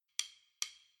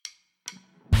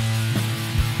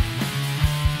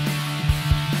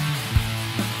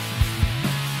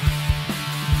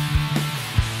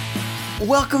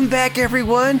Welcome back,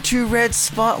 everyone, to Red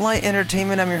Spotlight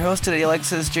Entertainment. I'm your host today,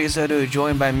 Alexis J. Soto,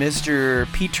 joined by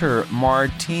Mr. Peter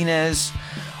Martinez.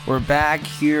 We're back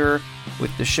here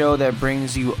with the show that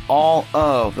brings you all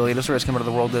of the latest stories coming out of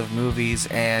the world of movies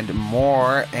and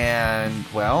more. And,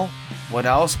 well, what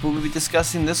else will we be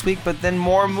discussing this week but then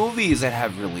more movies that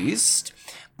have released,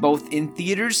 both in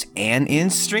theaters and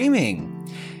in streaming.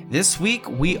 This week,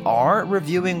 we are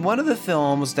reviewing one of the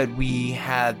films that we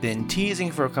have been teasing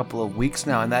for a couple of weeks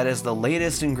now, and that is the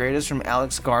latest and greatest from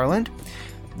Alex Garland,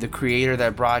 the creator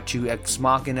that brought you Ex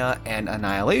Machina and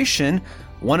Annihilation,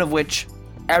 one of which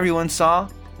everyone saw,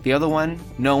 the other one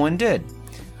no one did.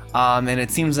 And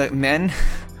it seems like men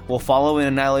will follow in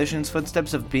Annihilation's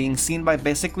footsteps of being seen by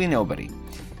basically nobody.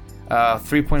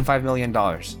 $3.5 million.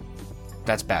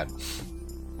 That's bad.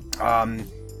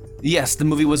 Yes, the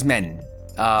movie was Men.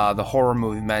 The horror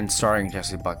movie Men, starring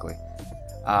Jesse Buckley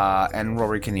and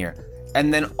Rory Kinnear.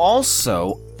 And then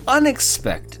also,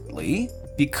 unexpectedly,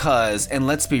 because, and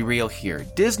let's be real here,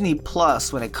 Disney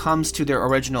Plus, when it comes to their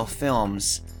original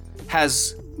films,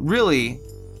 has really,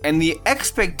 and the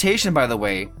expectation, by the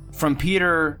way, from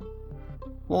Peter,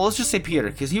 well, let's just say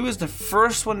Peter, because he was the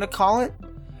first one to call it,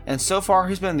 and so far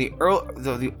he's been the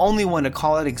only one to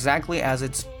call it exactly as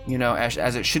it's, you know,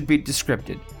 as it should be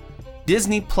described.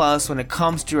 Disney Plus, when it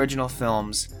comes to original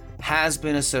films, has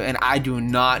been and I do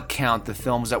not count the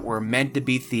films that were meant to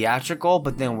be theatrical,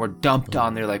 but then were dumped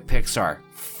on there like Pixar.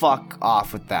 Fuck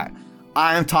off with that.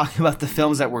 I am talking about the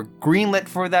films that were greenlit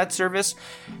for that service,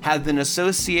 have been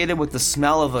associated with the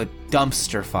smell of a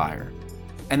dumpster fire.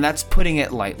 And that's putting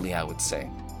it lightly, I would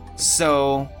say.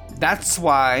 So, that's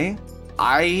why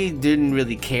I didn't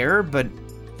really care, but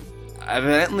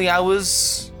evidently I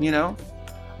was, you know,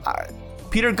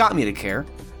 Peter got me to care,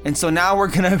 and so now we're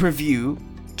gonna review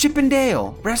Chip and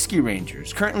Dale Rescue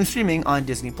Rangers, currently streaming on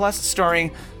Disney Plus,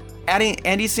 starring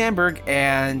Andy Samberg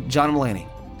and John Mulaney.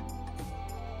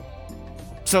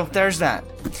 So there's that.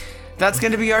 That's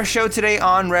gonna be our show today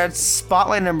on Red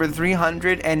Spotlight number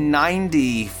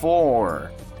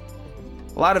 394.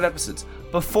 A lot of episodes.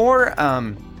 Before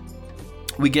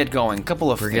we get going, a couple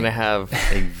of We're going to have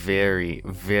a very,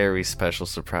 very special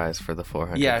surprise for the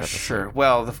 400th Yeah, episode. sure.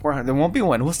 Well, the 400, there won't be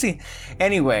one. We'll see.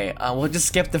 Anyway, we'll just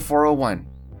skip the 401.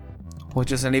 We'll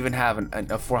just not even have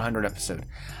a 400 episode.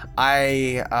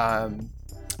 I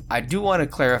do want to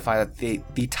clarify that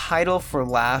the title for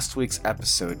last week's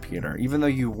episode, Peter, even though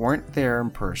you weren't there in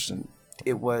person,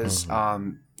 it was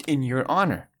In Your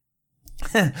Honor.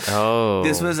 Oh,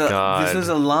 This was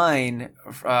a line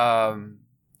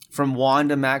from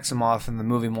Wanda Maximoff in the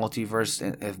movie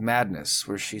Multiverse of Madness,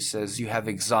 where she says, "You have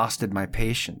exhausted my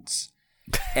patience."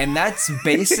 And that's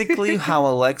basically how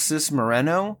Alexis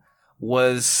Moreno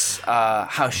was,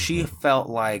 how she felt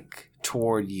like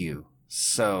toward you.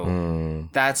 So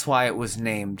that's why it was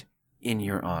named In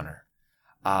Your Honor,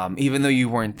 even though you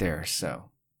weren't there.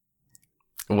 So,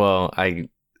 well,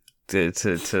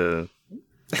 to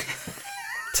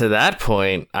that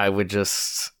point, I would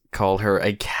just call her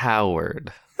a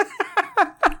coward.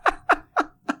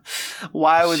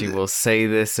 Why would she will say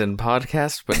this in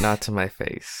podcast, but not to my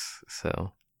face.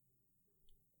 So,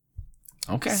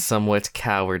 okay, somewhat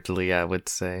cowardly, I would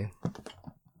say.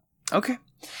 Okay.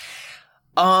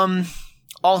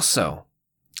 Also,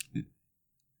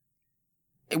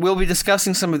 we'll be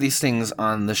discussing some of these things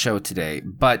on the show today,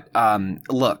 but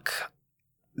look,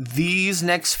 these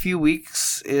next few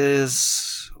weeks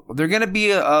they're going to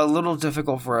be a little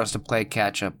difficult for us to play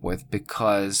catch up with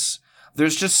because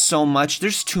there's just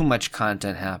there's too much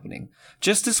content happening.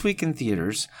 Just this week in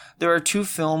theaters, there are two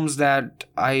films that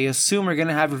I assume are going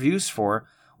to have reviews for,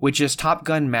 which is Top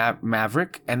Gun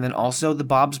Maverick and then also the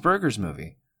Bob's Burgers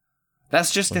movie.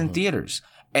 That's just in theaters.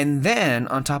 And then,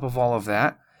 on top of all of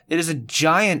that, it is a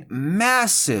giant,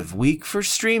 massive week for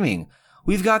streaming.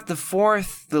 We've got the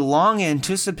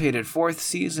long-anticipated fourth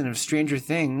season of Stranger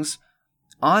Things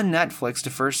on Netflix, the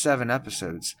first 7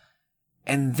 episodes.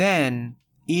 And then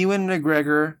Ewan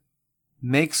McGregor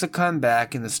makes a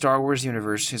comeback in the Star Wars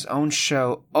universe. His own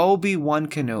show, Obi-Wan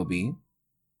Kenobi,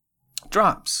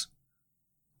 drops.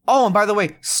 Oh, and by the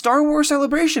way, Star Wars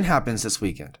Celebration happens this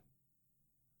weekend.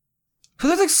 So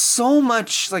there's like so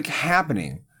much like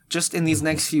happening just in these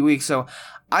next few weeks. So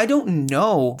I don't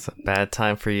know. It's a bad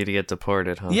time for you to get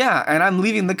deported, huh? Yeah, and I'm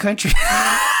leaving the country.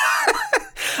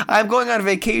 I'm going on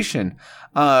vacation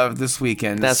this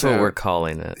weekend. That's what we're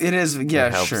calling it. It is, yeah,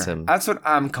 it helps sure. him. That's what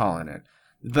I'm calling it.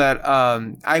 But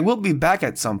I will be back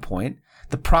at some point.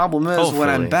 The problem is Hopefully. when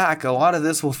I'm back, a lot of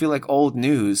this will feel like old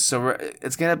news. So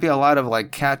it's going to be a lot of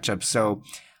like catch up. So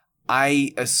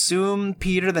I assume,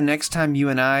 Peter, the next time you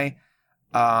and I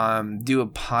do a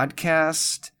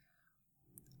podcast,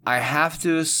 I have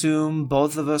to assume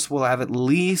both of us will have at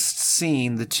least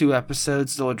seen the 2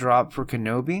 episodes that will drop for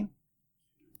Kenobi.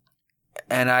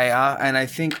 And I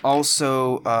think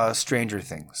also Stranger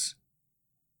Things.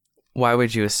 Why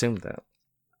would you assume that?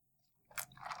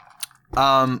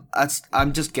 I'm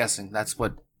just guessing.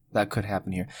 That could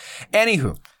happen here.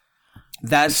 Anywho,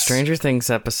 that's Stranger Things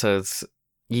episodes.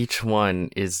 Each one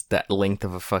is that length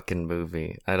of a fucking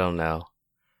movie. I don't know.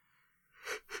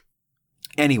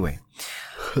 Anyway,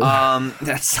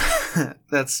 that's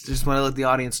just want to let the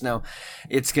audience know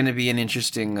it's going to be an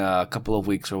interesting couple of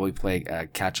weeks where we play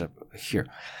catch up here.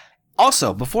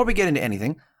 Also, before we get into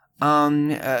anything,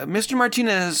 Mr.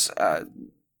 Martinez,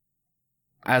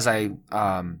 as I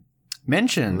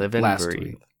mentioned last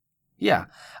week. Yeah,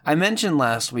 I mentioned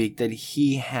last week that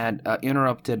he had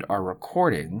interrupted our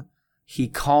recording. He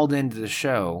called into the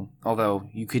show, although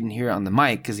you couldn't hear it on the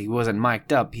mic because he wasn't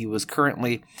mic'd up. He was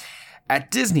currently at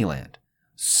Disneyland.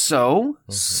 So,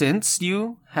 since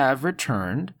you have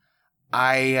returned,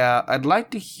 I'd like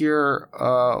to hear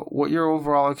what your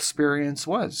overall experience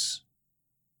was.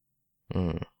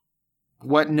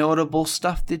 What notable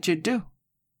stuff did you do?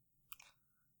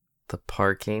 The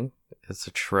parking is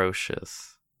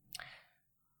atrocious.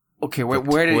 Okay,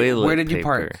 where did you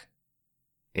park?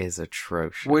 Is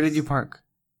atrocious. Where did you park?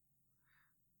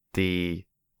 The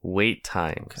wait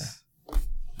times,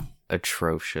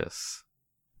 atrocious.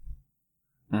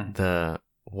 The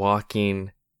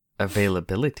walking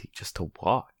availability, just to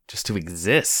walk, just to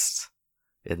exist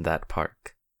in that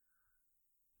park,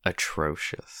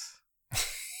 atrocious.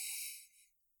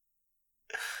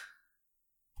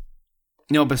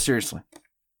 No, but seriously.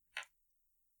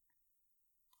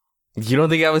 You don't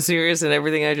think I was serious in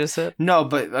everything I just said? No,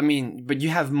 but you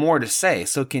have more to say,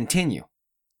 so continue.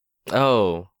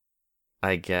 Oh,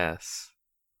 I guess.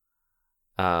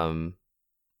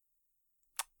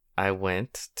 I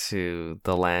went to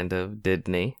the land of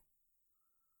Disney.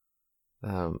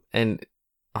 And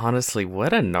honestly,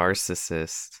 what a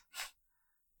narcissist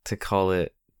to call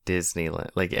it Disneyland.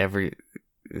 Like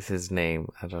his name,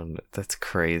 I don't know. That's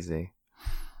crazy.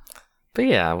 But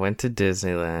yeah, I went to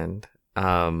Disneyland.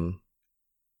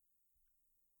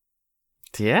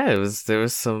 Yeah, there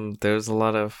was some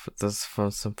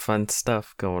fun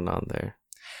stuff going on there.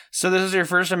 So this is your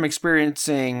first time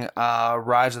experiencing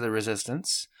Rise of the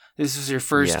Resistance. This is your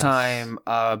first time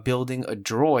building a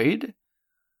droid.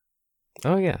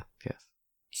 Oh yeah, yes.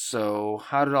 So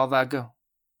how did all that go?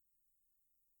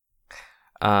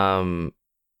 Long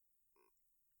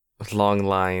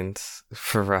lines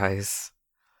for Rise.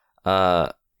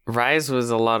 Rise was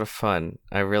a lot of fun.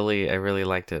 I really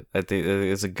liked it. I think it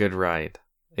was a good ride.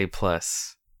 A+.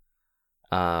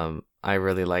 I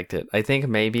really liked it. I think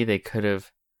maybe they could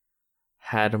have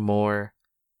had more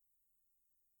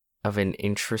of an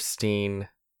interesting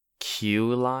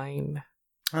queue line.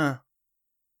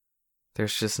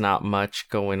 There's just not much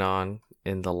going on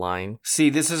in the line. See,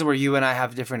 this is where you and I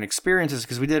have different experiences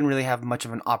because we didn't really have much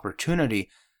of an opportunity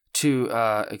to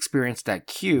experience that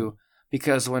queue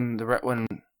because when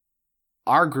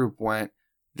our group went,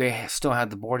 they still had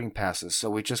the boarding passes, so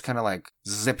we just kind of like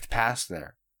zipped past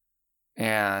there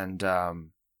and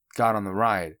got on the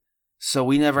ride. So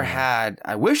we never had.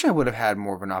 I wish I would have had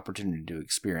more of an opportunity to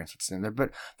experience what's in there,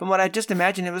 but from what I just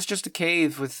imagined, it was just a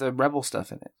cave with rebel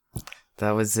stuff in it.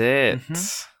 That was it.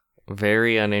 Mm-hmm.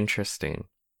 Very uninteresting.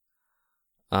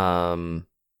 And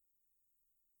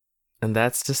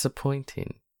that's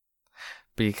disappointing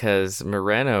because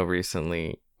Moreno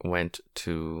recently went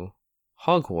to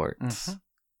Hogwarts,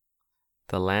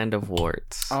 the land of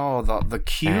warts. Oh, the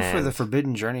queue for the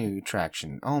Forbidden Journey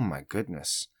attraction. Oh my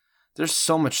goodness, there's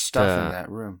so much stuff in that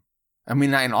room. I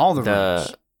mean, not in all the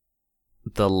rooms.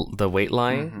 The wait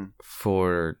line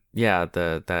for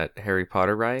that Harry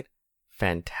Potter ride,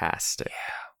 fantastic.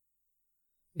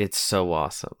 Yeah, it's so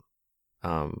awesome.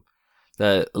 I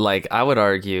would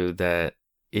argue that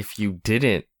if you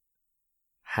didn't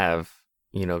have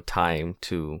time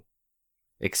to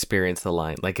experience the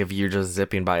line, like if you're just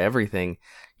zipping by everything,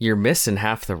 you're missing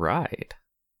half the ride.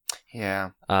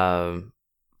 Yeah.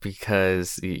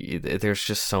 Because there's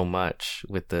just so much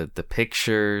with the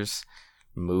pictures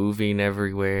moving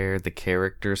everywhere, the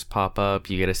characters pop up,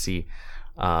 you get to see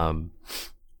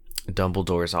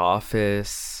Dumbledore's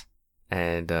office,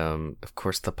 and of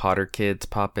course the Potter kids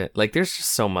pop in. Like there's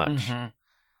just so much.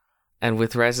 And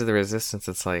with Rise of the Resistance,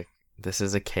 it's like this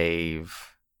is a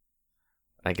cave.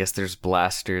 I guess there's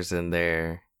blasters in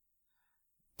there.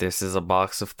 This is a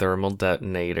box of thermal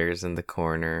detonators in the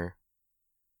corner.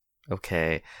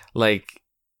 Okay. Like,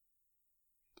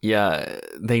 yeah,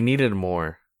 they needed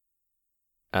more.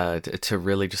 to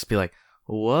really just be like,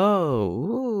 whoa,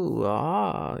 ooh,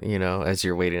 ah, you know, as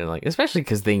you're waiting, like, especially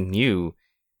because they knew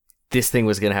this thing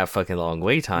was gonna have fucking long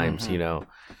wait times, you know.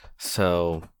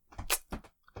 So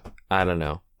I don't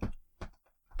know,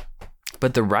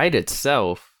 but the ride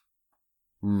itself,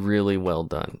 really well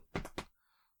done,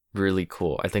 really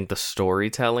cool. I think the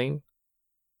storytelling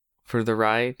for the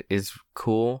ride is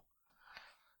cool.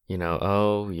 You know,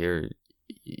 oh, you're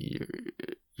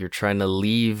trying to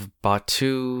leave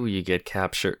Batu, you get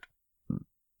captured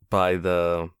by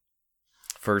the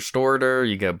First Order,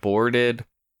 you get boarded.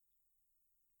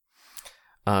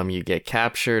 You get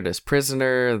captured as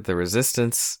prisoner, the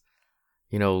resistance,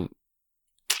 you know,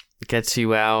 gets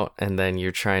you out, and then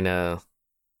you're trying to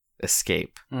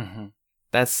escape.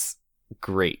 That's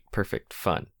great, perfect,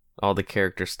 fun. All the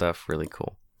character stuff, really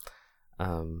cool.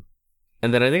 And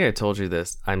then I think I told you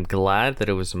this, I'm glad that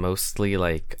it was mostly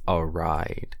like a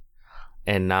ride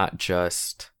and not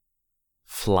just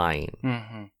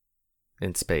flying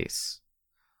in space.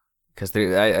 Because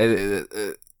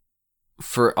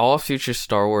for all future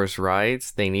Star Wars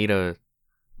rides, they need to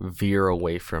veer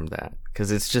away from that,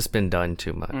 because it's just been done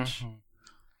too much.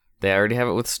 They already have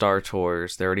it with Star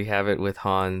Tours. They already have it with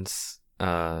Han's,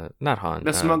 not Han.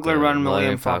 The Smuggler Run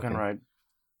Millennium Falcon ride.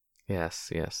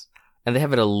 Yes. And they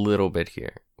have it a little bit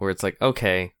here, where it's like,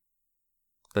 okay,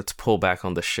 let's pull back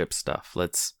on the ship stuff.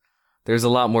 There's a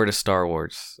lot more to Star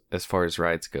Wars as far as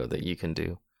rides go that you can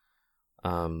do.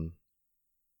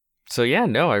 So yeah,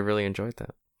 no, I really enjoyed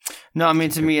that. No, I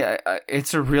mean, to me,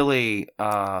 it's a really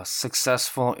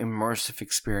successful, immersive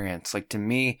experience. Like, to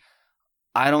me,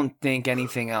 I don't think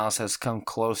anything else has come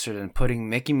closer than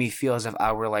making me feel as if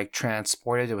I were, like,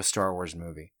 transported to a Star Wars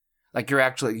movie. Like,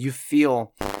 you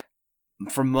feel,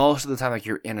 for most of the time, like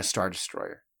you're in a Star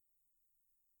Destroyer.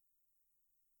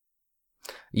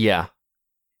 Yeah.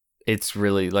 It's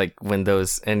really, like, when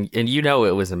those, and you know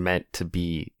it was meant to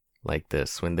be like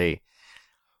this,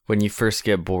 when you first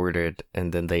get boarded,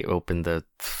 and then they open the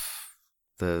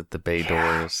bay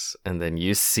doors, and then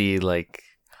you see like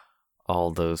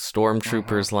all those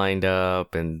stormtroopers lined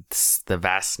up, and the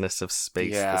vastness of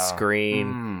space, the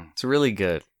screen. It's really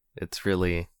good. It's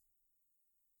really,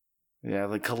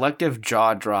 the collective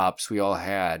jaw drops we all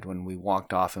had when we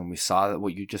walked off and we saw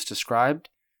what you just described.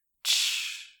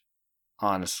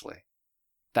 Honestly,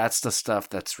 that's the stuff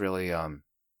that's really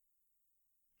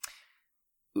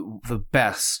the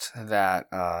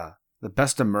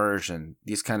best immersion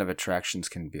these kind of attractions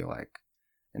can be like.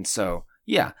 And so,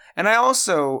 yeah. And I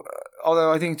also,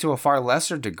 although I think to a far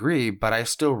lesser degree, but I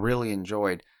still really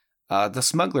enjoyed the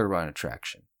Smuggler Run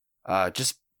attraction.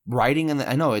 Just riding in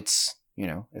I know it's, you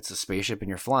know, it's a spaceship and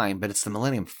you're flying, but it's the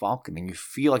Millennium Falcon, and you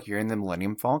feel like you're in the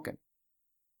Millennium Falcon.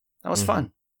 That was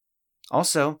fun.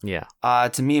 Also,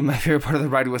 to me, my favorite part of the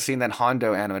ride was seeing that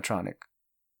Hondo animatronic.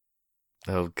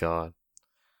 Oh, God.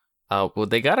 Well,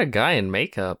 they got a guy in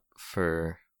makeup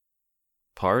for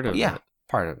part of it. Yeah,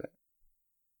 part of it.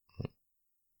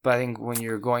 But I think when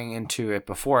you're going into it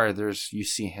before, you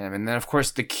see him. And then, of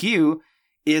course, the queue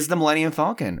is the Millennium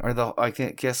Falcon, or I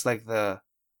guess like the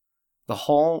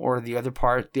hull, or the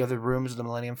other rooms of the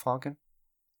Millennium Falcon.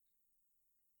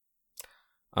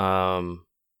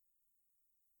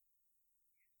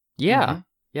 Yeah,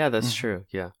 that's true.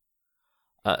 Yeah.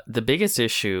 The biggest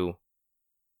issue,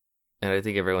 and I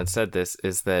think everyone said this,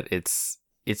 is that it's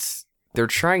they're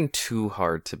trying too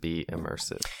hard to be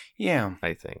immersive. Yeah,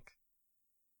 I think.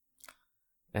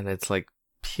 And it's like,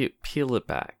 peel it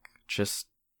back. Just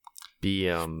be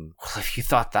Well, if you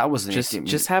thought that was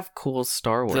just have cool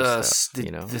Star Wars stuff,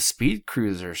 you know, the speed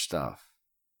cruiser stuff.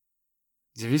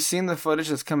 Have you seen the footage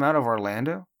that's come out of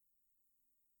Orlando?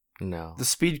 No. The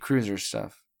speed cruiser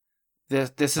stuff.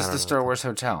 This is the Star Wars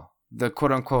hotel. The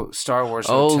quote-unquote Star Wars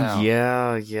hotel. Oh,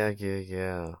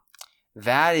 yeah.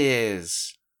 That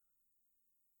is...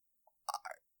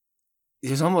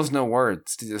 There's almost no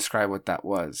words to describe what that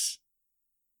was.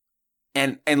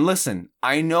 And listen,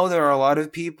 I know there are a lot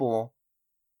of people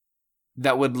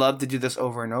that would love to do this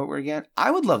over and over again.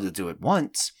 I would love to do it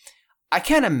once. I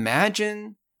can't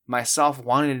imagine myself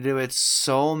wanting to do it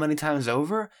so many times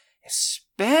over,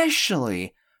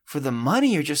 especially for the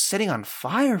money you're just sitting on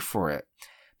fire for it.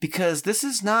 Because this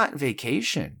is not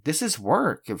vacation. This is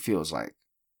work, it feels like.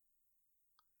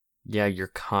 Yeah, you're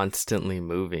constantly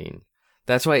moving.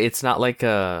 That's why it's not like it's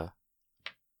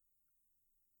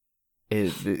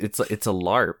a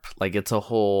LARP. Like, it's a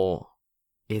whole...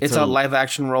 It's a live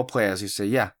action role play, as you say,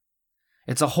 yeah.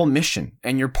 It's a whole mission,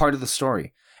 and you're part of the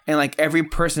story. And like every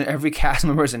person, every cast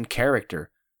member is in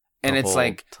character. And it's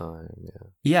like...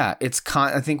 Yeah, it's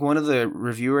I think one of the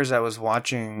reviewers I was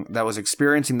watching that was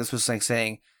experiencing this was like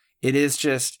saying, it is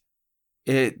just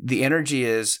the energy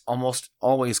is almost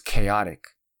always chaotic.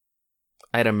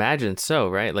 I'd imagine so,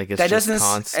 right? Like it's that just doesn't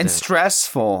constant and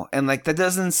stressful, and like that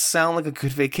doesn't sound like a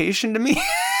good vacation to me.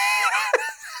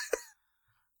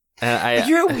 And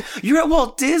you're at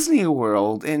Walt Disney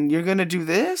World, and you're gonna do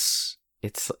this?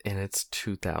 It's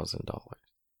 $2,000.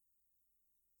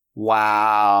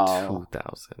 Wow,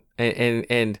 $2,000.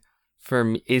 And for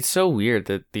me, it's so weird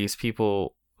that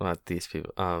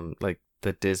like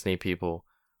the Disney people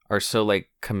are so like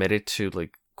committed to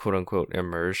like quote unquote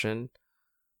immersion.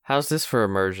 How's this for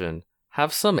immersion?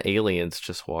 Have some aliens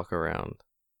just walk around.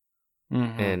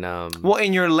 Mm-hmm. And well,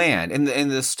 in your land, in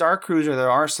the Star Cruiser, there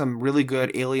are some really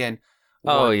good alien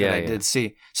work that I did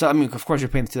see. So I mean, of course, you're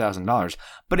paying $2,000,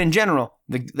 but in general,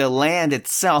 the land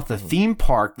itself, the theme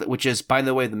park, which is, by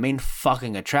the way, the main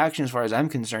fucking attraction as far as I'm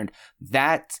concerned,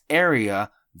 that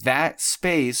area, that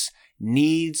space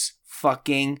needs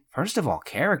fucking, first of all,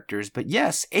 characters, but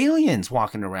yes, aliens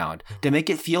walking around to make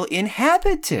it feel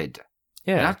inhabited.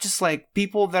 Yeah, not just like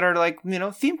people that are like,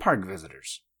 theme park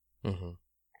visitors. Mm-hmm.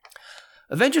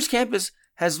 Avengers Campus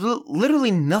has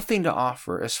literally nothing to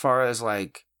offer as far as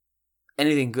like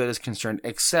anything good is concerned,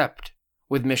 except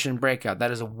with Mission Breakout.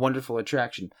 That is a wonderful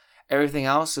attraction. Everything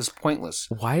else is pointless.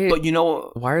 Why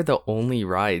are the only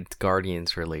rides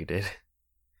Guardians related?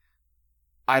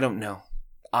 I don't know.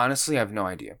 Honestly, I have no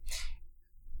idea.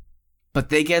 But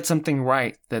they get something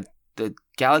right that the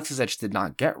Galaxy's Edge did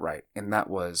not get right, and that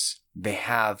was they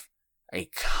have a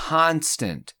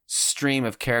constant stream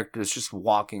of characters just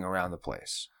walking around the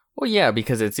place. Well, yeah,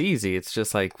 because it's easy. It's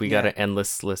just like we got an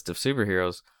endless list of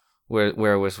superheroes.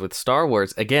 Where it was with Star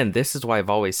Wars, again, this is why I've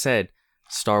always said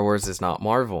Star Wars is not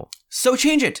Marvel. So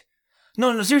change it.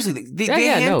 No, seriously. They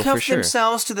handcuffed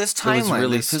themselves to this timeline. It was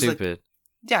really stupid.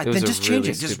 Then just change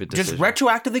it. Just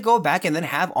retroactively go back and then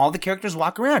have all the characters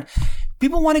walk around.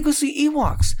 People want to go see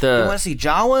Ewoks. They want to see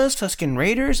Jawas, Tusken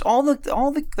Raiders, all the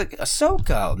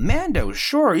Ahsoka, Mando,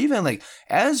 sure, even like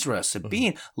Ezra,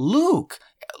 Sabine, Luke,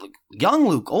 young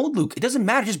Luke, old Luke. It doesn't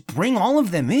matter. Just bring all of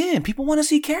them in. People want to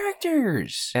see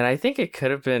characters. And I think it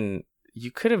could have been. You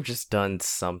could have just done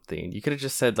something. You could have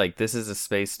just said like, "This is a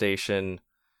space station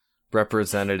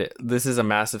representative. This is a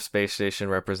massive space station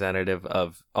representative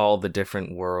of all the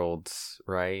different worlds,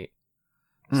 right?"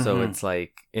 Mm-hmm. So it's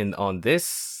like on this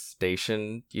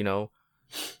station,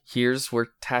 here's where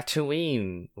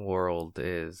Tatooine world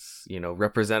is,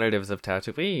 representatives of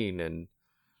Tatooine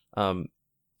and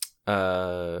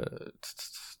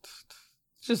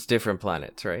just different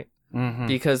planets, right? Mm-hmm.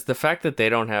 Because the fact that they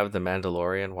don't have the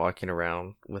Mandalorian walking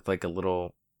around with like a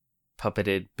little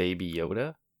puppeted baby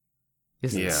Yoda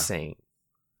is insane.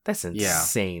 That's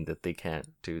insane that they can't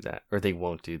do that, or they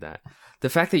won't do that. The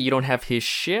fact that you don't have his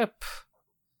ship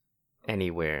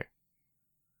anywhere,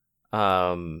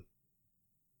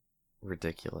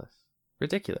 ridiculous.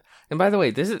 And by the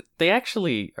way, they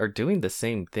actually are doing the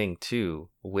same thing too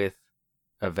with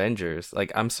Avengers.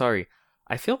 Like, I'm sorry,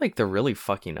 I feel like they're really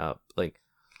fucking up. Like,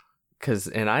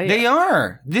 they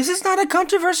are. This is not a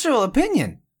controversial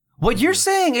opinion. What you're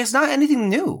saying is not anything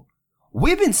new.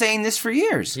 We've been saying this for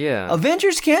years. Yeah.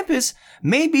 Avengers Campus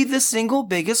may be the single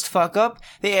biggest fuck up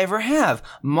they ever have.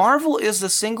 Marvel is the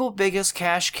single biggest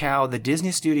cash cow the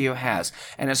Disney studio has.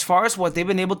 And as far as what they've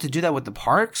been able to do that with the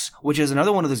parks, which is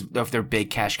another one of their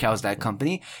big cash cows, that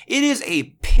company, it is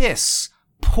a piss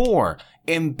poor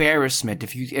embarrassment,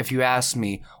 if you ask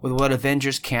me, with what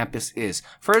Avengers Campus is.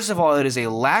 First of all, it is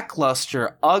a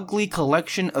lackluster, ugly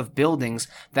collection of buildings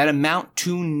that amount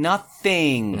to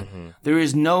nothing. Mm-hmm.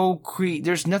 There's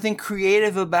nothing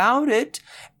creative about it,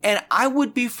 and I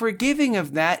would be forgiving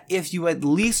of that if you at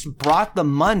least brought the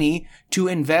money to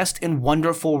invest in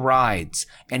wonderful rides.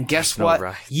 And guess what?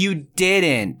 Rides. You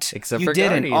didn't. Except for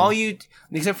Guardians.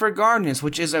 Except for Guardians,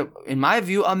 which is, in my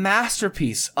view, a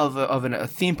masterpiece of a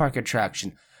theme park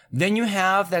attraction. Then you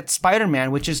have that Spider-Man,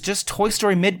 which is just Toy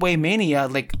Story Midway Mania,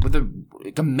 like with a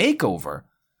makeover.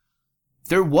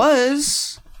 There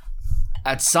was,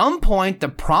 at some point, the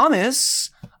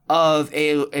promise of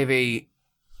a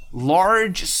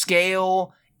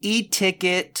large-scale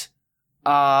e-ticket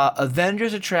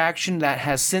Avengers attraction that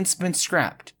has since been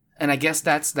scrapped. And I guess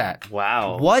that's that.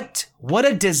 Wow. What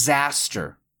a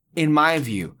disaster, in my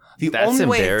view. That's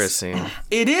embarrassing.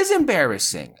 It is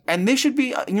embarrassing. And they should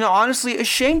be, honestly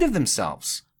ashamed of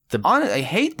themselves. I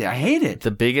hate it.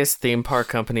 The biggest theme park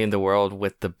company in the world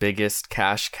with the biggest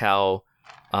cash cow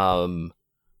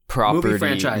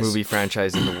movie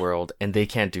franchise in the world, and they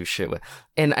can't do shit with.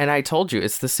 And I told you,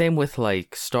 it's the same with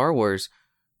like Star Wars.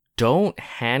 don't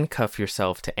handcuff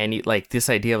yourself to any, like, this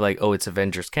idea of like, oh, it's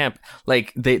Avengers camp.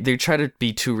 Like they try to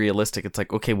be too realistic. It's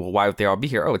like, okay, well, why would they all be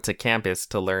here? Oh, it's a campus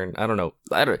to learn. I don't know.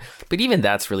 But even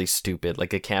that's really stupid.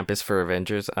 Like a campus for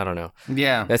Avengers. I don't know.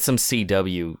 Yeah. That's some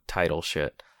CW title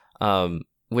shit.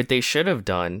 What they should have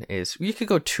done is you could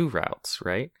go two routes,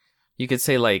 right? You could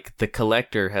say like the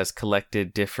Collector has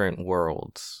collected different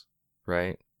worlds,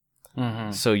 right?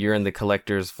 Mm-hmm. So you're in the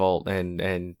Collector's vault,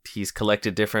 and he's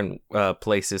collected different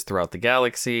places throughout the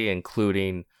galaxy,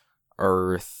 including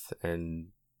Earth and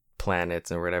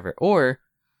planets and whatever. Or,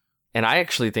 and I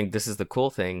actually think this is the cool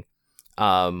thing,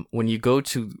 when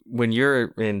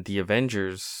you're in the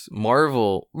Avengers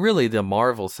Marvel, really the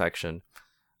Marvel section,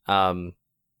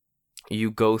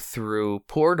 you go through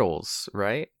portals,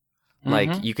 right? Mm-hmm.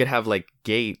 Like you could have like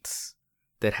gates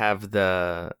that have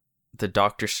the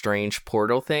Doctor Strange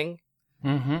portal thing,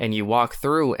 mm-hmm. and you walk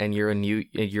through, and you're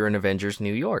in Avengers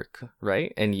New York,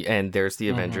 right? And there's the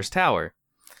Avengers Tower,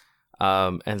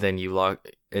 and then you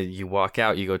walk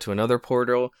out, you go to another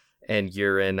portal, and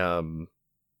you're in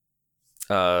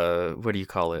what do you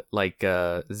call it? Like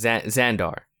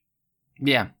Xandar.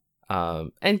 Yeah.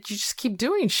 And you just keep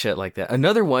doing shit like that.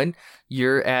 Another one,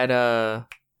 you're at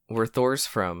where Thor's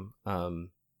from,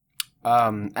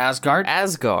 Asgard,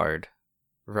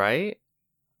 right?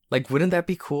 Like, wouldn't that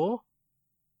be cool?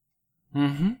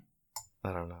 Mm-hmm.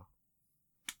 I don't know.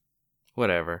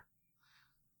 Whatever.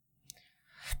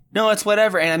 No, it's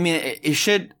whatever. And I mean, it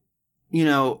should,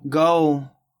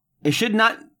 it should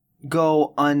not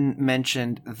go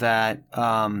unmentioned that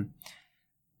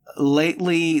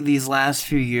lately, these last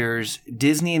few years,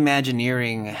 Disney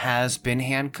Imagineering has been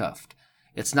handcuffed.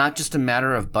 It's not just a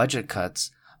matter of budget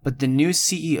cuts, but the new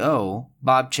CEO,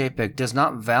 Bob Chapek, does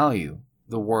not value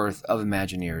the worth of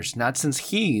Imagineers, not since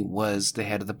he was the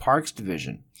head of the parks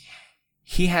division.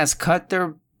 He has cut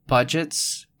their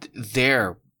budgets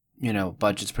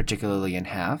particularly in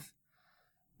half.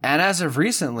 And as of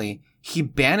recently, he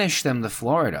banished them to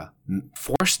Florida,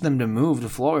 forced them to move to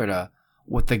Florida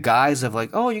with the guise of like,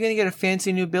 oh, you're going to get a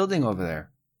fancy new building over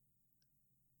there.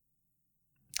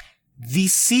 The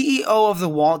CEO of the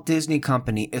Walt Disney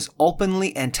Company is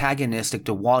openly antagonistic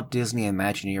to Walt Disney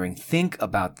Imagineering. Think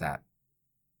about that.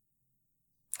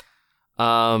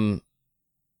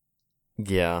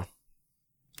 Yeah.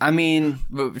 I mean,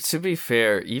 but to be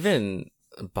fair, even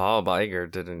Bob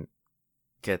Iger didn't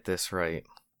get this right.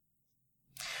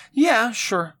 Yeah,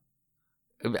 sure.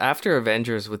 After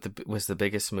Avengers was the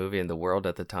biggest movie in the world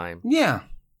at the time. Yeah.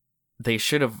 They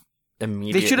should have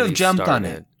immediately They should have jumped on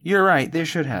it. You're right. They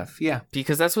should have. Yeah.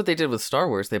 Because that's what they did with Star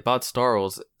Wars. They bought Star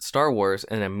Wars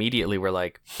and immediately were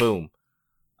like, boom.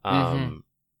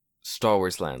 Star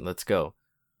Wars land. Let's go.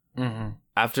 Mm-hmm.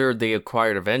 After they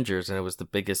acquired Avengers and it was the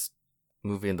biggest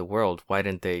movie in the world, why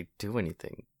didn't they do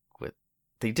anything with...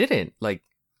 They didn't. Like,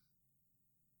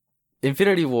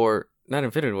 Endgame,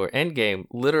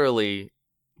 literally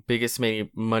biggest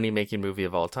money-making movie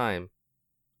of all time.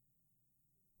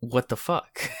 What the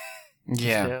fuck?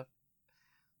 Yeah.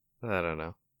 I don't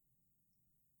know.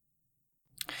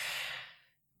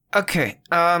 Okay.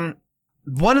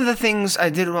 One of the things I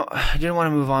didn't want to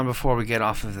move on before we get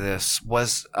off of this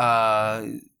was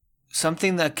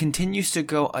something that continues to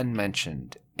go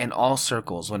unmentioned in all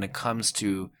circles when it comes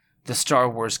to the Star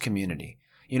Wars community.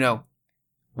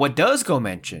 What does go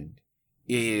mentioned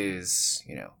is,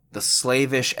 the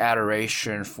slavish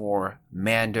adoration for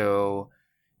Mando,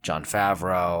 Jon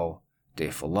Favreau,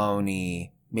 Dave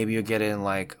Filoni. Maybe you'll get in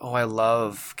like, oh, I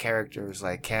love characters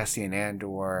like Cassian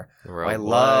Andor. I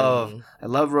love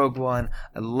Rogue One.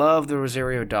 I love the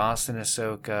Rosario Dawson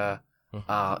Ahsoka.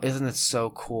 Isn't it so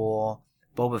cool?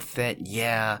 Boba Fett,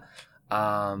 yeah.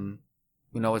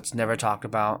 It's never talked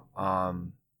about.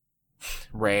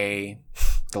 Rey,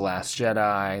 The Last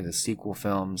Jedi, the sequel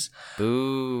films.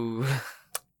 Boo.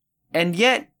 And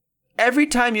yet, every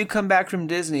time you come back from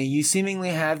Disney, you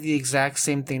seemingly have the exact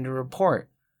same thing to report.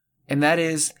 And that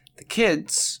is, the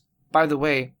kids, by the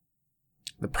way,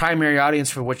 the primary audience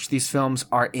for which these films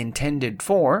are intended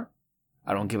for,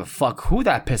 I don't give a fuck who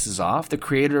that pisses off. The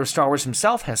creator of Star Wars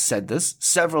himself has said this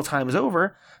several times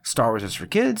over. Star Wars is for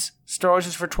kids. Star Wars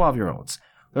is for 12-year-olds.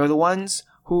 They're the ones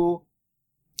who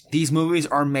these movies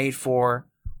are made for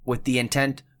with the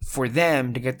intent for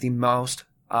them to get the most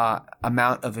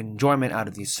amount of enjoyment out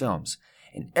of these films.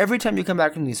 And every time you come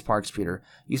back from these parks, Peter,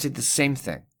 you say the same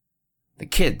thing. The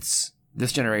kids,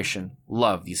 this generation,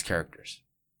 love these characters.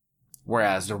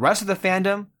 Whereas the rest of the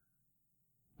fandom,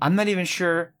 I'm not even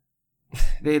sure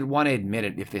they'd want to admit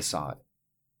it if they saw it.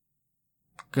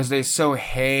 Because they so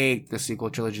hate the sequel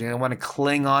trilogy. They want to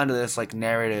cling on to this like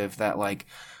narrative that like,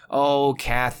 oh,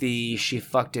 Kathy, she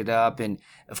fucked it up. And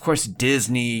of course,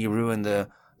 Disney ruined the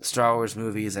Star Wars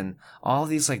movies and all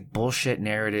these like bullshit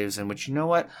narratives. In which, you know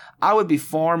what? I would be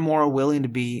far more willing to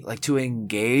be like to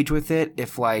engage with it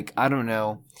if like, I don't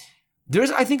know. There's,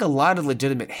 I think, a lot of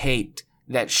legitimate hate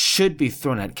that should be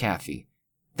thrown at Kathy.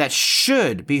 That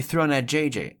should be thrown at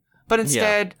JJ. But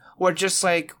instead, we're just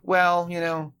like, well, you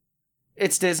know,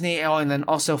 it's Disney. Oh, and then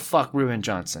also fuck Ruin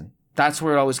Johnson. That's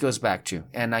where it always goes back to.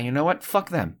 And you know what? Fuck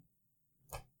them.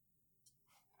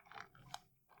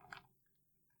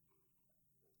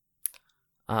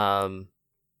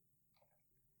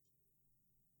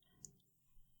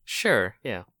 Sure,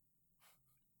 yeah.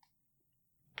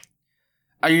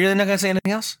 Are you really not going to say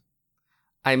anything else?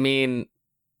 I mean,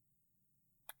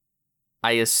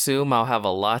 I assume I'll have a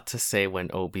lot to say when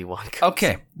Obi-Wan comes.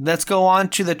 Okay, let's go on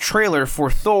to the trailer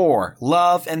for Thor,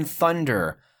 Love and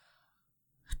Thunder.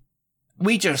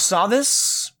 We just saw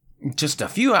this just a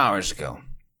few hours ago.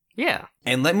 Yeah.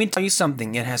 And let me tell you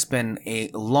something. It has been a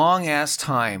long-ass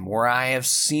time where I have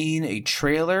seen a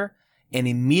trailer and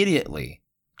immediately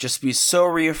just be so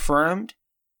reaffirmed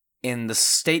in the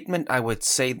statement I would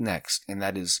say next. And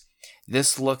that is,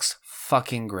 this looks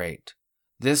fucking great.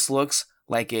 This looks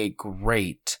like a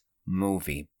great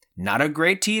movie. Not a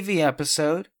great TV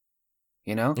episode,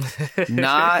 you know?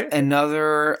 Not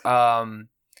another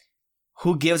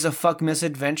who gives a fuck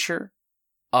misadventure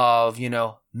of, you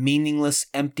know, meaningless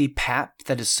empty pap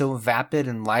that is so vapid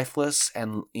and lifeless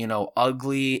and, you know,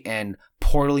 ugly and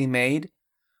poorly made.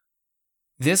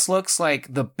 This looks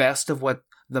like the best of what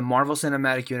the Marvel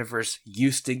Cinematic Universe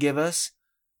used to give us,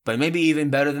 but maybe even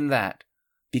better than that.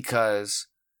 Because,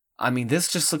 I mean, this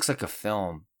just looks like a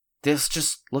film. This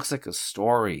just looks like a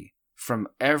story from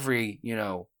every, you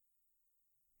know,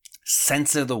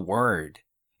 sense of the word.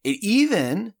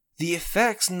 The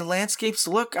effects and the landscapes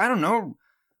look, I don't know,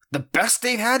 the best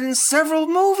they've had in several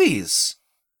movies.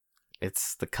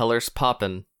 It's the colors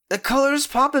popping. The colors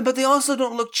popping, but they also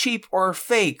don't look cheap or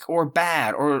fake or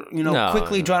bad or, you know,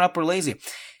 quickly drawn up or lazy.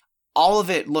 All of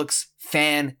it looks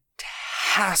fantastic.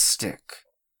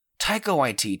 Taika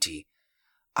Waititi.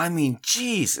 I mean,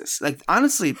 Jesus. Like,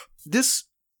 honestly, this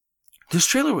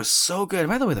trailer was so good.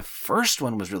 By the way, the first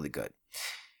one was really good.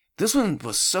 This one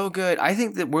was so good. I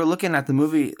think that we're looking at the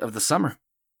movie of the summer.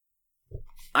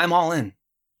 I'm all in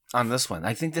on this one.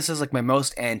 I think this is like my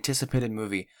most anticipated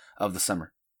movie of the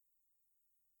summer.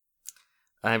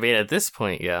 I mean, at this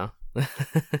point, yeah.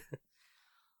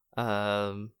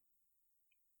 No,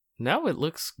 it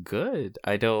looks good.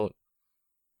 I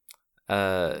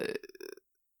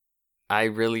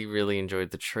really, really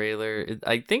enjoyed the trailer.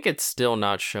 I think it's still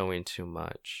not showing too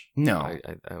much. No. I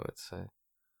would say.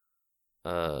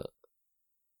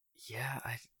 Yeah,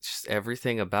 just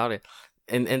everything about it.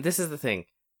 And this is the thing.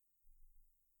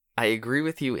 I agree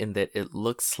with you in that it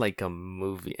looks like a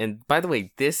movie. And by the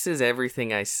way, this is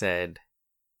everything I said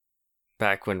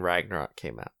back when Ragnarok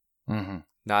came out. Mm-hmm.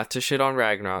 Not to shit on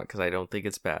Ragnarok, because I don't think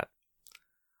it's bad.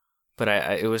 But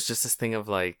it was just this thing of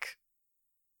like,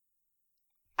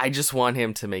 I just want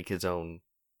him to make his own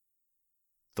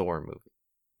Thor movie,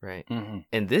 right? Mm-hmm.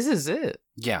 And this is it.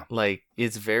 Yeah. Like,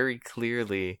 it's very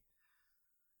clearly...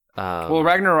 well,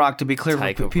 Ragnarok, to be clear,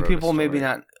 for people maybe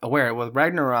story. not aware, with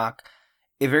Ragnarok,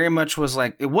 it very much was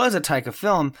like, it was a Taika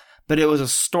film, but it was a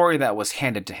story that was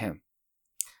handed to him.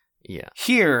 Yeah.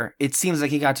 Here, it seems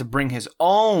like he got to bring his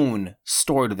own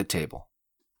story to the table.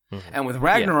 Mm-hmm. And with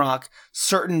Ragnarok,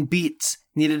 certain beats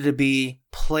needed to be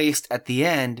placed at the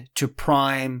end to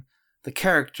prime the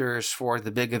characters for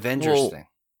the big Avengers thing.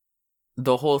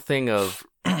 The whole thing of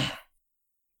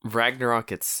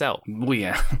Ragnarok itself. Well,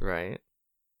 yeah. Right?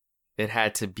 It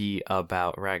had to be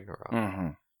about Ragnarok. Mm-hmm.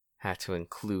 Had to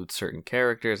include certain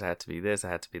characters. It had to be this. It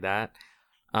had to be that.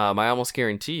 I almost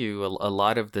guarantee you a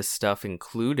lot of this stuff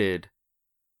included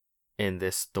in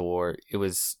this Thor, it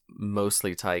was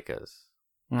mostly Taika's.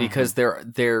 Mm-hmm. Because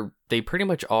they pretty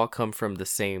much all come from the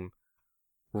same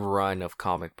run of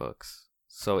comic books.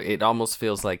 So it almost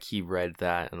feels like he read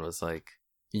that and was like,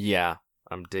 yeah,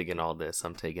 I'm digging all this.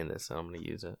 I'm taking this and I'm going to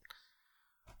use it.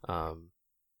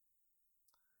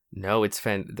 No, it's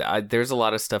there's a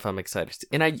lot of stuff I'm excited to.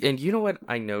 And you know what?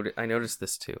 I noticed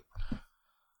this too.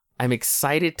 I'm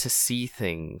excited to see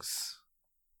things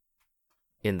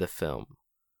in the film.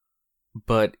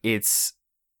 But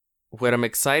what I'm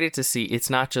excited to see, it's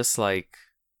not just like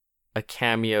a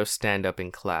cameo stand up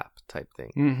and clap type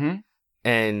thing. Mm-hmm.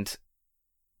 And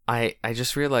I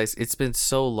just realized it's been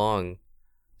so long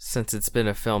since it's been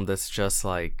a film that's just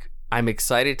like, I'm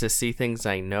excited to see things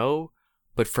I know,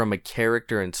 but from a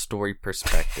character and story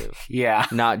perspective. Yeah.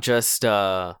 Not just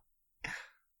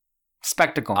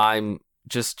spectacle.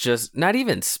 just not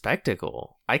even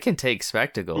spectacle. I can take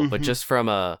spectacle, but just from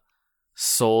a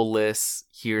soulless,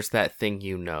 here's that thing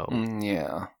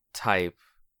Yeah. type.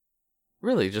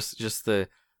 Really, just the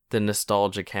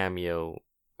nostalgia cameo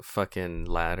fucking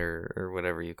ladder or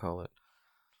whatever you call it.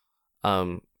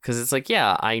 Because it's like,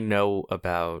 yeah, I know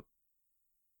about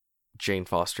Jane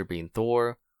Foster being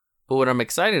Thor, but what I'm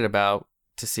excited about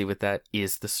to see with that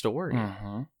is the story,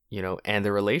 and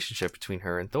the relationship between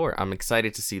her and Thor. I'm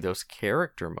excited to see those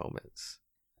character moments.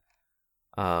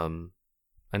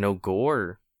 I know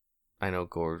Gore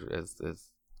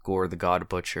as Gore the God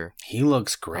Butcher. He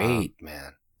looks great,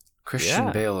 man.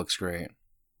 Christian Bale looks great.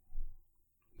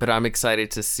 But I'm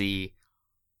excited to see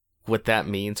what that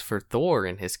means for Thor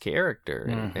and his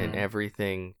character and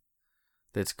everything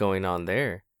that's going on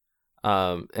there.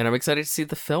 And I'm excited to see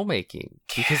the filmmaking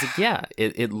because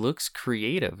it looks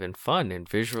creative and fun and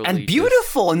visually and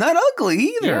beautiful and not ugly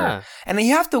either. Yeah. And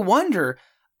you have to wonder,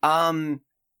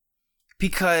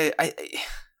 because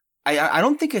I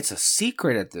don't think it's a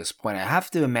secret at this point. I have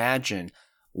to imagine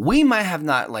we might have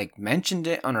not mentioned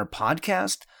it on our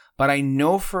podcast, but I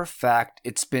know for a fact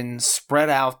it's been spread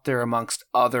out there amongst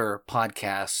other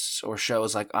podcasts or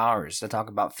shows like ours that talk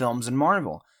about films and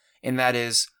Marvel. And that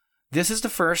is, this is the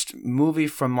first movie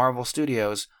from Marvel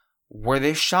Studios where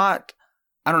they shot,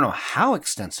 I don't know how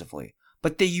extensively,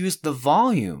 but they used the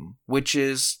volume, which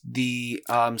is the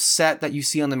set that you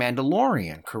see on The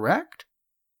Mandalorian, correct?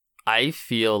 I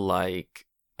feel like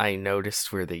I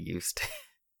noticed where they used it.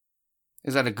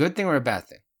 Is that a good thing or a bad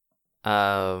thing?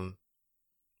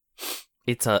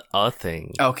 It's a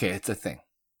thing. Okay, it's a thing.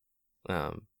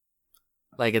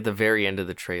 Like at the very end of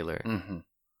the trailer.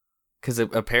 Because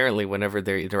apparently whenever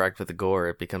they interact with the gore,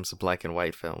 it becomes a black and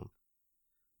white film.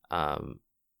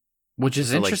 Which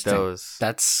is interesting.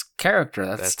 That's character.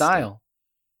 That's style.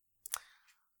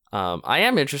 I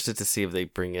am interested to see if they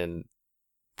bring in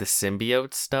the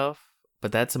symbiote stuff,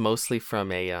 but that's mostly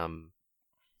from a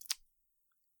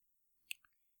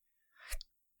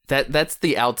that's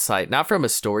the outside, not from a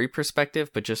story perspective,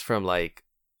 but just from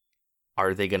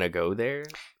are they gonna go there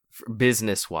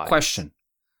business wise? Question: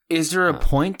 is there a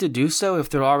point to do so if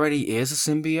there already is a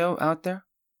symbiote out there?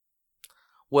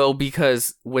 Well,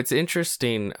 because what's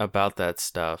interesting about that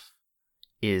stuff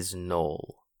is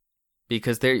Null,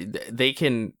 because they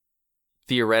can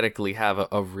theoretically have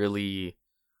a really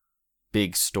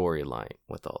big storyline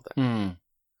with all that.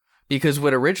 Because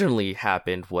what originally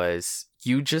happened was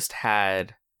you just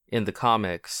had in the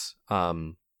comics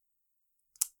Gore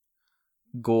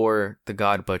the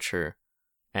God Butcher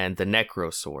and the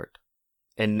Necro Sword,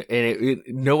 and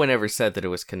no one ever said that it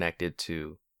was connected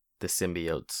to the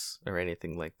symbiotes or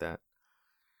anything like that.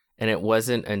 And it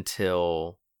wasn't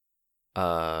until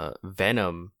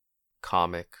Venom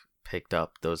comic picked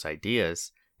up those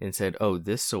ideas and said, oh,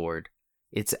 this sword,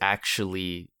 it's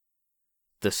actually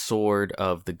the sword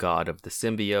of the god of the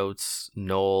symbiotes,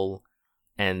 Null.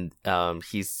 And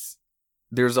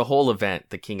there's a whole event,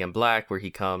 the King in Black, where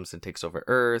he comes and takes over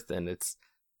Earth, and it's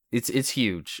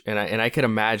huge. And I could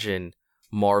imagine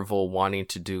Marvel wanting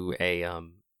to do a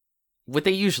what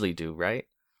they usually do, right?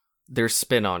 Their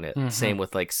spin on it. Same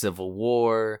with Civil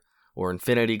War or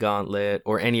Infinity Gauntlet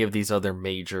or any of these other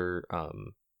major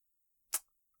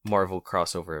Marvel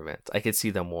crossover events. I could see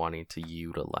them wanting to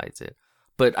utilize it.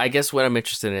 But I guess what I'm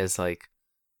interested in is the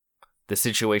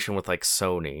situation with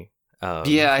Sony.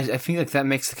 I think that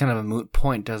makes kind of a moot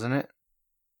point, doesn't it?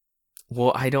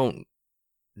 Well, I don't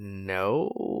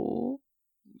know.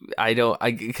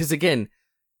 Because again,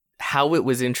 how it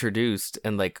was introduced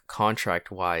and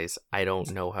contract wise, I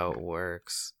don't know how it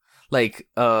works.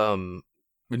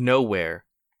 Nowhere.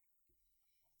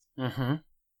 From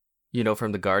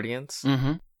the Guardians,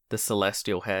 the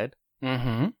Celestial Head.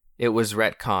 It was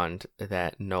retconned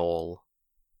that Null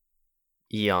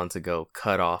eons ago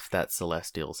cut off that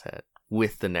Celestial's head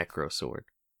with the Necro Sword.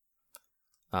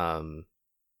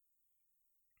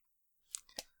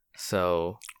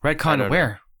 So retconned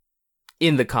where?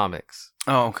 In the comics.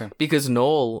 Oh, okay. Because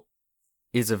Null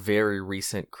is a very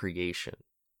recent creation.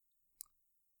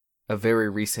 A very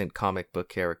recent comic book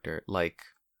character. A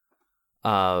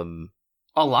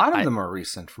lot of them are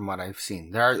recent from what I've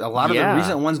seen. There are a lot of the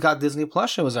recent ones got Disney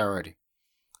Plus shows already.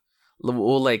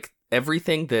 Well,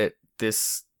 everything that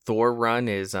this Thor run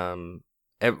is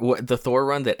the Thor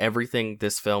run that everything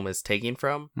this film is taking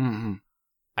from,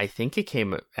 I think it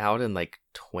came out in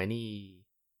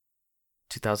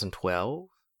 2012.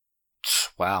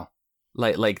 Wow.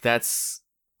 That's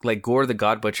Gore the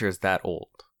God Butcher is that old.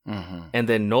 And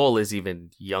then Null is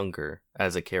even younger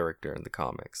as a character in the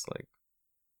comics.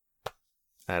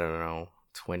 I don't know,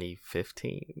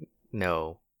 2015?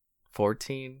 No,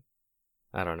 14.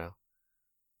 I don't know.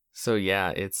 So yeah,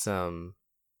 it's I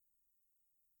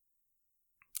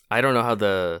don't know how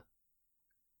the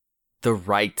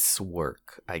rights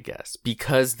work, I guess.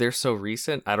 Because they're so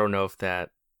recent, I don't know if that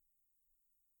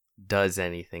does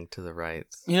anything to the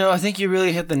rights. I think you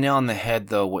really hit the nail on the head,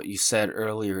 though. What you said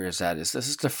earlier is this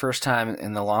is the first time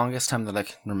in the longest time that I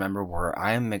can remember where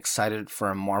I am excited for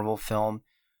a Marvel film,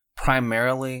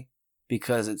 primarily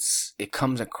because it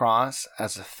comes across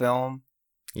as a film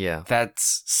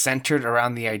that's centered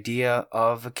around the idea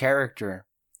of a character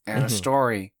and a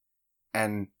story,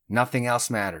 and nothing else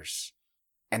matters.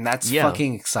 And that's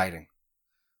fucking exciting.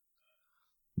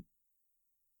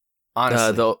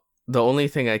 Honestly. The only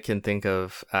thing I can think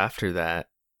of after that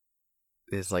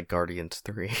is like Guardians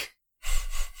 3.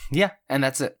 Yeah, and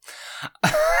that's it.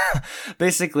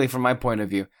 Basically, from my point of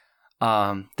view,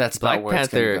 that's Black about where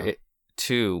Panther it's gonna go.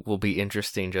 2 will be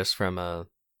interesting just from a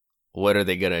what are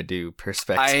they gonna do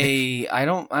perspective. I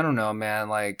don't know, man.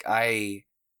 Like I've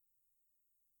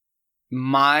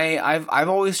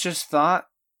always just thought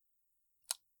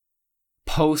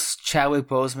post Chadwick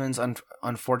Boseman's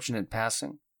unfortunate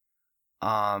passing,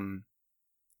 and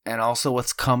also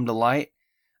what's come to light,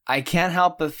 I can't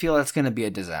help but feel it's going to be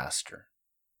a disaster.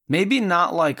 Maybe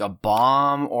not like a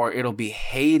bomb or it'll be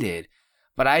hated,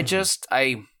 but I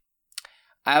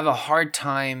have a hard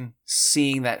time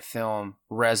seeing that film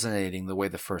resonating the way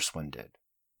the first one did.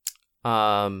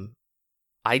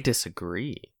 I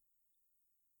disagree.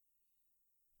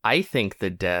 I think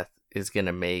the death is going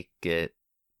to make it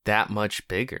that much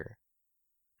bigger.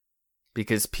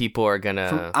 Because people are going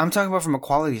to... I'm talking about from a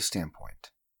quality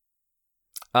standpoint.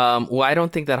 Well, I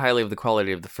don't think that highly of the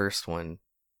quality of the first one.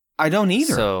 I don't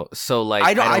either. So like...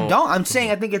 I don't. I'm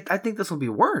saying I think this will be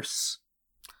worse.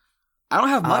 I don't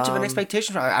have much of an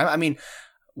expectation. I mean,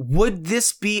 would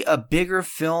this be a bigger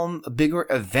film, a bigger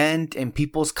event in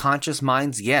people's conscious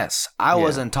minds? Yes. I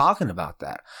wasn't talking about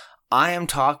that. I am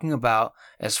talking about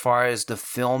as far as the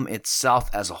film itself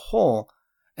as a whole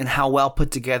and how well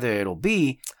put together it'll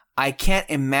be. I can't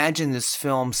imagine this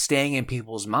film staying in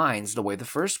people's minds the way the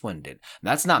first one did.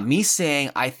 That's not me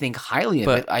saying I think highly of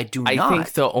it. I do not. I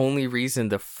think the only reason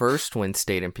the first one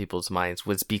stayed in people's minds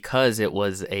was because it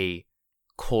was a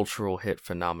cultural hit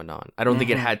phenomenon. I don't think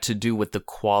it had to do with the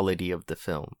quality of the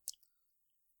film.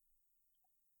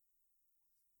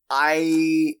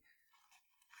 And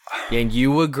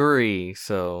you agree,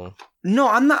 so... No,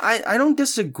 I'm not. I don't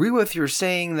disagree with you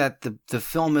saying that the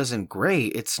film isn't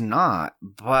great. It's not.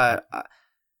 But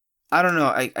I don't know.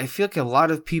 I feel like a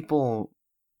lot of people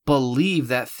believe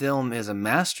that film is a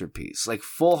masterpiece. Like,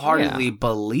 full-heartedly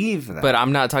believe that. But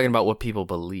I'm not talking about what people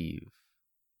believe.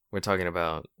 We're talking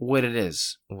about... what it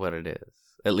is. What it is.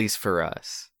 At least for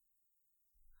us.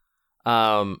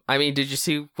 I mean, did you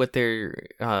see what they're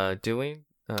doing?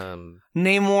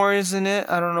 Namor is in it.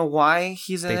 I don't know why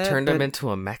he's in it. They turned him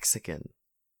into a Mexican.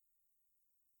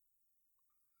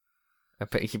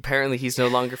 Apparently, he's no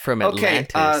longer from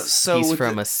Atlantis. So he's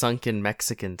from a sunken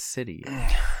Mexican city.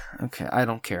 Okay, I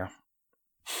don't care.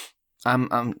 I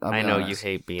know you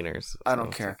hate beaners. I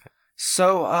don't care. Okay.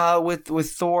 So,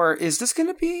 with Thor, is this going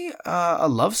to be a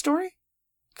love story?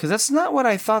 Because that's not what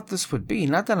I thought this would be.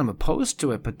 Not that I'm opposed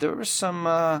to it, but there were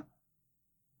some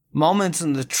moments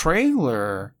in the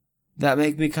trailer that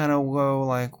make me kind of go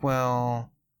like, well,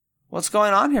 what's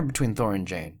going on here between Thor and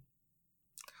Jane?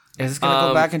 Is this going to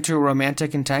go back into a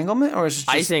romantic entanglement, or is it just...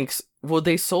 I think... well,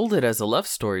 they sold it as a love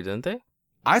story, didn't they?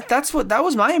 That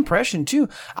was my impression, too.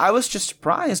 I was just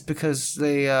surprised because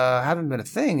they haven't been a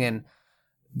thing, and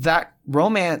that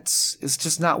romance is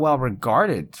just not well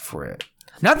regarded for it.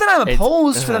 Not that I'm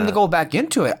opposed for them to go back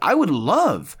into it. I would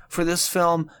love for this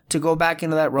film to go back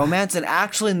into that romance and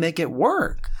actually make it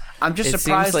work. I'm just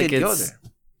surprised they'd go there.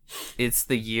 It's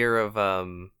the year of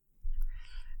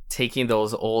taking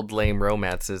those old lame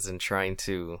romances and trying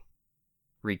to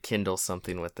rekindle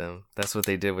something with them. That's what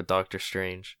they did with Doctor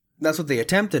Strange. That's what they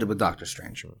attempted with Doctor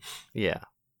Strange. Yeah.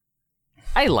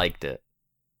 I liked it.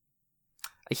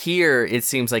 Here, it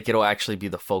seems like it'll actually be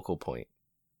the focal point.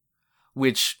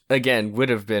 Which, again, would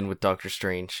have been with Doctor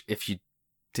Strange if you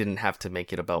didn't have to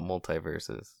make it about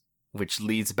multiverses. Which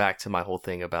leads back to my whole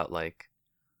thing about, like,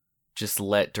 just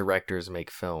let directors make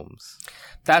films.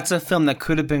 That's a film that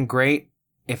could have been great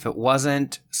if it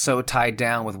wasn't so tied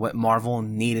down with what Marvel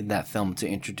needed that film to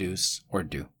introduce or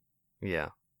do. Yeah.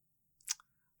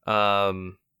 But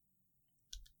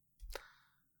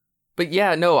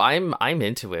yeah, no, I'm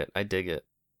into it. I dig it.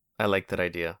 I like that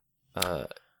idea.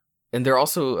 And they're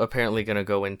also apparently going to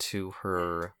go into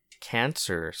her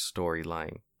cancer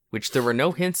storyline, which there were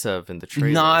no hints of in the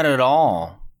trailer. Not at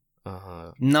all.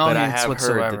 No but I hints have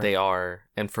whatsoever. heard that they are,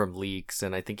 and from leaks,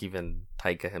 and I think even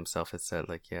Taika himself has said,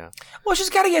 like, yeah. Well, she's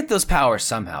got to get those powers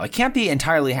somehow. It can't be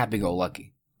entirely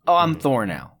happy-go-lucky. Oh, I'm Thor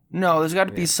now. No, there's got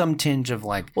to be some tinge of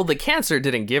like... Well, the cancer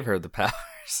didn't give her the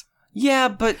powers. Yeah,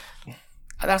 but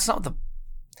that's not the...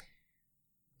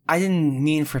 I didn't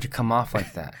mean for it to come off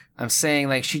like that. I'm saying,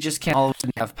 like, she just can't all of a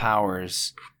sudden have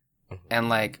powers and,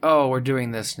 like, oh, we're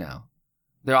doing this now.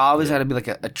 There always had to be, like,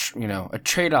 a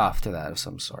trade-off to that of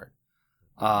some sort.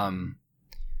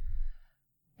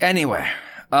 Anyway,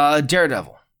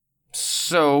 Daredevil.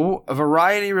 So,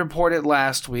 Variety reported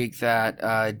last week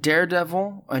that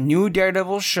Daredevil, a new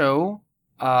Daredevil show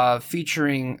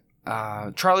featuring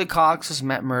Charlie Cox as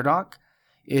Matt Murdock,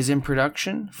 is in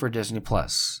production for Disney+.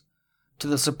 To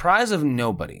the surprise of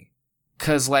nobody.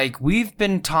 Because, like, we've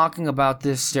been talking about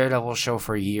this Daredevil show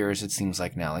for years, it seems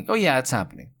like now. Like, oh yeah, it's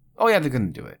happening. Oh yeah, they're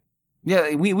going to do it.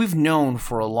 Yeah, we've known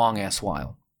for a long-ass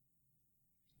while.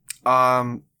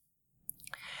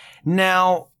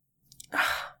 Now,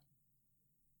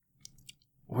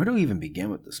 where do we even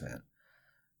begin with this, man?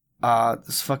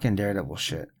 This fucking Daredevil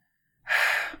shit.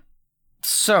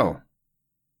 So,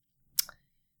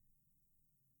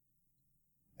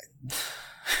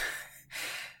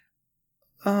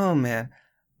 oh man.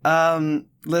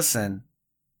 Listen,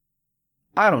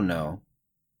 I don't know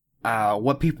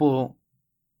what people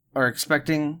are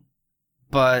expecting,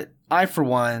 but I, for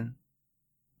one,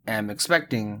 am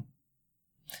expecting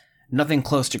nothing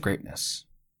close to greatness.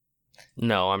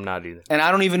 No, I'm not either. And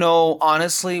I don't even know,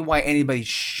 honestly, why anybody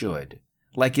should.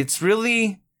 Like, it's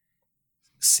really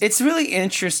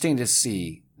interesting to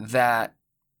see that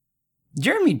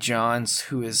Jeremy Jahns,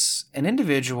 who is an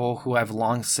individual who I've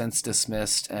long since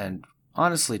dismissed, and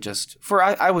honestly just, for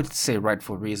I would say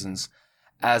rightful reasons,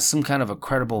 as some kind of a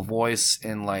credible voice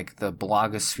in, like, the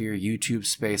blogosphere YouTube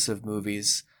space of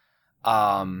movies,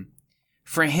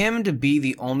 for him to be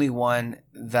the only one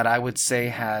that I would say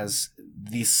has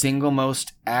the single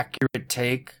most accurate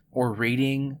take or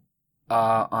reading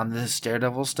on this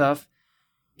Daredevil stuff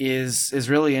is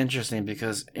really interesting,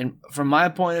 because from my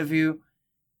point of view,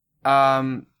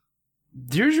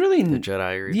 there's really the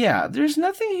Jedi. Yeah, there's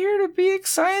nothing here to be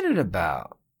excited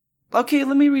about. Okay,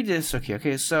 let me read this.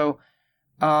 Okay, so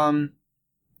The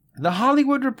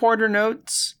Hollywood Reporter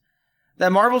notes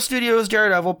that Marvel Studios'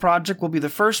 Daredevil project will be the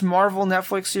first Marvel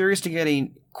Netflix series to get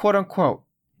a quote-unquote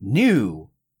new,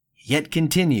 yet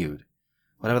continued,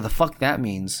 whatever the fuck that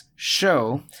means,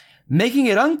 show, making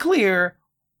it unclear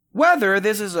whether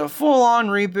this is a full-on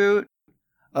reboot,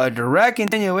 a direct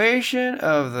continuation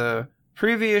of the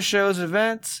previous show's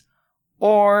events,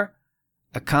 or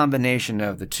a combination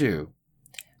of the two.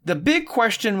 The big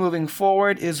question moving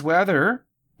forward is whether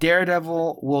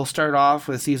Daredevil will start off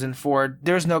with season 4.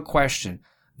 There's no question.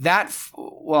 First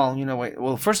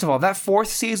of all, that fourth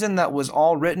season that was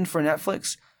all written for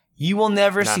Netflix, you will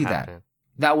never see that.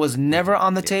 That was never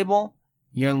on the table.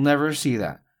 You'll never see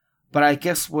that. But I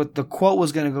guess what the quote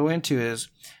was going to go into is,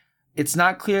 it's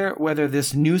not clear whether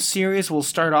this new series will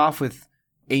start off with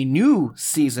a new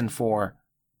season 4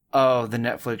 of the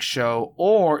Netflix show,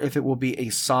 or if it will be a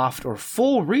soft or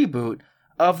full reboot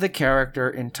of the character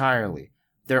entirely.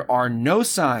 There are no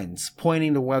signs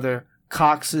pointing to whether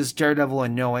Cox's Daredevil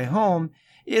in No Way Home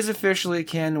is officially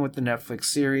canon with the Netflix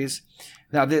series.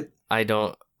 Now that oh my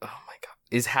god,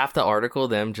 is half the article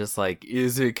them just like,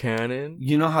 is it canon?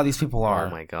 You know how these people are.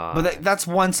 Oh my god. But that's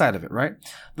one side of it, right?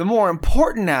 The more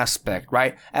important aspect,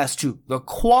 right, as to the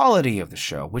quality of the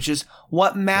show, which is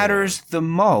what matters the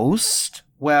most.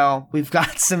 Well, we've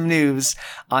got some news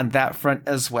on that front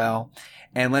as well.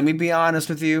 And let me be honest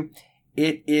with you,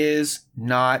 it is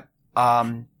not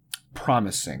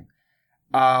promising.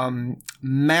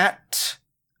 Matt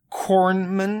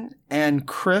Kornman and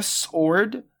Chris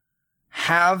Ord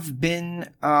have been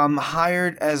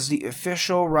hired as the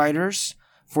official writers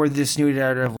for this new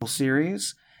Daredevil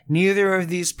series. Neither of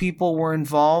these people were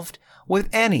involved with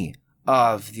any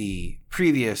of the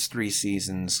previous 3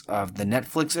 seasons of the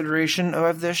Netflix iteration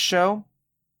of this show.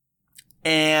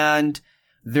 And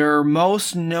they're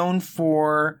most known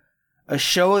for a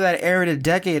show that aired a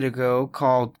decade ago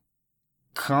called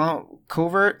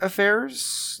Covert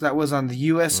Affairs that was on the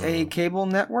USA cable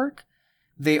network.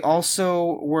 They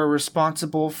also were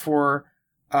responsible for,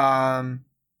 by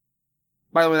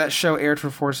the way, that show aired for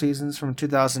 4 seasons from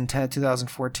 2010 to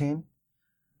 2014.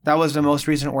 That was the most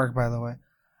recent work, by the way.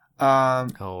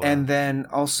 And then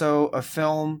also a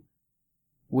film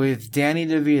with Danny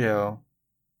DeVito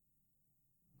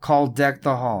called Deck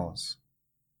the Halls.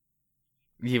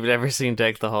 You've never seen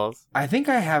Deck the Halls? I think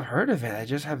I have heard of it. I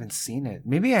just haven't seen it.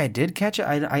 Maybe I did catch it.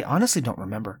 I honestly don't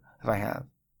remember if I have.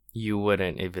 You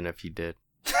wouldn't, even if you did.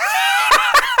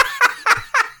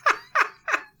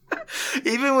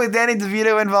 Even with Danny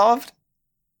DeVito involved?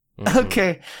 Mm-hmm.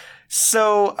 Okay,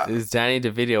 so... It's Danny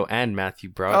DeVito and Matthew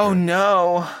Broderick. Oh,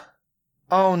 no.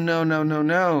 Oh,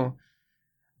 no.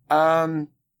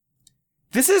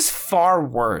 This is far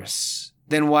worse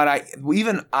than what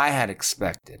I had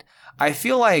expected. I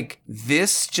feel like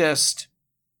this just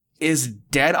is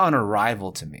dead on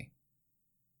arrival to me.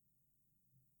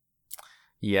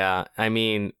 Yeah, I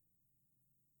mean,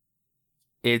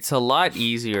 it's a lot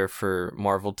easier for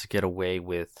Marvel to get away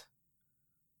with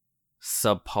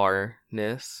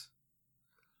subparness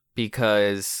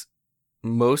because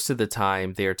most of the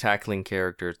time they are tackling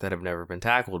characters that have never been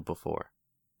tackled before,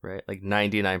 right? Like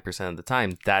 99% of the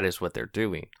time, that is what they're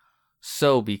doing.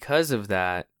 So because of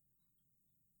that,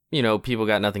 you know, people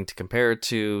got nothing to compare it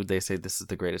to. They say this is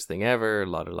the greatest thing ever,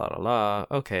 la la la la la.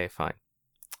 Okay, fine.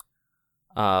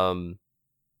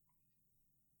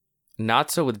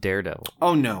 Not so with Daredevil.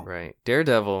 Oh, no. Right.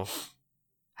 Daredevil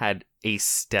had a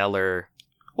stellar...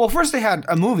 Well, first they had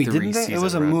a movie, didn't they? It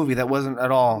was a movie that wasn't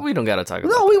at all... We don't got to talk about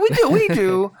No, we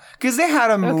do. Because they had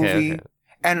a movie. Okay.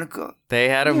 And they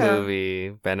had a movie,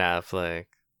 Ben Affleck.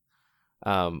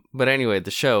 But anyway, the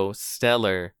show,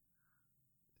 stellar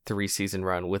 3-season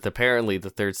run, with apparently the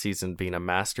 3rd season being a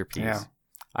masterpiece. Yeah.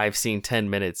 I've seen 10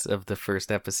 minutes of the first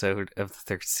episode of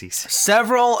the 3rd season.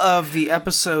 Several of the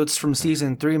episodes from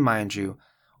season 3, mind you,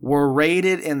 were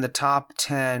rated in the top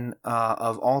 10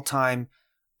 of all-time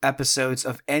episodes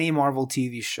of any Marvel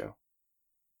TV show.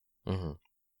 Mm-hmm.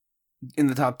 In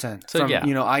the top 10. So, from, yeah.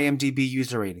 IMDb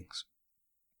user ratings.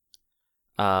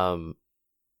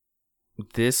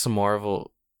 This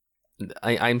Marvel...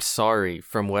 I'm sorry,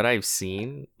 from what I've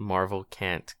seen, Marvel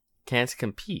can't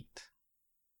compete.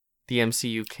 The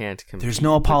MCU can't compete. There's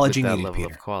no apology with that needed, level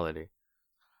Peter. of quality.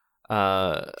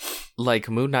 Like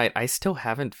Moon Knight, I still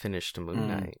haven't finished Moon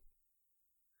Knight.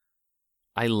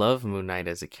 I love Moon Knight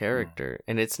as a character,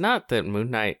 and it's not that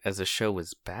Moon Knight as a show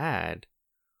was bad,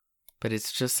 but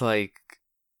it's just like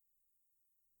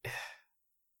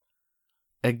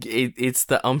it's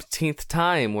the umpteenth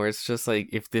time where it's just like,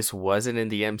 if this wasn't in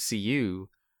the MCU,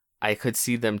 I could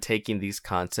see them taking these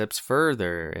concepts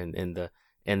further and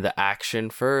the action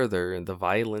further and the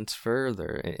violence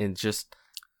further and just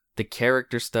the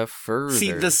character stuff further.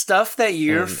 See, the stuff that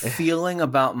you're feeling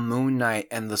about Moon Knight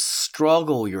and the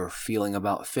struggle you're feeling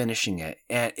about finishing it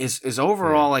and is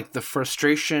overall like the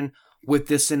frustration with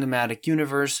this cinematic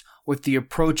universe, with the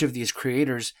approach of these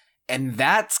creators. And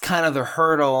that's kind of the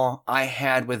hurdle I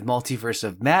had with Multiverse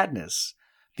of Madness.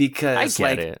 Because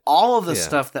all of the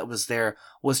stuff that was there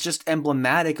was just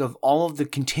emblematic of all of the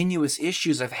continuous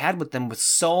issues I've had with them with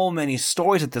so many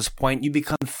stories at this point. You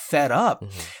become fed up.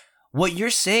 Mm-hmm. What you're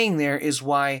saying there is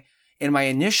why, in my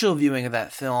initial viewing of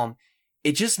that film,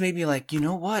 it just made me like, you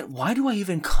know what? Why do I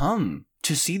even come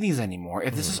to see these anymore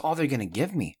if this is all they're going to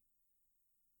give me?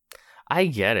 I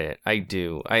get it. I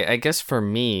do. I guess for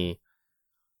me,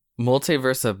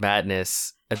 Multiverse of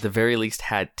Madness at the very least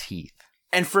had teeth.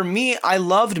 And for me, I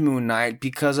loved Moon Knight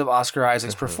because of Oscar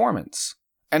Isaac's performance.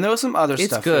 And there was some other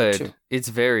stuff good. There too. It's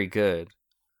very good.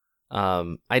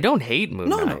 I don't hate Moon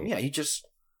Knight. No, yeah, you just...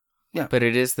 Yeah. But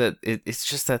it is that it's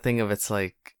just that thing of, it's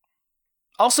like...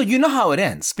 Also, you know how it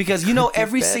ends. Because you know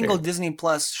every single Disney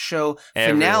Plus show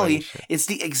finale, it's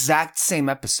the exact same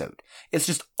episode. It's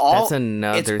just all... That's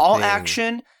another It's all thing.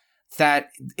 action that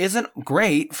isn't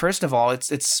great. First of all,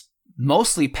 it's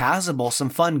mostly passable. Some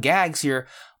fun gags here.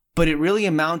 But it really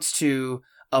amounts to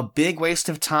a big waste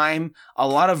of time. A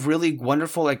lot of really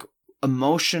wonderful, like,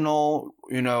 emotional,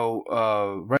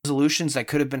 resolutions that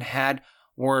could have been had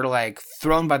were, like,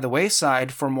 thrown by the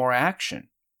wayside for more action.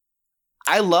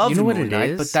 I love Moon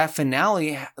Knight, but that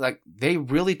finale, like, they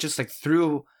really just, like,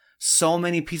 threw so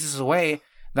many pieces away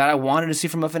that I wanted to see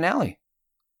from a finale.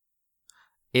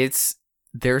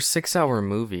 They're 6-hour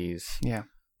movies. Yeah.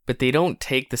 But they don't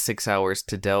take the 6 hours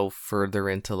to delve further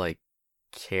into, like,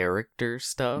 character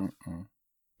stuff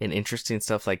and interesting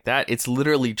stuff like that. It's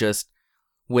literally just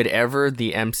whatever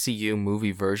the MCU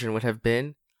movie version would have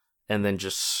been, and then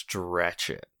just stretch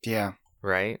it. Yeah.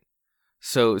 Right?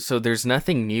 So there's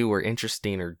nothing new or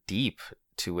interesting or deep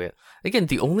to it. Again,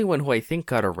 the only one who I think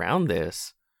got around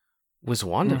this was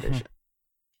WandaVision. Mm-hmm.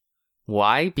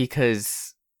 Why?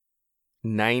 Because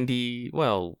 70 to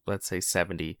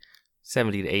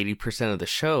 80% of the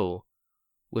show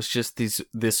was just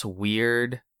this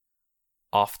weird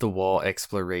off-the-wall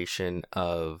exploration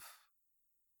of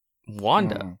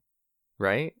Wanda,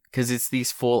 right? Because it's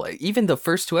these even the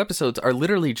first 2 episodes are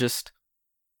literally just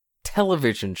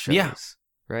television shows,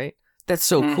 right? That's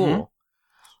so cool.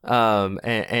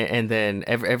 And then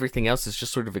everything else is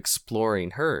just sort of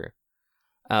exploring her.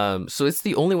 So it's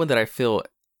the only one that I feel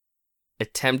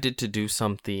attempted to do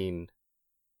something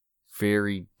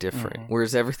very different,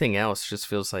 whereas everything else just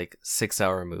feels like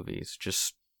 6-hour movies.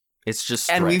 It's just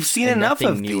and we've seen enough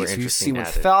of these. We've seen with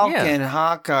Falcon,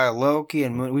 Hawkeye, Loki,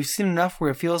 and Moon. We've seen enough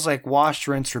where it feels like wash,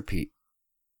 rinse, repeat.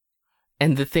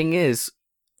 And the thing is,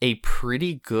 a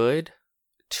pretty good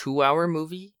 2-hour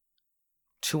movie,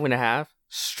 2.5,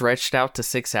 stretched out to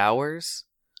 6 hours,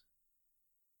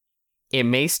 it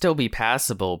may still be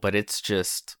passable, but it's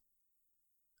just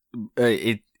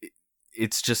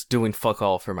it's just doing fuck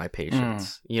all for my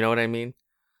patience. You know what I mean?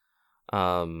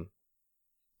 And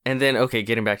then, okay,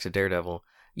 getting back to Daredevil.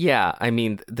 Yeah, I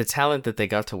mean, the talent that they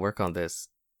got to work on this.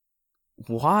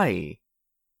 Why?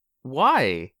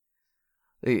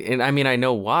 And I mean, I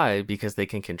know why, because they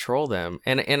can control them.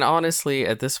 And honestly,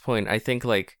 at this point, I think,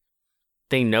 like,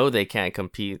 they know they can't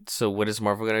compete. So what is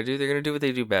Marvel going to do? They're going to do what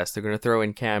they do best. They're going to throw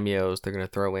in cameos. They're going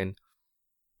to throw in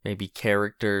maybe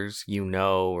characters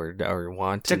or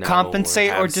want to know. To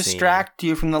compensate or distract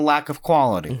you from the lack of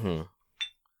quality. Mm-hmm.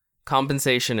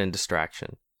 Compensation and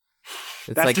distraction.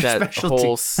 It's that's like that specialty.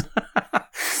 Whole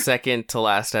second to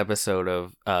last episode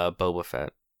of Boba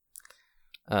Fett.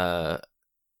 That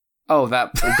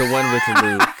the one with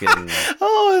Luke and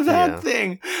that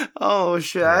thing. Oh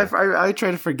shit! Yeah. I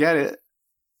try to forget it.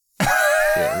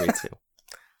 Yeah, me too.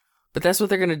 But that's what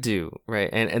they're gonna do, right?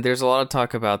 And there's a lot of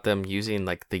talk about them using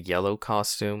like the yellow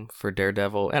costume for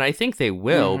Daredevil, and I think they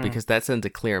will because that sends a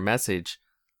clear message.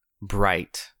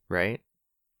 Bright, right?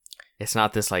 It's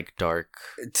not this like dark.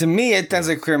 To me, it sends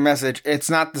a clear message. It's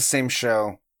not the same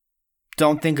show.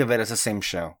 Don't think of it as the same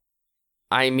show.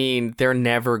 I mean, they're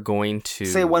never going to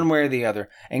say one way or the other.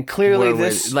 And clearly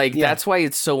that's why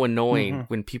it's so annoying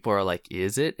when people are like,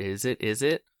 is it?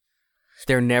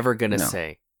 They're never going to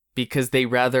say, because they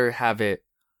rather have it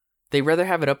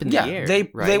up in the air.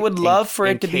 They would love for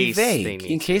it to be vague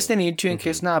in case they need to, in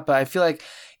case not. But I feel like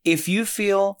if you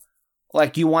feel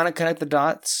like you want to connect the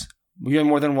dots, you're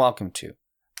more than welcome to.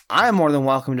 I'm more than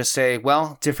welcome to say,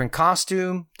 well, different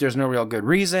costume. There's no real good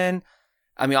reason.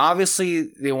 I mean,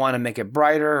 obviously, they want to make it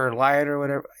brighter or lighter or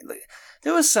whatever.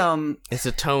 There was some... It's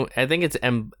a tone... I think it's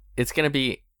going to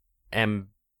be...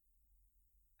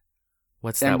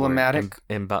 What's that emblematic?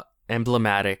 Word?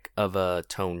 Emblematic of a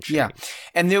tone change. Yeah.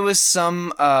 And there was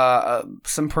some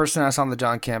person I saw on the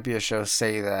John Campea show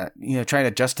say that, trying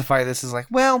to justify this is like,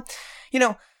 well,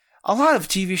 a lot of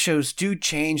TV shows do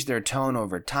change their tone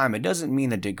over time. It doesn't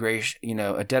mean a degradation,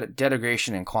 a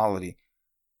degradation in quality.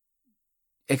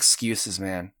 Excuses,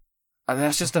 man. I mean,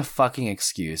 that's just a fucking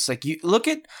excuse. Like, you look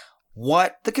at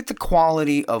the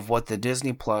quality of what the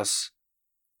Disney Plus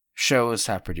shows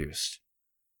have produced.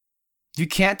 You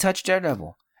can't touch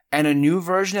Daredevil. And a new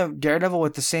version of Daredevil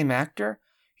with the same actor,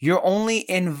 you're only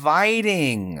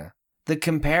inviting the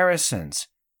comparisons.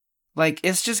 Like,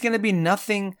 it's just going to be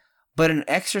nothing but an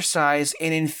exercise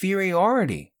in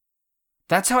inferiority.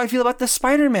 That's how I feel about the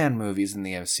Spider-Man movies in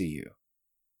the MCU.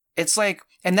 It's like,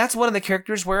 and that's one of the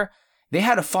characters where they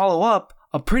had to follow up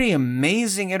a pretty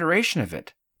amazing iteration of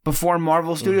it before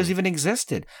Marvel Studios even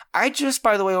existed. I just,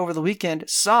 by the way, over the weekend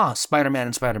saw Spider-Man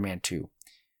and Spider-Man 2.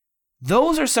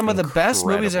 Those are some of the best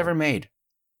movies ever made.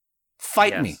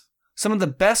 Fight me. Some of the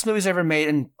best movies ever made.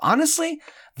 And honestly,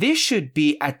 this should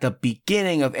be at the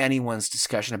beginning of anyone's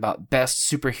discussion about best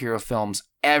superhero films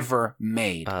ever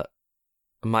made.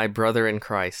 My brother in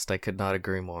Christ, I could not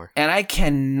agree more. And I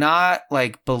cannot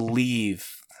believe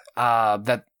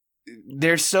that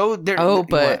they're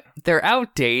they're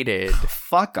outdated.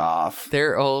 Fuck off.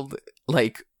 They're old.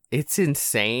 Like, it's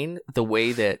insane the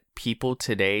way that people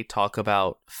today talk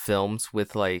about films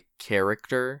with like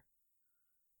character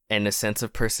and a sense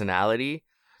of personality.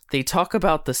 They talk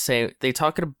about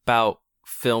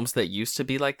films that used to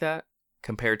be like that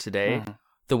compared to today.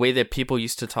 The way that people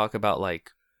used to talk about like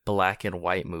black and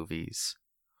white movies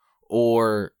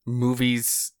or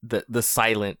movies, the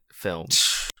silent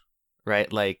films,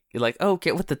 right? Like, oh,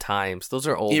 get with the times. Those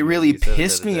are old. It really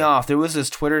pissed me off. There was this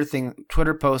Twitter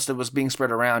post that was being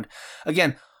spread around.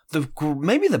 Again,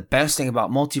 maybe the best thing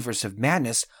about Multiverse of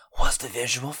Madness was the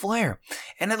visual flair.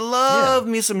 And I love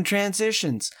me some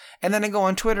transitions. And then I go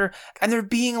on Twitter and they're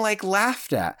being like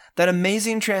laughed at. That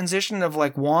amazing transition of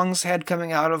like Wong's head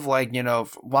coming out of like,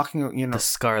 walking, the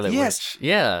Scarlet Witch.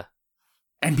 Yeah.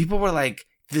 And people were like,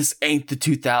 this ain't the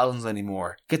 2000s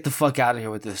anymore. Get the fuck out of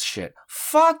here with this shit.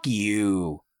 Fuck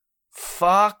you.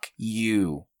 Fuck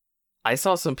you. I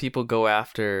saw some people go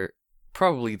after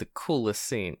probably the coolest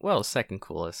scene. Well, second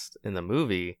coolest in the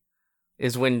movie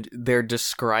is when they're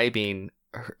describing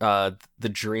the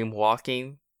dream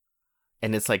walking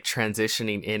and it's like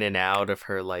transitioning in and out of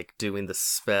her like doing the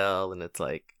spell, and it's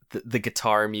like the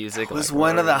guitar music. It was like,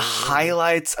 one of the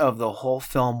highlights of the whole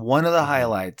film. One of the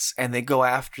highlights, and they go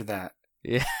after that.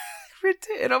 Yeah,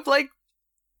 and I'm like,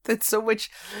 that's so much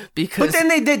because. But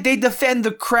then they defend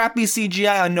the crappy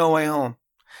CGI on No Way Home.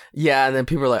 Yeah, and then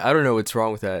people are like, I don't know what's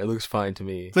wrong with that. It looks fine to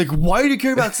me. Like, why do you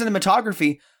care about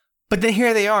cinematography? But then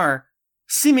here they are,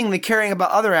 seemingly caring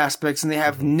about other aspects, and they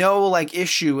have no like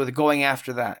issue with going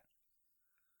after that.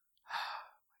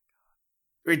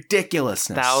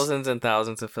 Ridiculousness. Thousands and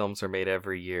thousands of films are made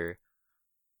every year.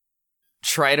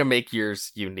 Try to make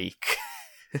yours unique.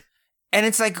 And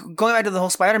it's like, going back to the whole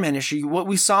Spider-Man issue, what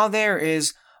we saw there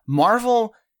is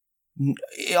Marvel,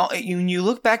 when you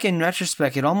look back in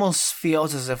retrospect, it almost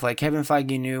feels as if like Kevin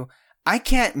Feige knew, I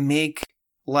can't make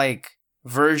like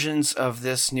versions of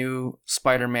this new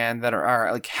Spider-Man that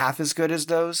are like half as good as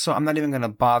those, so I'm not even going to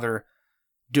bother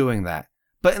doing that.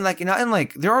 But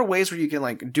there are ways where you can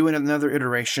like do another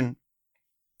iteration,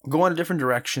 go in a different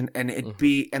direction, and and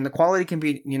the quality can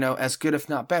be, as good if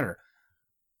not better.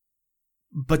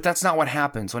 But that's not what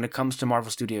happens when it comes to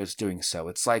Marvel Studios doing so.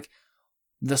 It's like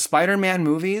the Spider-Man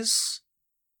movies,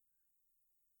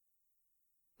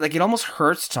 like it almost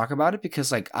hurts to talk about it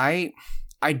because like I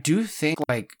do think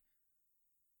like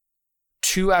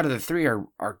 2 out of the 3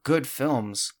 are good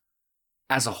films.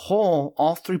 As a whole,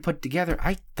 all 3 put together,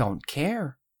 I don't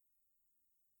care.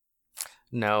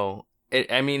 No.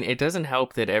 It doesn't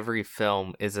help that every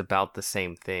film is about the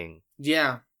same thing.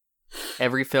 Yeah.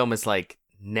 Every film is like,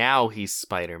 now he's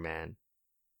Spider-Man.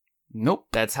 Nope.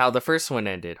 That's how the first one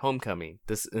ended, Homecoming.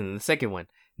 And the second one,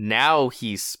 now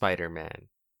he's Spider-Man.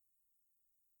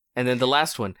 And then the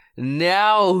last one,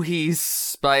 now he's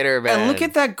Spider-Man. And look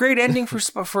at that great ending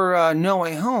for No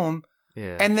Way Home.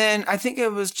 Yeah. And then I think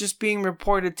it was just being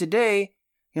reported today,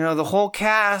 the whole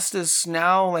cast is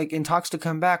now like in talks to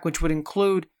come back, which would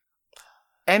include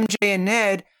MJ and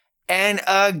Ned. And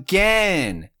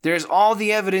again, there's all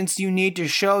the evidence you need to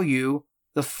show you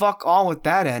the fuck all with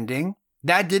that ending.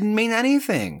 That didn't mean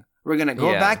anything. We're going to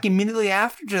go back immediately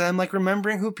after to them, like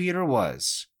remembering who Peter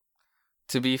was.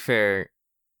 To be fair,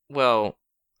 well,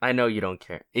 I know you don't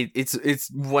care. It's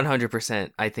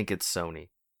 100%. I think it's Sony.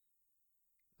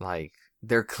 Like,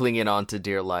 they're clinging on to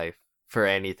dear life for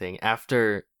anything.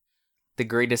 After the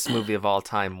greatest movie of all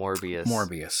time,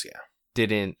 Morbius, yeah,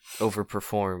 didn't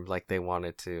overperform like they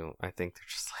wanted to. I think they're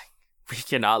just like, we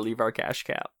cannot leave our cash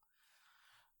cap,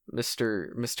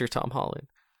 Mr. Tom Holland.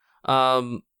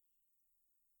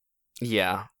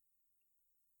 Yeah.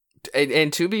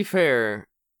 And to be fair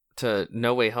to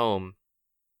No Way Home,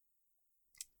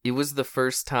 it was the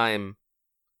first time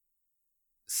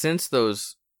since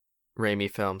those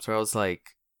Raimi films where I was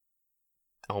like,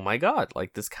 oh my god,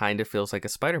 like this kind of feels like a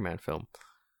Spider-Man film.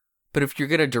 But if you're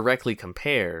gonna directly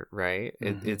compare, right,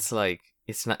 it's like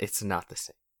it's not the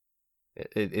same.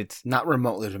 It's not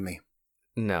remotely to me.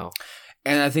 No.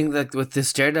 And I think that with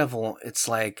this Daredevil, it's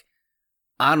like,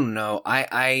 I don't know. I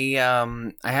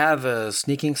have a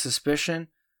sneaking suspicion.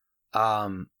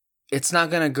 It's not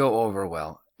gonna go over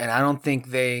well, and I don't think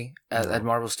they at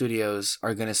Marvel Studios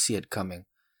are gonna see it coming.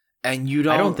 And you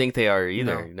don't. I don't think they are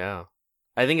either. No.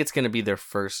 I think it's gonna be their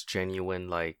first genuine,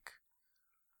 like,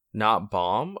 not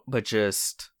bomb, but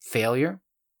just failure.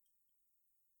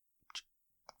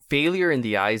 Failure in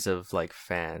the eyes of like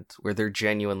fans, where they're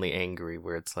genuinely angry.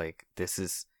 Where it's like, this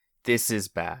is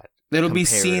bad. It'll be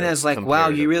seen as like, wow,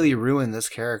 you really ruined this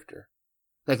character.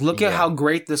 Like, look at how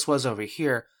great this was over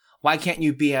here. Why can't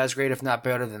you be as great, if not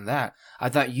better than that? I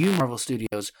thought you, Marvel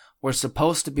Studios, were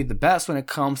supposed to be the best when it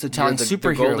comes to telling superhero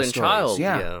the golden stories. Child.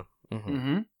 Yeah.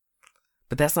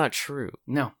 But that's not true.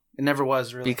 No, it never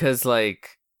was, really. Because,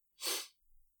 like,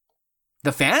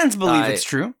 the fans believe it's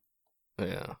true.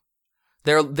 Yeah.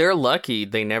 They're lucky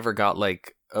they never got,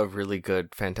 like, a really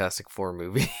good Fantastic Four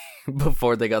movie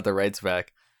before they got the rights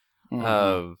back.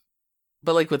 But,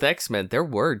 like, with X-Men, there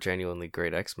were genuinely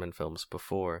great X-Men films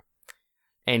before.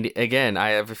 And again, I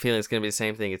have a feeling it's going to be the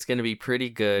same thing. It's going to be pretty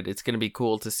good. It's going to be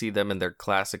cool to see them in their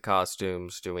classic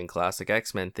costumes doing classic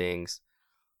X-Men things.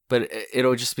 But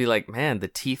it'll just be like, man, the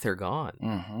teeth are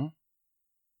gone.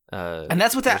 And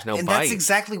that's what that's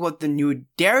exactly what the new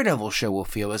Daredevil show will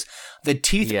feel is the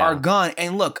teeth are gone.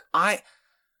 And look, I'm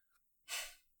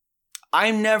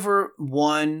never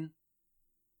one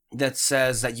that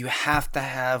says that you have to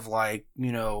have like,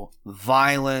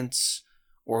 violence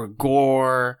or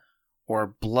gore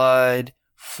or blood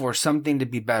for something to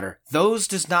be better. Those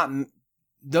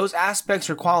aspects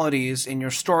or qualities in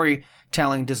your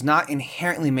storytelling does not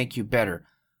inherently make you better.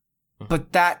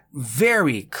 but that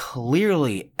very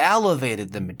clearly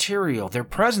elevated the material. Their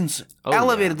presence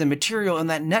elevated the material in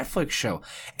that Netflix show.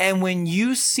 And when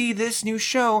you see this new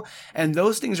show and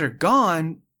those things are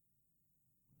gone,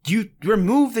 you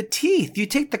remove the teeth. You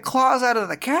take the claws out of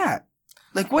the cat.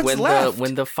 Like, what's left?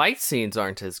 When the fight scenes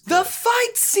aren't as good. The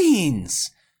fight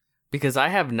scenes! Because I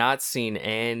have not seen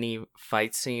any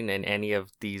fight scene in any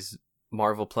of these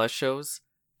Marvel Plus shows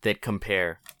that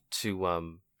compare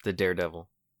to the Daredevil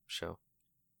show.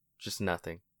 Just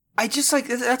nothing. I just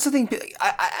that's the thing.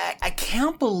 I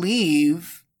can't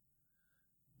believe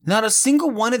not a single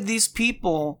one of these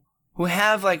people who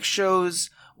have like shows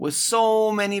with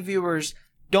so many viewers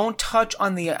don't touch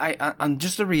on on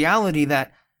just the reality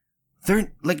that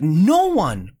they're like not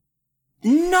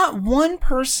one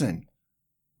person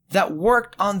that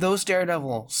worked on those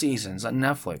Daredevil seasons on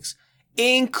Netflix,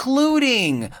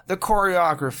 including the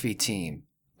choreography team,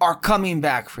 are coming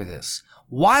back for this.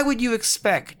 Why would you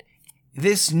expect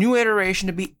this new iteration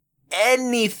to be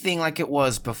anything like it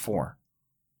was before?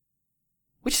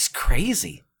 Which is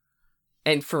crazy.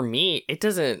 And for me, it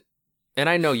doesn't, and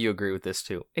I know you agree with this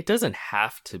too, it doesn't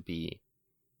have to be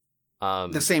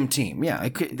the same team. Yeah.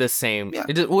 The same. Yeah.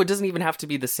 It doesn't even have to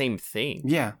be the same thing.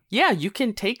 Yeah. Yeah, you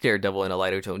can take Daredevil in a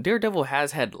lighter tone. Daredevil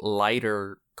has had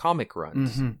lighter comic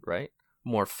runs, right?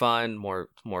 More fun, more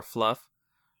fluff.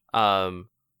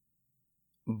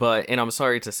 But, and I'm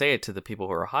sorry to say it to the people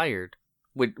who are hired,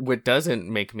 what doesn't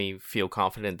make me feel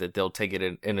confident that they'll take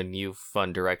it in a new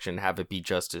fun direction, have it be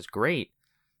just as great,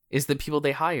 is the people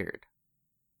they hired.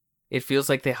 It feels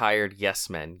like they hired yes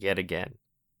men yet again.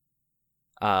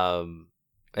 I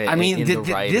mean,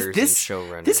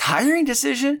 this hiring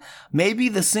decision may be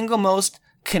the single most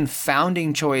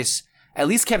confounding choice at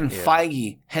least Kevin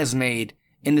Feige has made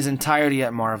in his entirety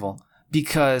at Marvel,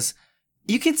 because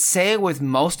you could say with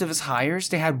most of his hires,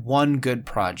 they had one good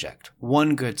project,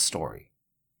 one good story.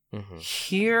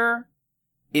 Here,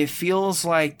 it feels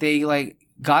like they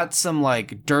got some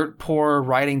dirt poor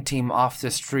writing team off the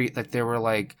street. Like they were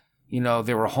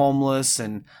they were homeless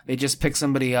and they just picked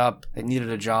somebody up that needed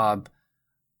a job.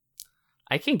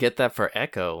 I can get that for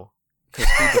Echo, because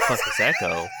who the fuck is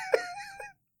Echo?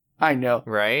 I know,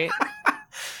 right?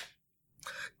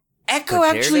 Echo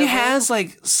actually has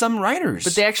some writers,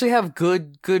 but they actually have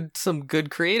some good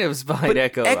creatives behind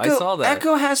Echo. I saw that.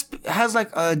 Echo has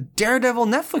a Daredevil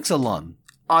Netflix alum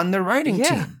on the writing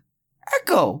team.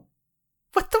 Echo,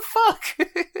 what the fuck?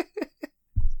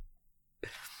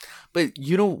 But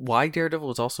you know why Daredevil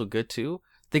was also good too?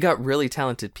 They got really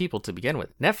talented people to begin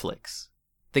with. Netflix,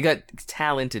 they got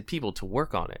talented people to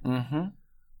work on it.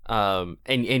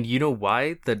 And you know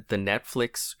why the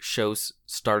Netflix shows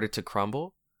started to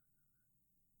crumble?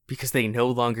 Because they no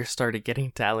longer started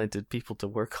getting talented people to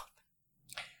work on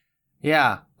them.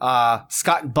 Yeah.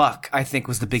 Scott Buck, I think,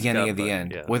 was the beginning of the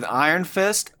end. Yeah. With Iron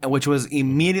Fist, which was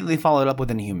immediately followed up with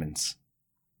Inhumans.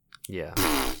 Yeah.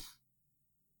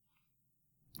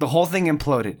 The whole thing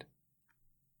imploded.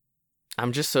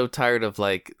 I'm just so tired of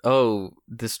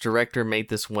this director made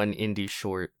this one indie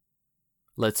short.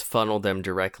 Let's funnel them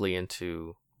directly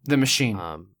into the machine.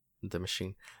 The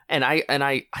machine. And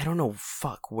I don't know,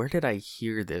 where did I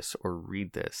hear this or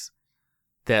read this?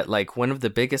 That one of the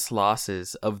biggest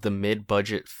losses of the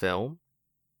mid-budget film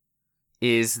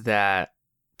is that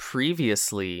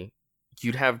previously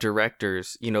you'd have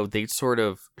directors, they'd sort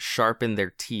of sharpen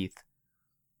their teeth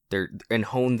and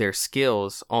hone their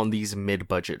skills on these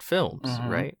mid-budget films,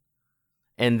 right?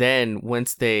 And then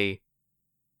once they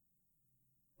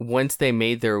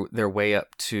made their way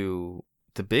up to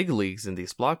the big leagues in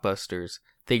these blockbusters,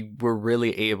 they were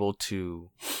really able to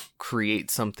create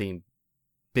something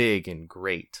big and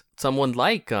great. Someone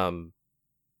like Sam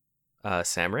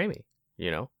Raimi,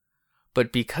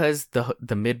 But because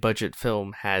the mid-budget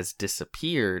film has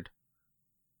disappeared,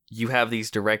 you have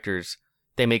these directors,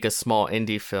 they make a small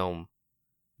indie film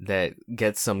that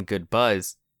gets some good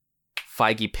buzz.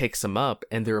 Feige picks them up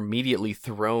and they're immediately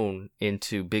thrown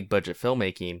into big budget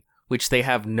filmmaking, which they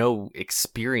have no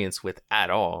experience with at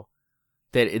all.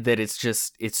 That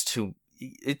it's too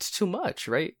much,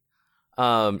 right?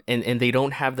 And they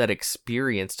don't have that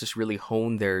experience to really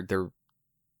hone their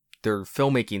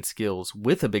filmmaking skills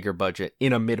with a bigger budget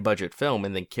in a mid-budget film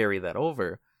and then carry that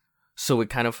over. So it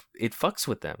fucks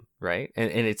with them, right? And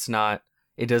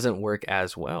it doesn't work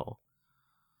as well.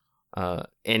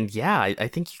 And yeah, I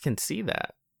think you can see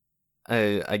that.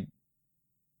 I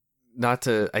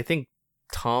think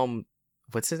Tom,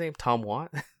 what's his name? Tom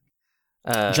Watt?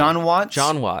 John Watts?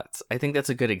 John Watts. I think that's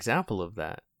a good example of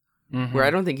that. Where I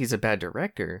don't think he's a bad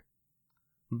director,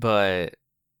 but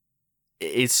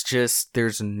it's just,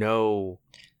 there's no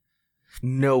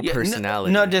no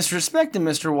personality. No disrespect to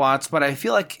Mr. Watts, but I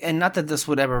feel like, and not that this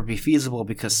would ever be feasible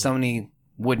because Sony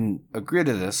wouldn't agree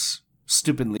to this,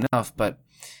 stupidly enough, but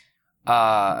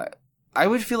I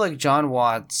would feel like John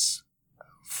Watts,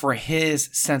 for his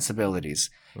sensibilities,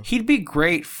 he'd be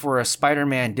great for a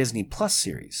Spider-Man Disney Plus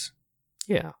series.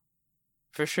 Yeah,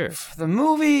 for sure. For the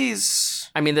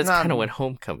movies... I mean, that's kind of what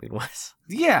Homecoming was.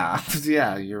 Yeah,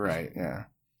 you're right, yeah.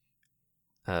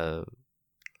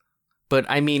 But,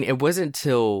 I mean, it wasn't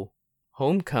till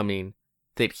Homecoming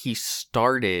that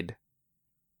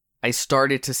I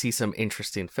started to see some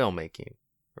interesting filmmaking,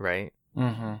 right?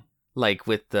 Mm-hmm. Like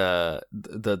with the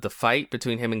fight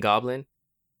between him and Goblin,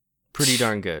 pretty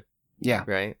darn good. Yeah.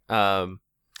 Right?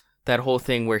 That whole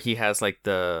thing where he has like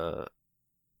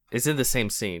it's in the same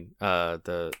scene,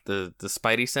 the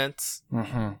Spidey sense.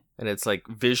 Mm-hmm. And it's like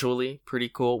visually pretty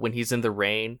cool when he's in the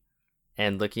rain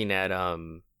and looking at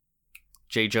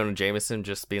J. Jonah Jameson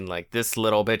just being like, this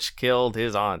little bitch killed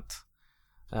his aunt.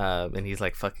 And he's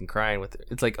like fucking crying with it.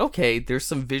 It's like, okay, there's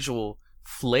some visual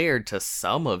flair to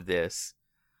some of this.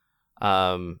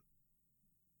 Yeah,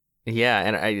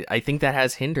 and I think that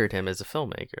has hindered him as a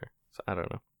filmmaker. So I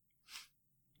don't know.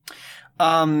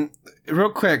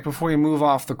 Real quick, before we move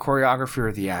off the choreography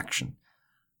or the action.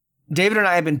 David and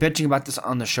I have been bitching about this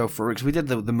on the show for weeks. We did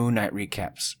the Moon Knight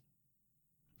recaps.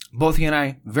 Both he and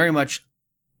I very much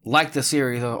like the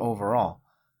series overall.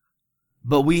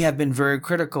 But we have been very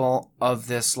critical of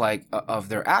this, like, of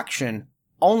their action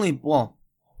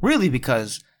really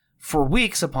because for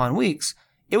weeks upon weeks,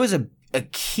 it was a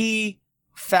key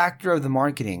factor of the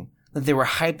marketing that they were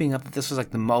hyping up that this was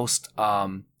like the most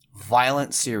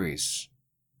violent series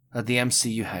that the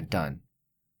MCU had done.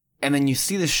 And then you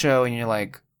see the show and you're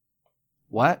like,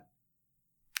 what?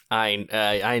 I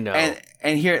know.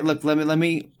 And here, look, let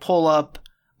me pull up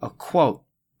a quote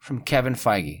from Kevin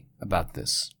Feige about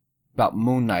this, about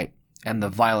Moon Knight and the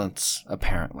violence,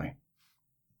 apparently.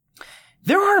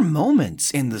 There are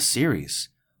moments in the series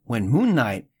when Moon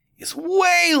Knight is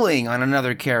wailing on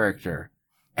another character,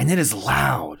 and it is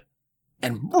loud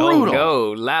and brutal. Oh,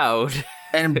 no, loud.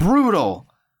 And brutal.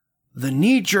 The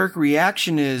knee-jerk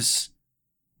reaction is,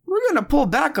 we're going to pull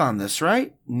back on this,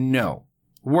 right? No,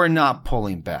 we're not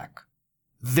pulling back.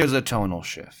 There's a tonal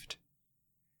shift.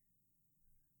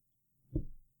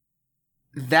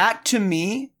 That, to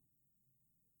me,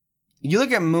 you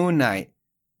look at Moon Knight,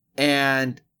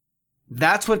 and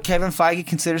that's what Kevin Feige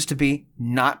considers to be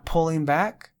not pulling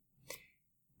back.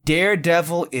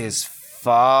 Daredevil is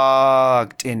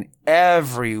fucked in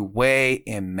every way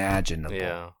imaginable.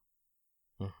 Yeah.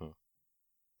 Mm-hmm.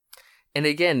 And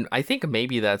again, I think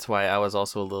maybe that's why I was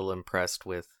also a little impressed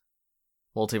with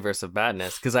Multiverse of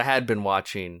Madness, because I had been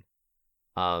watching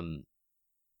Moon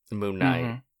Knight,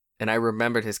 Mm-hmm. and I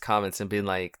remembered his comments and being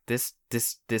like, this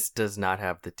does not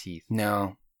have the teeth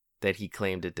No. that he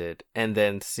claimed it did. And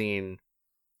then seeing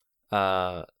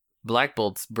Black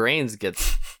Bolt's brains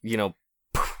gets,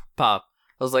 pop.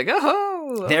 I was like,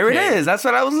 oh, okay. There it is. That's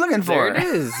what I was looking for. There it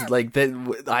is. Like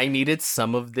that. I needed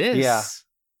some of this. Yeah.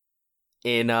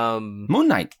 In Moon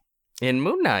Knight.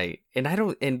 and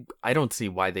I don't see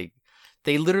why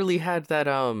they literally had that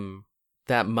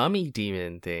mummy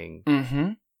demon thing.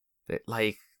 Mm-hmm. That,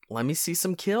 like, let me see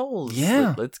some kills.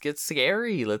 Yeah. Let's get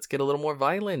scary. Let's get a little more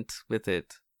violent with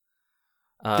it.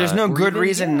 There's no good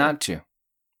reason not to.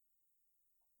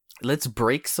 Let's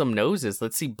break some noses.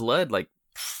 Let's see blood. Like,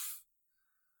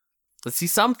 let's see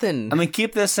something. I mean,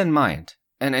 keep this in mind.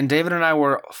 And David and I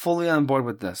were fully on board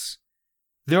with this.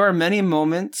 There are many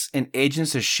moments in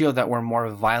Agents of S.H.I.E.L.D. that were more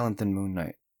violent than Moon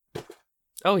Knight.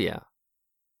 Oh, yeah.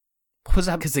 What was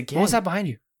that? 'Cause again- what was that behind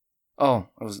you? Oh,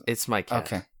 It's my cat.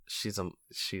 Okay. She's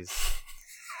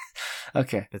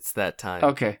okay. It's that time.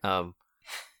 Okay.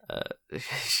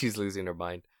 She's losing her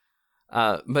mind.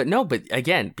 But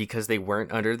again, because they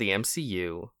weren't under the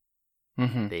MCU,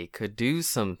 Mm-hmm. they could do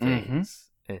some things.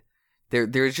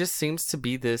 There just seems to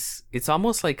be this. It's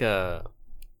almost like a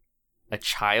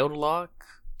child lock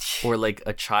or like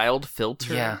a child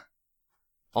filter. Yeah.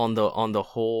 On the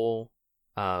whole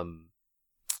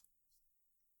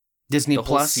Disney the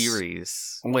Plus whole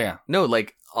series. Oh, yeah. No,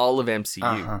 like all of MCU.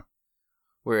 Uh-huh.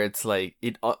 Where it's like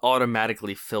it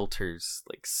automatically filters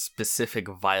like specific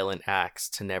violent acts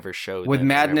to never show With them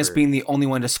Madness ever. being the only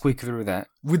one to squeak through that.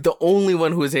 With the only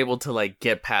one who was able to like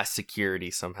get past security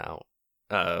somehow.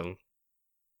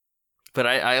 But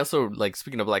I also, like,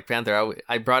 speaking of Black Panther,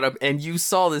 I brought up, and you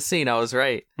saw the scene, I was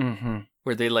right, Mm-hmm.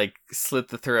 where they like slit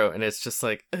the throat and it's just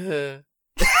like like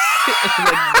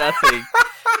nothing.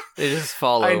 They just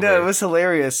fall over. I know, it was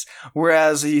hilarious.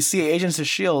 Whereas you see Agents of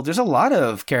S.H.I.E.L.D., there's a lot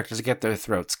of characters that get their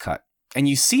throats cut. And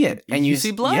you see it. And you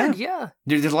see blood, yeah.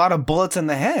 There's a lot of bullets in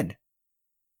the head.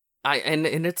 And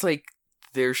it's like,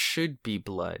 there should be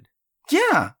blood.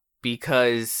 Yeah.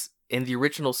 Because in the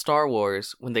original Star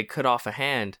Wars, when they cut off a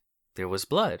hand, there was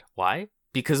blood. Why?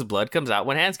 Because blood comes out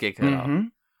when hands get cut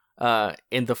off.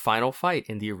 In the final fight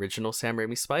in the original Sam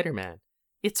Raimi Spider-Man,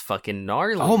 it's fucking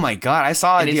gnarly. Oh my god, I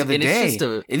saw it the other day.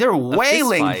 They're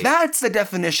wailing. That's the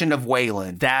definition of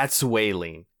wailing. That's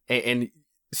wailing. And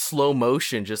slow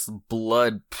motion, just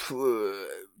blood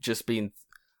just being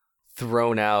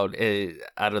thrown out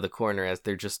of the corner as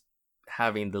they're just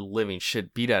having the living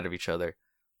shit beat out of each other.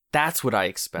 That's what I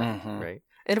expect, right?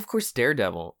 And of course,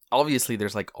 Daredevil. Obviously,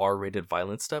 there's like R-rated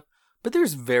violent stuff, but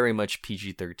there's very much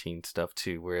PG-13 stuff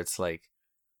too, where it's like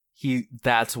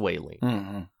that's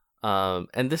wailing.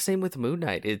 And the same with Moon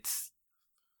Knight. It's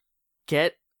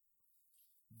get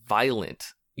violent.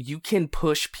 You can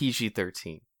push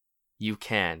PG-13. You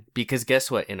can, because guess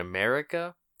what? In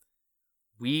America,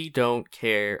 we don't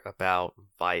care about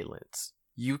violence.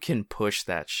 You can push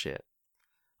that shit.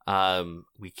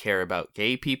 We care about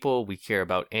gay people. We care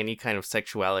about any kind of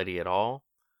sexuality at all.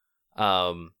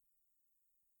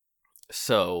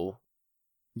 So,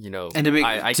 and to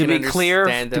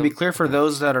be clear for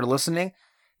those that are listening,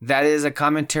 that is a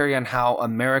commentary on how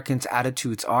Americans'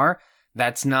 attitudes are.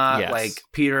 That's not like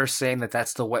Peter saying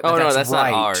that's the way. Oh, no, that's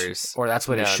right, not ours. Or that's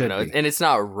what it should be. And it's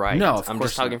not right. No, I'm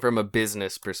just talking from a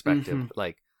business perspective.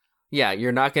 Like, yeah,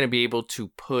 you're not going to be able to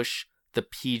push the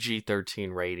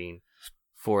PG-13 rating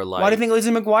for like. Why do you think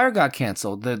Lizzie McGuire got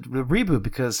canceled? The reboot,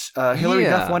 because Hilary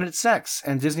Duff wanted sex,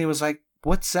 and Disney was like,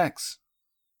 "What sex?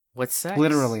 What sex?"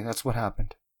 Literally, that's what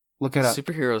happened. Look it up.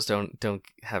 Superheroes don't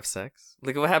have sex.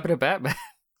 Look at what happened to Batman.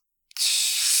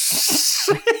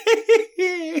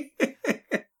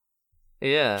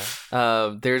 Yeah.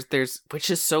 There's which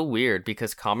is so weird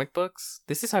because comic books,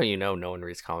 this is how you know no one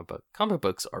reads comic books. Comic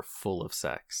books are full of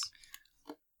sex.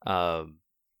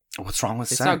 What's wrong with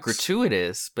sex? It's not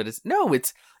gratuitous, but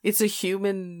it's a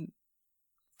human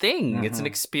thing. It's an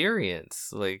experience.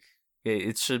 Like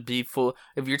it should be full.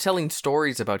 If you're telling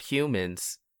stories about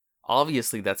humans,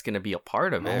 obviously that's going to be a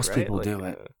part of it. Most people do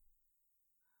it.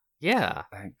 Yeah.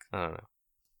 I don't know.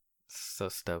 So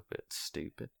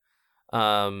stupid.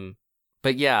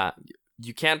 But yeah,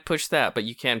 you can't push that, but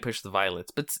you can push the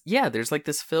violence. But yeah, there's like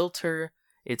this filter.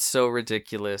 It's so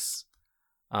ridiculous.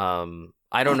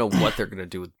 I don't know what they're gonna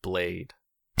do with Blade.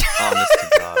 Honest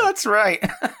to God. That's right.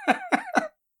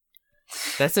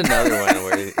 That's another one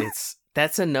where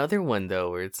that's another one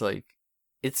though where it's like,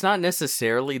 it's not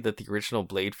necessarily that the original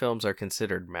Blade films are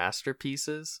considered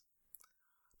masterpieces,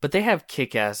 but they have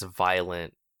kick-ass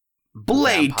violent.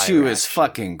 Blade 2 is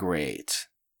fucking great.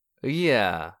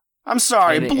 Yeah. I'm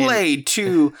sorry, Blade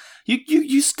 2.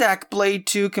 You stack Blade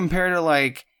 2 compared to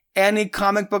like any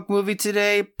comic book movie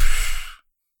today?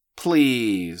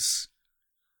 Please.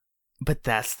 But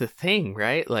that's the thing,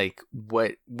 right? Like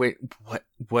what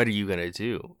are you going to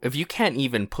do? If you can't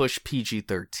even push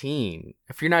PG-13,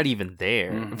 if you're not even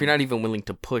there, if you're not even willing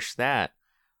to push that,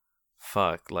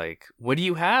 fuck, like what do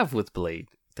you have with Blade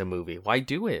the movie? Why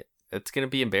do it? It's going to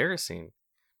be embarrassing.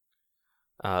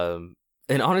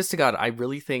 And honest to God, I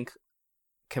really think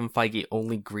Kevin Feige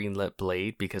only greenlit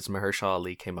Blade because Mahershala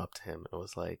Ali came up to him and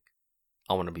was like,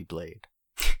 I want to be Blade.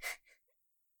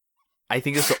 I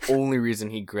think that's the only reason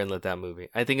he greenlit that movie.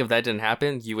 I think if that didn't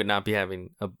happen, you would not be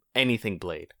having anything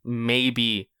Blade.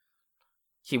 Maybe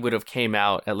he would have came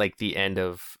out at like the end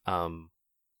of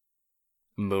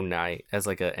Moon Knight as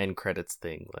like a end credits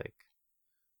thing. Like,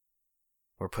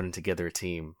 we're putting together a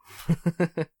team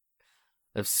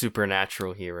of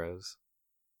supernatural heroes.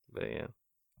 But yeah.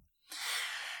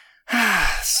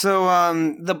 So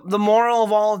the moral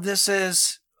of all of this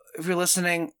is, if you're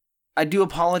listening, I do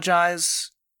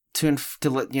apologize to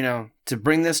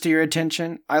bring this to your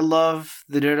attention. I love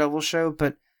the Daredevil show,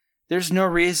 but there's no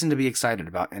reason to be excited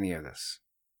about any of this.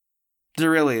 There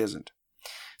really isn't.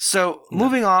 So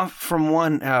moving off from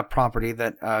one property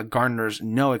that garners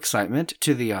no excitement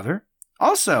to the other,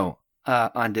 also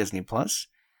on Disney Plus,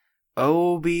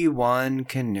 Obi-Wan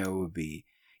Kenobi.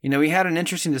 We had an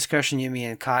interesting discussion, you, me,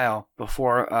 and Kyle,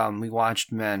 before we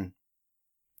watched Men,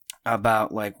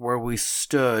 about like where we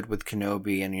stood with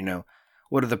Kenobi and,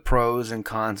 what are the pros and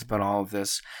cons about all of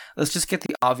this. Let's just get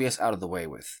the obvious out of the way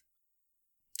with.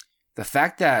 The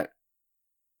fact that,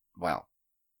 well,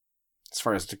 as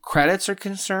far as the credits are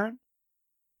concerned,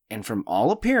 and from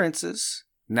all appearances,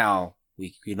 now,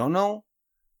 we don't know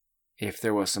if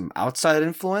there was some outside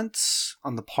influence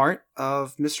on the part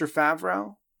of Mr.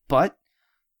 Favreau, but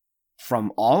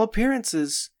from all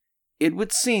appearances, it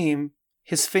would seem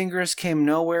his fingers came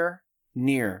nowhere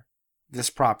near this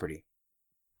property.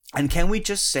 And can we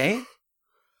just say,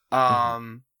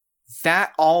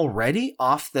 that already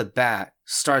off the bat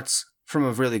starts from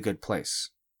a really good place.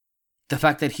 The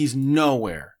fact that he's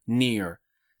nowhere near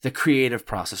the creative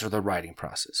process or the writing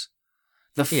process.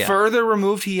 The further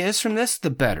removed he is from this, the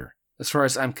better, as far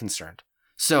as I'm concerned.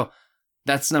 So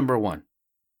that's number one.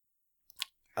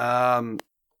 Now,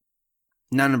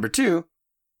 number two,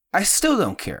 I still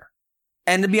don't care.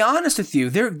 And to be honest with you,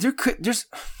 there's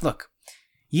look,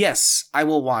 yes, I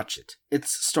will watch it.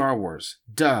 It's Star Wars.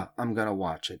 Duh, I'm gonna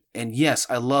watch it. And yes,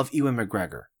 I love Ewan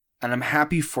McGregor. And I'm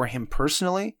happy for him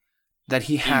personally that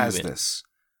he has this.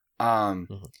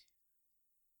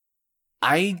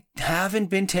 I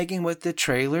haven't been taken with the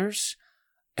trailers.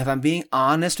 If I'm being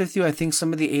honest with you, I think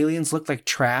some of the aliens look like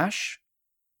trash.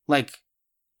 Like,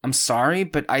 I'm sorry,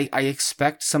 but I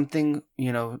expect something,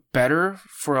 better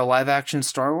for a live action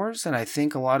Star Wars. And I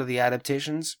think a lot of the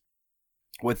adaptations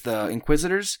with the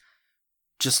Inquisitors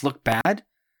just look bad.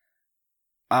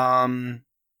 I'm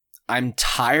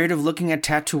tired of looking at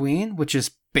Tatooine, which is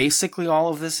basically all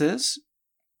of this is.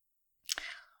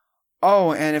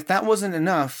 Oh, and if that wasn't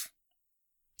enough,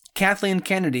 Kathleen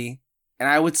Kennedy, and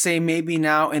I would say maybe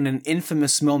now in an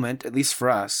infamous moment, at least for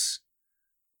us,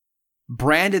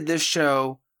 branded this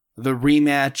show the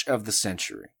rematch of the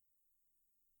century.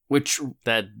 Which...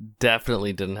 That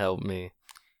definitely didn't help me.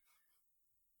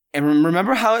 And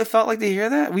remember how it felt like to hear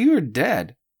that? We were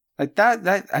dead. Like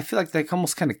that I feel like that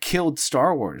almost kind of killed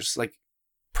Star Wars, like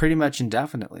pretty much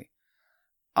indefinitely.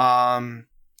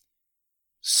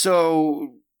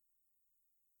 So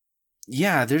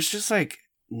yeah, there's just like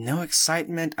no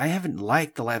excitement. I haven't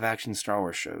liked the live action Star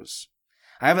Wars shows.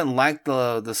 I haven't liked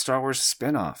the Star Wars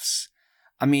spin-offs.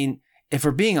 I mean, if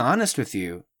I'm being honest with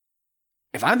you,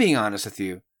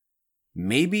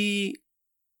 maybe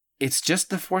it's just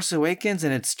The Force Awakens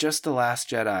and it's just The Last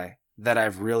Jedi that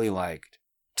I've really liked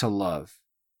to love.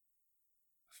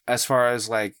 As far as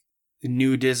like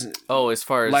new Disney. Oh, as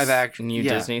far as live action, new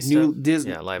Disney stuff? New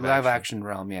Disney, live action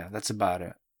realm. Yeah, that's about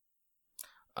it.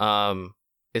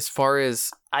 As far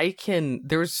as I'm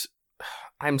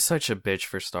such a bitch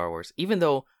for Star Wars. Even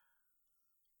though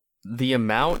the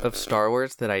amount of Star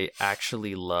Wars that I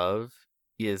actually love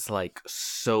is like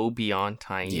so beyond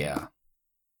tiny. Yeah.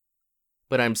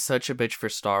 But I'm such a bitch for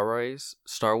Star Wars.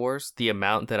 The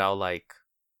amount that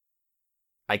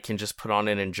I can just put on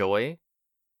and enjoy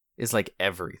is like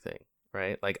everything,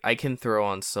 right? Like I can throw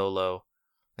on Solo,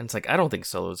 and it's like I don't think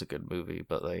Solo's a good movie,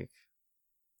 but like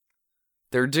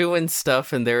they're doing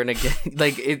stuff and they're in a game.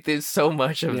 Like there's so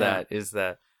much of that. Is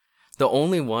that the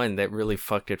only one that really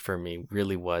fucked it for me?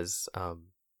 Really was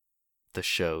the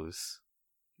shows.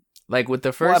 Like with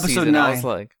the first season, 9. I was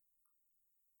like,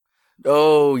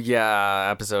 oh yeah,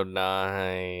 episode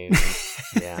 9.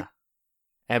 Yeah.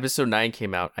 Episode 9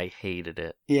 came out. I hated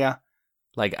it. Yeah.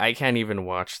 Like, I can't even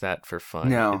watch that for fun.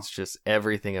 No. It's just,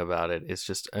 everything about it is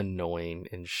just annoying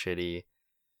and shitty.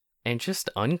 And just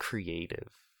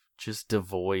uncreative. Just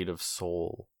devoid of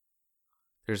soul.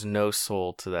 There's no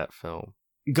soul to that film.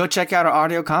 Go check out our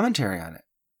audio commentary on it.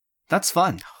 That's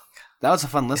fun. That was a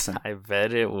fun listen. I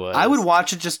bet it was. I would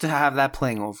watch it just to have that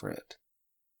playing over it.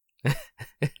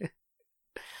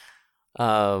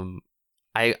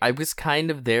 I was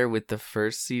kind of there with the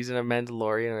first season of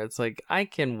Mandalorian, where it's like, I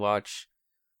can watch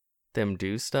them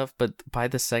do stuff, but by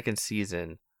the second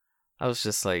season, I was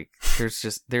just like,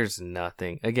 there's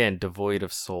nothing. Again, devoid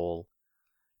of soul.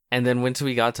 And then once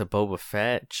we got to Boba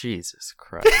Fett, Jesus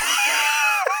Christ.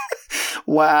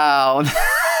 Wow.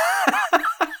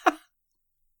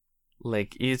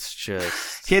 Like, it's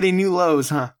just... hitting new lows,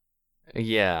 huh?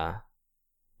 Yeah.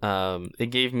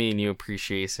 It gave me new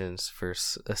appreciations for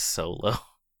a Solo.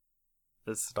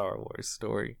 The Star Wars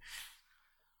story.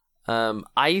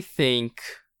 I think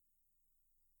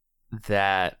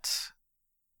that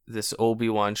this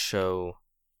Obi-Wan show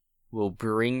will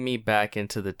bring me back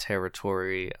into the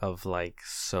territory of like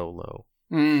Solo.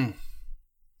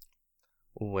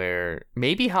 Where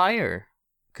maybe higher.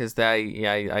 Because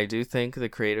I do think the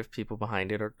creative people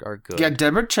behind it are good. Yeah,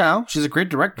 Deborah Chow. She's a great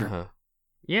director. Uh-huh.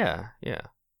 Yeah.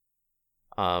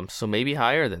 So maybe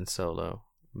higher than Solo.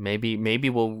 Maybe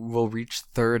we'll reach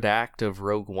third act of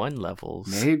Rogue One levels.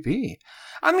 Maybe.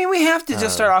 I mean, we have to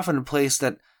just start off in a place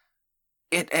that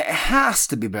it has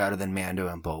to be better than Mando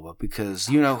and Boba, because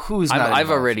who's not.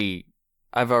 I've already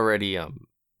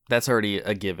that's already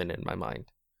a given in my mind.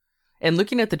 And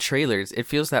looking at the trailers, it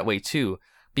feels that way too,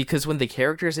 because when the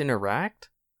characters interact,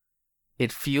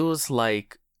 it feels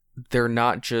like they're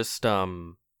not just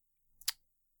what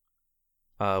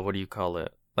do you call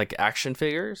it? Like action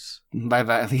figures? By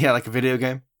that, yeah, like a video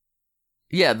game.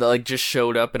 Yeah, they like just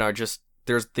showed up and are just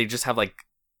they just have like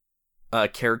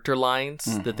character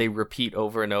lines that they repeat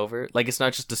over and over. Like, it's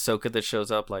not just Ahsoka that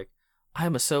shows up like,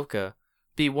 I'm Ahsoka,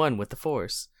 be one with the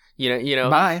Force. You know.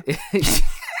 Bye.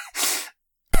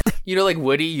 Like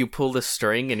Woody, you pull the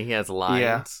string and he has lines.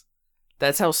 Yeah.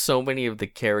 That's how so many of the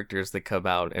characters that come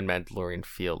out in Mandalorian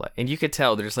feel like. And you could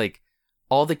tell there's like,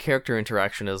 all the character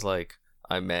interaction is like,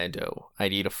 I'm Mando, I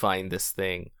need to find this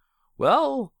thing.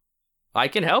 Well, I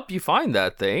can help you find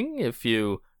that thing if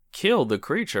you kill the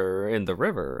creature in the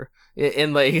river.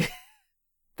 And like,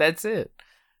 that's it.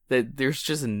 That there's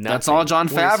just nothing. That's all Jon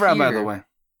Favreau, by the way.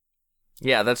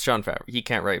 Yeah, that's Jon Favreau. He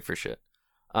can't write for shit.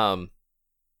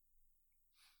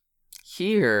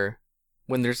 Here,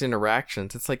 when there's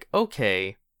interactions, it's like,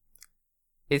 okay,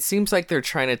 it seems like they're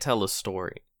trying to tell a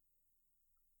story.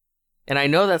 And I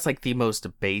know that's like the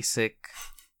most basic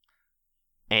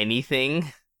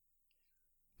anything,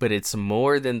 but it's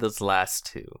more than those last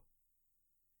two.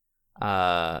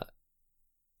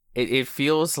 It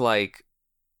feels like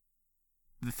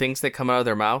the things that come out of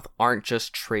their mouth aren't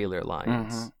just trailer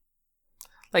lines. Mm-hmm.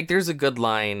 Like, there's a good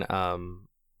line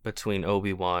between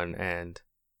Obi-Wan and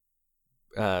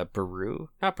Beru.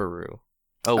 Not Beru.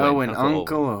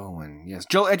 Uncle Owen. Yes.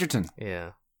 Joel Edgerton.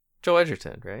 Yeah. Joel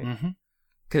Edgerton, right? Mm-hmm.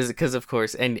 Because of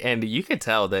course, and you could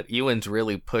tell that Ewan's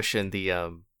really pushing the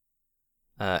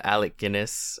Alec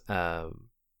Guinness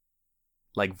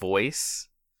like voice.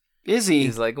 Is he?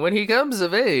 He's like, when he comes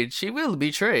of age, he will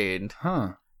be trained.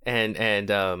 Huh. And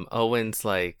Owen's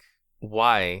like,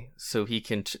 why? So he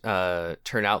can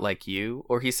turn out like you?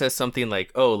 Or he says something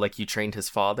like, oh, like you trained his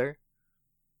father?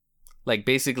 Like,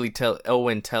 basically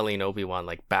Owen telling Obi-Wan,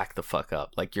 like, back the fuck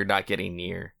up. Like, you're not getting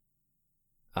near.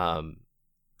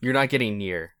 You're not getting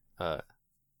near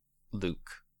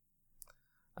Luke.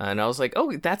 And I was like,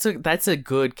 oh, that's a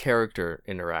good character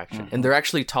interaction. Mm-hmm. And they're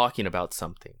actually talking about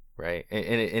something, right?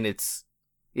 And it's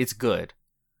good.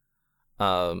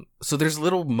 So there's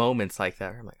little moments like that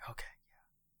where I'm like, okay, yeah,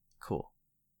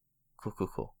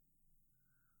 cool.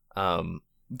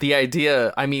 The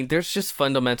idea, I mean, there's just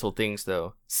fundamental things,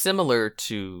 though, similar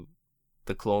to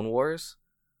the Clone Wars,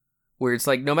 where it's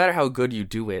like, no matter how good you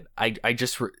do it, it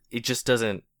just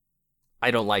doesn't,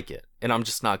 I don't like it, and I'm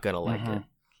just not gonna like it.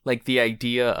 Like, the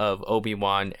idea of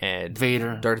Obi-Wan and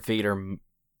Darth Vader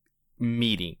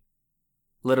meeting,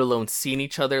 let alone seeing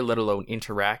each other, let alone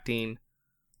interacting,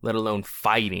 let alone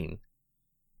fighting,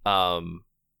 in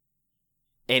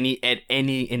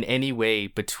any way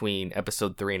between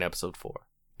episode 3 and episode 4.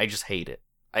 I just hate it.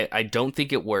 I don't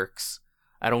think it works.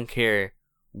 I don't care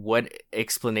what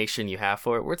explanation you have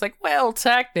for it, where it's like, well,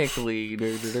 technically,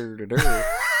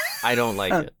 I don't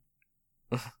like it.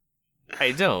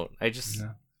 I don't. I just...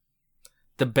 No.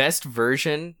 The best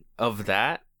version of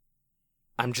that,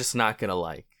 I'm just not gonna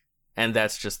like. And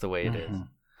that's just the way it is.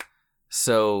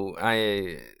 So,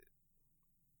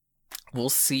 we'll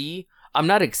see. I'm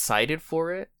not excited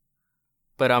for it,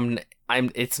 but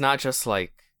it's not just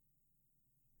like,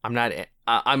 I'm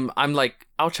like,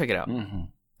 I'll check it out. Mm-hmm.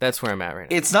 That's where I'm at right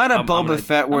now. It's not a Boba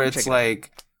Fett where it's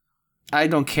like, I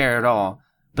don't care at all.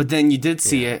 But then you did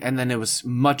see it, and then it was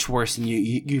much worse than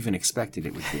you even expected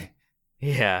it would be.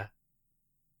 Yeah.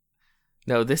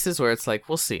 No, this is where it's like,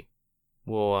 we'll see.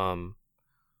 We'll,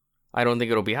 I don't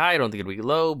think it'll be high, I don't think it'll be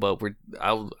low, but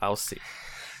I'll see.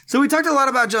 So we talked a lot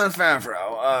about Jon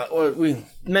Favreau. We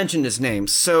mentioned his name.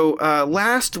 So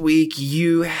last week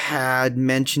you had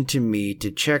mentioned to me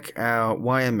to check out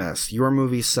YMS, Your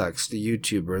Movie Sucks, the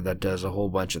YouTuber that does a whole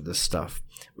bunch of this stuff,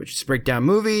 which is break down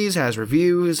movies, has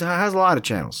reviews, has a lot of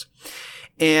channels.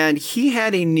 And he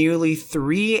had a nearly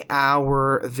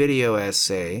 3-hour video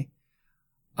essay.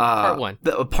 Part 1.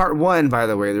 Part 1, by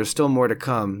the way. There's still more to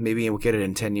come. Maybe we'll get it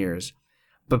in 10 years.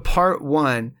 But part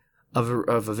 1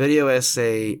 of a video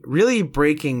essay really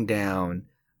breaking down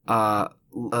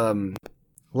Lion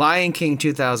King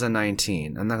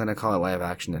 2019. I'm not going to call it live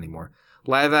action anymore.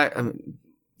 Lion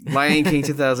King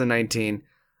 2019.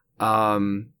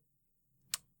 And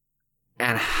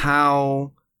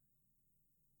how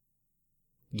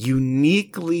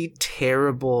uniquely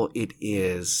terrible it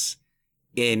is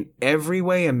in every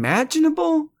way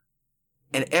imaginable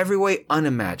and every way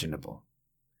unimaginable.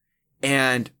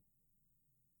 And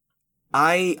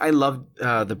I loved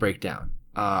the breakdown.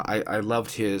 I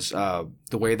loved his the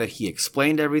way that he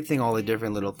explained everything, all the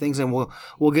different little things, and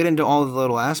we'll get into all the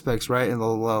little aspects, right, and a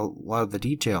lot of the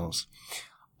details.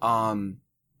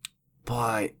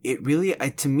 But it really,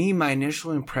 to me, my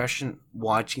initial impression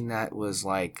watching that was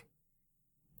like,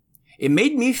 it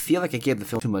made me feel like I gave the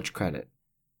film too much credit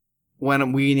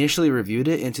when we initially reviewed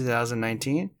it in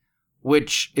 2019,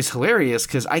 which is hilarious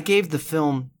because I gave the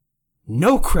film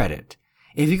no credit.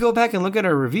 If you go back and look at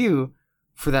our review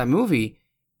for that movie,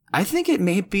 I think it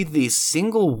may be the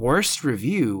single worst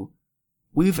review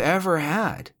we've ever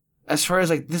had. As far as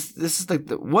like this is like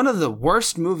one of the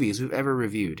worst movies we've ever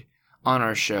reviewed on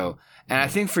our show. And I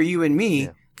think for you and me,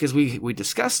 because we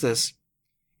discussed this,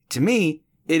 to me,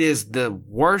 it is the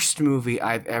worst movie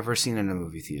I've ever seen in a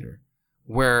movie theater.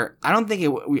 Where I don't think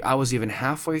I was even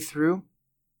halfway through,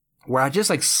 where I just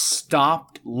like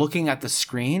stopped looking at the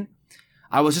screen.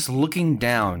 I was just looking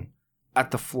down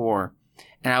at the floor,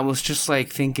 and I was just like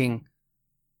thinking,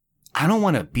 I don't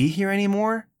want to be here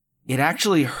anymore. It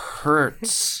actually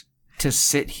hurts to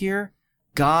sit here.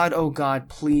 God, oh God,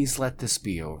 please let this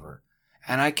be over.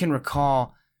 And I can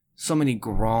recall so many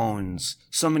groans,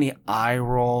 so many eye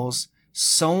rolls,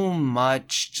 so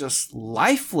much just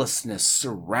lifelessness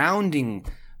surrounding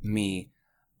me.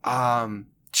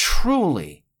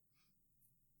 Truly,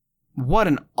 what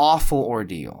an awful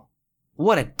ordeal.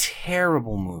 What a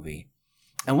terrible movie.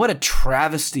 And what a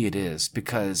travesty it is,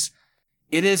 because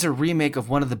it is a remake of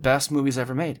one of the best movies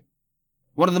ever made.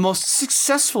 One of the most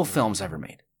successful films ever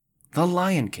made. The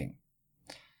Lion King.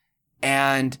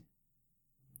 And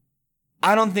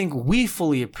I don't think we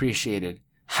fully appreciated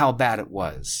how bad it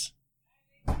was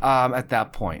at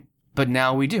that point. But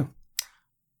now we do.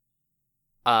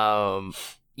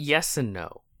 Yes and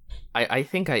no. I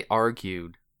think I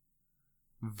argued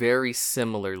very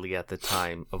similarly at the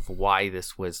time of why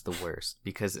this was the worst.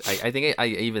 Because I think I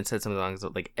even said something along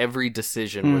like every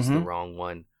decision was the wrong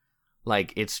one.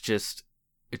 Like, it's just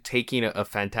taking a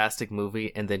fantastic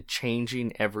movie and then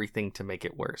changing everything to make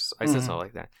it worse. I said something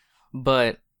like that.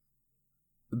 But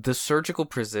the surgical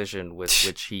precision with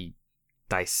which he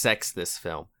dissects this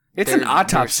film. It's an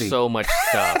autopsy. There's so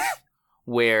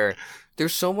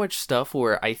much stuff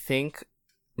where I think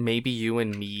maybe you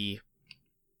and me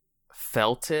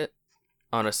felt it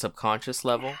on a subconscious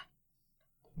level,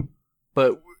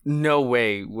 but no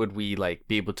way would we like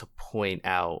be able to point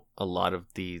out a lot of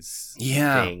these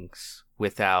things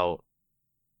without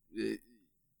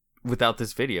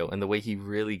this video and the way he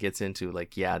really gets into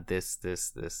like, this.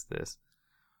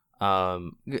 I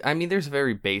mean, there's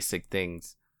very basic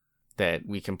things that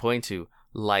we can point to,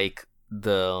 like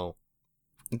the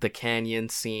canyon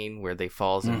scene where they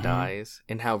falls and dies,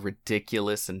 and how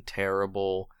ridiculous and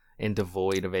terrible and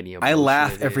devoid of any emotion. I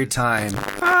laugh every time.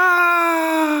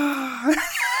 Ah!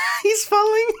 He's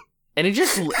falling. And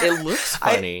it looks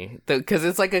funny because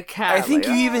it's like a cat. I think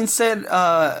you even said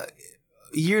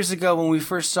years ago when we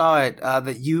first saw it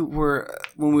that you were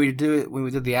when we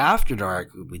did the After Dark.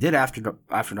 We did After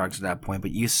Darks at that point, but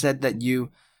you said that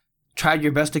you tried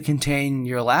your best to contain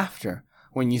your laughter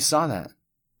when you saw that.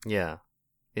 Yeah,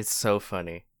 it's so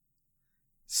funny,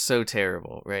 so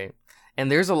terrible, right? And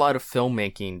there's a lot of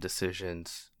filmmaking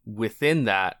decisions within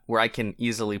that where I can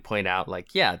easily point out,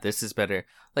 like, this is better.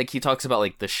 Like, he talks about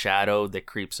like the shadow that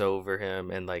creeps over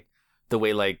him, and like the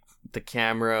way like the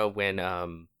camera when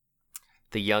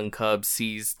the young cub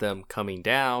sees them coming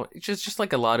down. It's just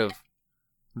like a lot of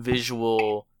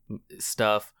visual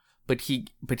stuff. But he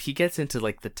gets into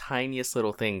like the tiniest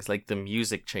little things, like the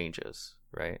music changes,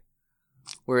 right?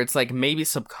 Where it's like maybe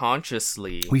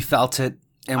subconsciously we felt it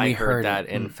and we heard that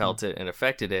and felt it and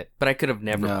affected it, but I could have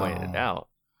never pointed it out.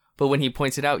 But when he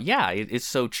points it out, it's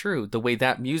so true. The way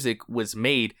that music was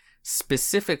made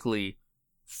specifically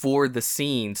for the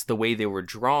scenes, the way they were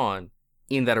drawn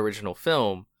in that original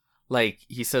film. Like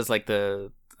he says, like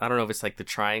I don't know if it's like the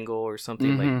triangle or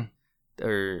something, like,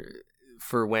 or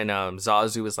for when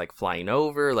Zazu is like flying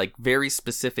over, like very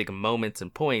specific moments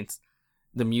and points,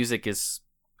 the music is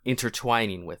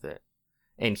intertwining with it.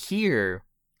 And here,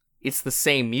 it's the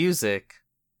same music,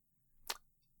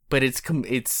 but it's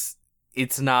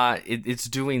not. It's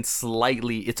doing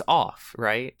slightly. It's off,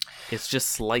 right? It's just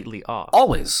slightly off.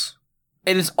 Always.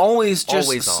 It is always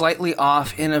Always slightly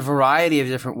off in a variety of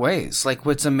different ways. Like,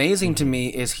 what's amazing to me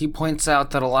is he points out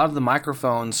that a lot of the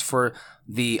microphones for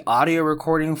the audio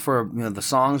recording for the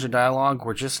songs or dialogue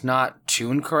were just not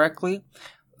tuned correctly.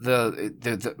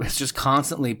 It's just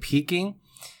constantly peaking.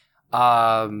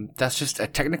 That's just a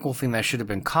technical thing that should have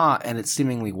been caught, and it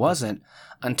seemingly wasn't.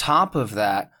 On top of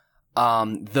that,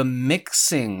 the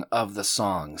mixing of the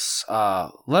songs,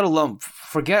 let alone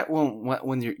forget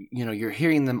when you're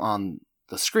hearing them on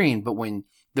the screen, but when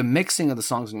the mixing of the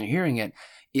songs when you're hearing it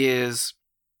is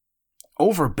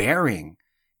overbearing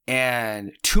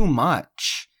and too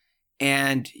much.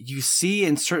 And you see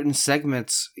in certain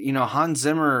segments, Hans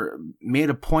Zimmer made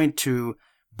a point to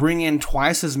bring in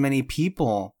twice as many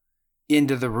people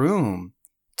into the room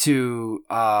to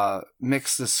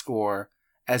mix the score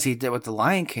as he did with The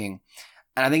Lion King.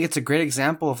 And I think it's a great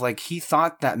example of like he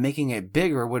thought that making it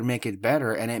bigger would make it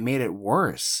better, and it made it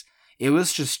worse. it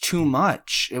was just too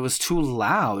much. It was too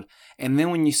loud. And then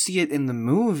when you see it in the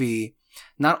movie,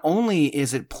 not only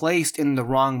is it placed in the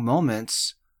wrong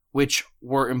moments, which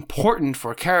were important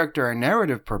for character and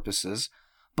narrative purposes,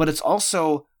 but it's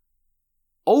also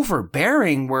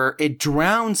overbearing where it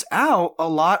drowns out a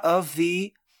lot of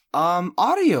the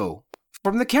audio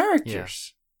from the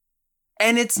characters. Yeah.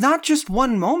 And it's not just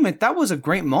one moment. That was a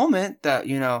great moment, that,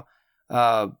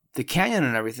 the canyon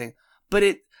and everything,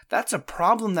 but that's a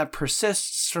problem that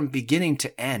persists from beginning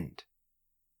to end.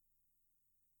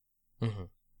 Mm-hmm.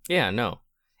 Yeah, no.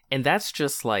 And that's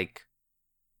just like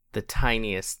the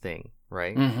tiniest thing,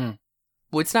 right? Mm-hmm.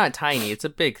 Well, it's not tiny, it's a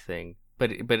big thing,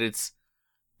 but it's,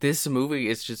 this movie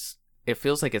is just, it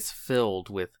feels like it's filled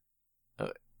with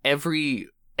every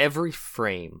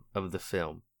frame of the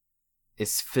film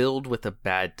is filled with a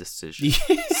bad decision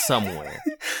somewhere.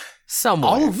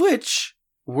 All of which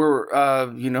were,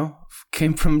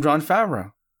 came from Jon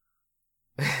Favreau.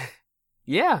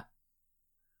 Yeah.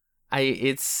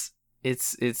 It's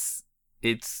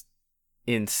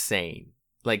insane.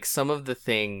 Like, some of the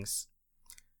things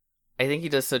I think he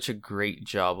does such a great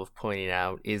job of pointing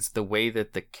out is the way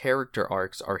that the character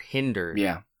arcs are hindered.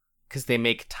 Yeah. Because they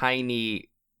make tiny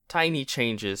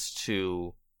changes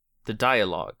to the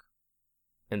dialogue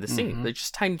and the scene. Mm-hmm. They're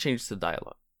just tiny changes to the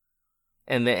dialogue.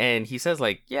 And he says,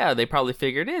 like, yeah, they probably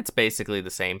figured it's basically the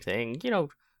same thing.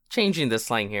 Changing this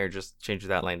line here, just changing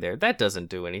that line there. That doesn't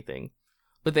do anything.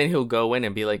 But then he'll go in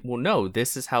and be like, well, no,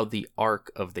 this is how the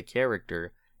arc of the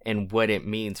character and what it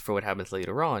means for what happens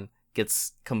later on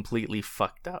gets completely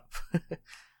fucked up.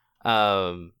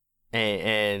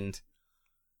 And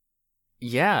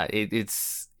yeah,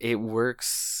 it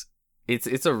works.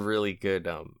 It's a really good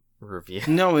review.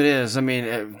 No, it is. I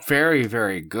mean, very,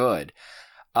 very good.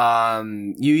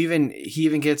 He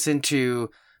even gets into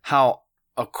how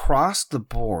across the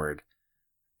board,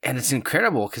 and it's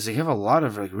incredible because they have a lot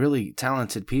of like really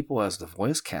talented people as the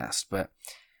voice cast, but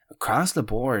across the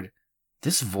board,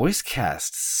 this voice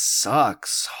cast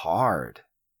sucks hard.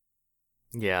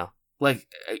 Yeah. Like,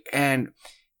 and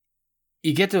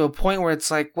you get to a point where it's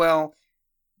like, well,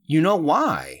 you know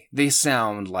why they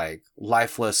sound like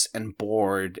lifeless and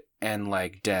bored and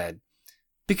like dead.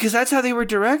 Because that's how they were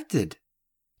directed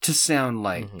to sound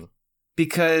like. Mm-hmm.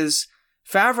 Because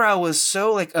Favreau was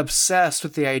so like obsessed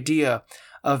with the idea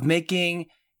of making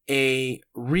a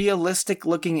realistic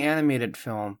looking animated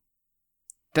film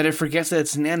that it forgets that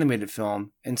it's an animated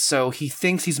film. And so he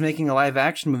thinks he's making a live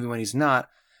action movie when he's not.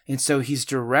 And so he's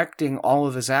directing all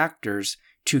of his actors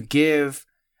to give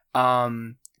a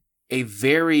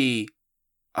very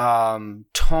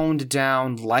toned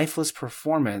down, lifeless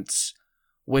performance,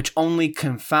 which only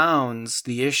confounds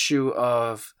the issue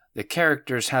of the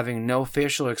characters having no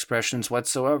facial expressions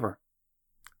whatsoever.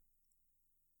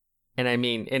 And I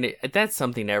mean, that's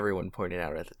something everyone pointed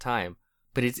out at the time.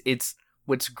 But it's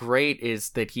what's great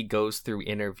is that he goes through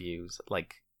interviews,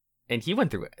 like, and he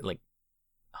went through like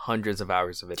hundreds of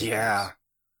hours of interviews. Yeah.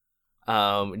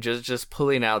 Just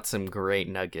pulling out some great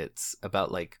nuggets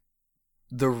about like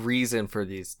the reason for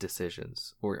these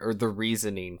decisions, or the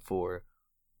reasoning for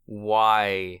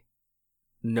why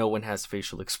no one has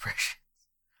facial expressions.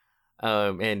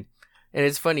 And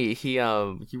it's funny, he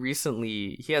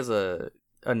recently, he has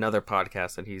another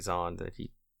podcast that he's on that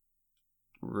he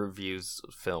reviews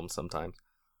films sometimes,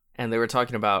 and they were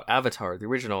talking about Avatar, the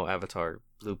original Avatar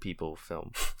Blue People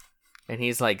film. And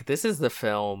he's like, this is the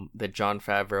film that Jon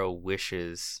Favreau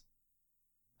wishes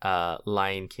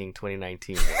Lion King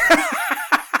 2019 was.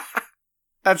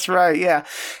 That's right, yeah.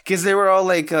 Because they were all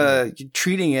like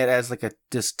treating it as like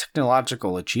this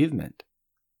technological achievement.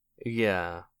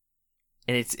 Yeah.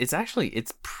 And it's actually,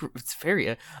 it's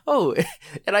very,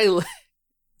 and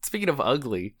speaking of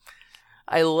ugly,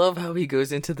 I love how he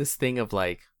goes into this thing of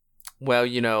like,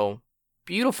 well,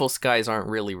 beautiful skies aren't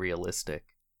really realistic.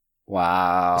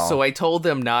 Wow. So I told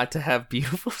them not to have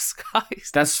beautiful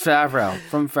skies. That's Favreau,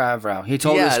 from Favreau. He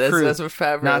told his crew that's what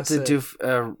Favreau not said. to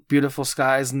do beautiful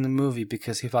skies in the movie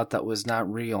because he thought that was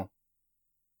not real.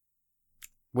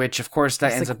 Which, of course,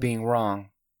 that ends up being wrong.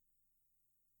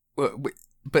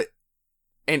 But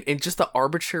and just the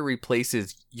arbitrary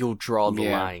places you'll draw the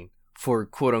line for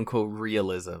quote-unquote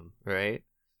realism, right?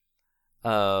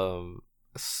 So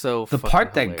the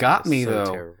part that hilarious. got me, so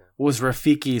though, terrible. was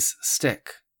Rafiki's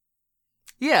stick.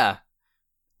 Yeah.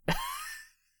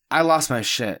 I lost my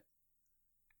shit.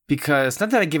 Because, not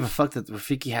that I give a fuck that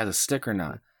Rafiki has a stick or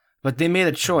not, but they made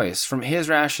a choice from his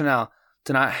rationale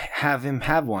to not have him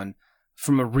have one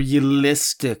from a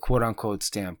realistic, quote-unquote,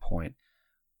 standpoint.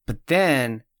 But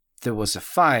then there was a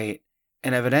fight,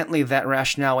 and evidently that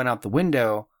rationale went out the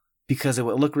window because it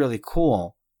would look really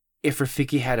cool if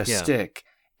Rafiki had a Yeah. stick.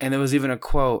 And there was even a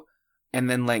quote, and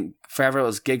then like Favreau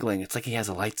was giggling. It's like he has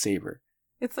a lightsaber.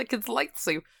 It's like it's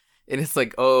lightsaber. And it's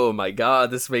like, oh my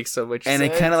god, this makes so much sense. And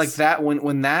it kind of like that when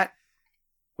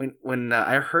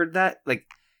I heard that, like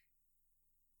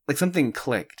something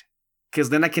clicked. Because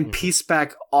then I can piece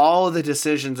back all of the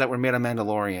decisions that were made on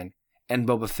Mandalorian and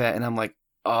Boba Fett, and I'm like,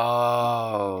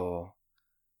 oh,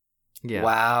 yeah.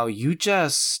 wow, you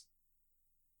just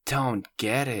don't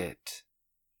get it.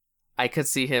 I could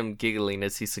see him giggling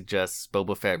as he suggests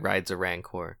Boba Fett rides a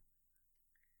Rancor.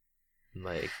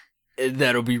 Like,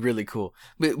 that'll be really cool.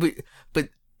 But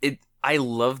I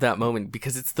love that moment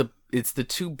because it's the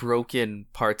two broken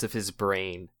parts of his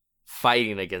brain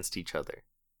fighting against each other.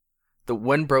 The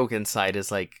one broken side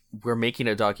is like, we're making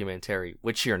a documentary,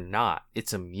 which you're not.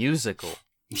 It's a musical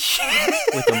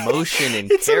with emotion and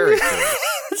characters.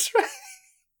 That's right.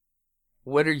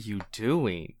 What are you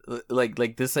doing?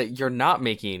 Like this? You're not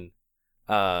making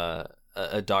a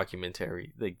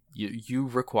documentary. Like you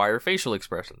require facial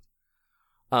expressions.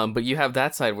 But you have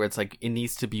that side where it's like it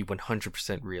needs to be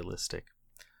 100% realistic.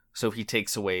 So he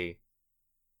takes away,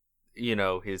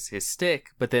 his stick,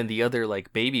 but then the other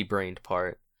like baby brained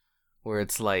part where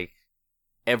it's like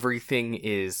everything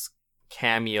is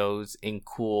cameos and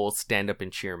cool stand up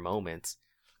and cheer moments.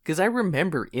 Because I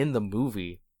remember in the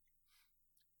movie,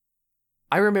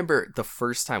 the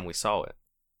first time we saw it,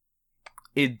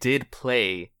 it did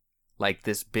play like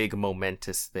this big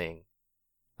momentous thing.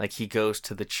 Like he goes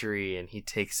to the tree and he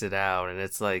takes it out and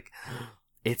it's like,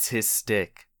 it's his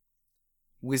stick.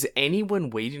 Was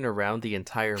anyone waiting around the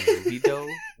entire movie though?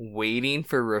 Waiting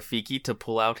for Rafiki to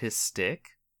pull out his stick?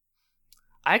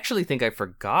 I actually think I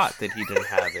forgot that he didn't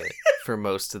have it for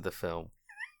most of the film.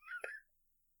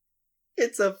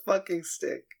 It's a fucking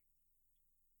stick.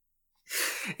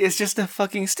 It's just a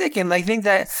fucking stick, and I think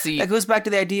that goes back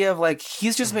to the idea of like he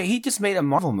just made a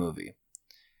Marvel movie.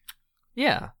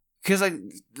 Yeah, because like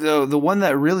the one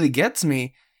that really gets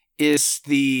me is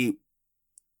we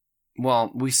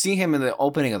see him in the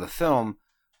opening of the film,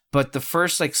 but the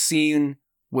first like scene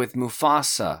with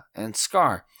Mufasa and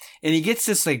Scar, and he gets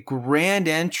this like grand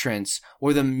entrance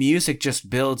where the music just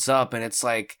builds up, and it's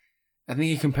like I think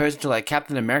he compares it to like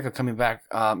Captain America coming back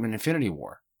in Infinity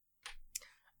War.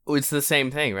 It's the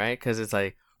same thing, right? Because it's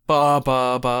like ba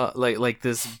ba ba, like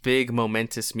this big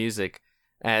momentous music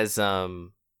as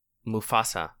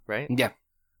Mufasa, right? Yeah.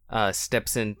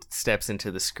 Steps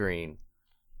into the screen,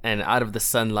 and out of the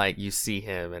sunlight you see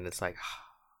him, and it's like,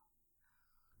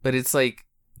 but it's like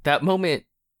that moment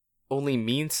only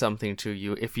means something to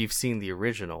you if you've seen the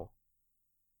original.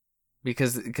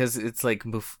 Because it's like,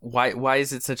 why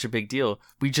is it such a big deal?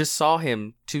 We just saw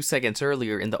him 2 seconds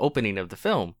earlier in the opening of the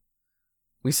film.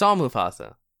 We saw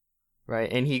Mufasa,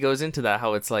 right? And he goes into that,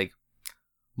 how it's like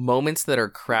moments that are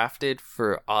crafted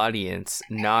for audience,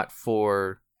 not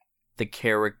for the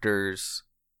characters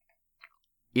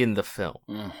in the film,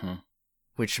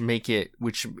 which make it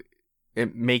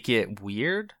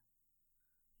weird,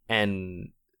 and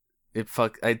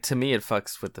to me it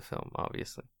fucks with the film,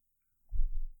 obviously.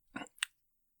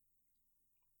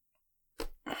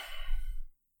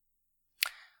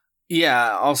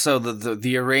 Yeah, also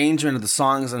the arrangement of the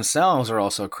songs themselves are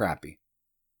also crappy.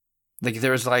 Like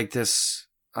there's like this,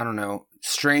 I don't know,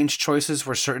 strange choices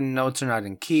where certain notes are not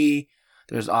in key.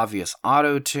 There's obvious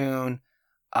auto-tune.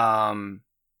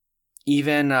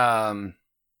 Even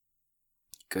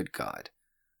good God.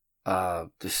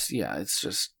 It's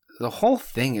just the whole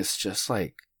thing is just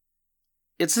like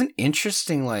it's an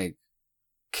interesting like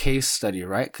case study,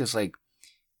 right? Cuz like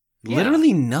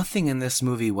literally nothing in this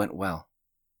movie went well.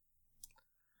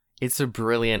 It's a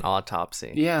brilliant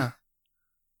autopsy. Yeah.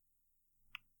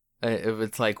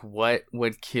 It's like, what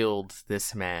killed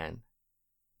this man?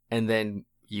 And then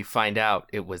you find out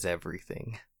it was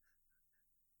everything.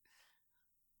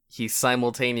 He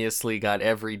simultaneously got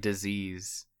every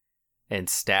disease and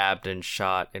stabbed and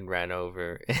shot and ran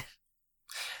over.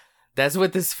 That's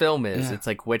what this film is. Yeah. It's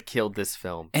like, what killed this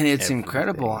film? And it's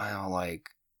incredible how like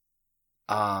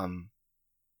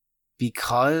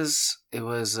because it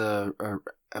was a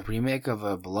remake of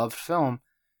a beloved film,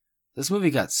 this movie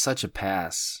got such a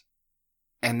pass.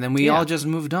 And then we all just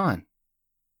moved on.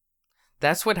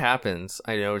 That's what happens.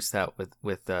 I noticed that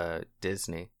with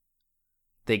Disney.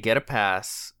 They get a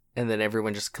pass, and then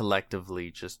everyone just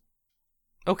collectively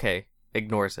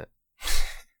ignores it.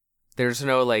 There's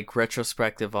no like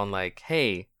retrospective on like,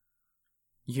 hey,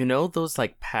 those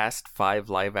like past 5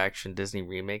 live action Disney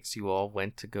remakes you all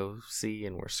went to go see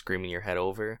and were screaming your head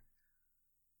over?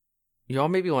 You all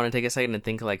maybe want to take a second and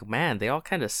think like, man, they all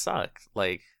kind of sucked.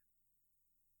 Like,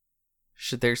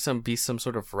 Should there be some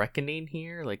sort of reckoning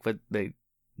here? Like, what they...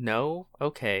 No?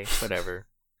 Okay, whatever.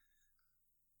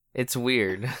 It's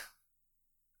weird.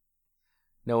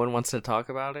 No one wants to talk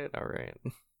about it? Alright.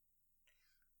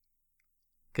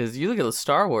 Because you look at the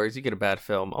Star Wars, you get a bad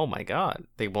film. Oh my god.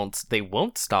 They won't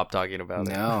stop talking about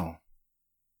it. No.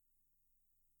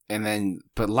 And then,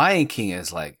 but Lion King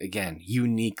is like, again,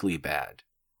 uniquely bad.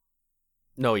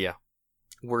 No, yeah.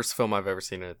 Worst film I've ever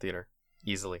seen in a theater.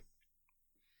 Easily.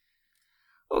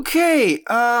 Okay,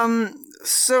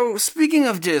 so speaking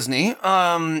of Disney,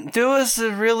 there was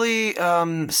a really,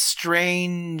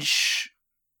 strange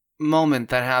moment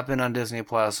that happened on Disney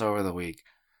Plus over the week.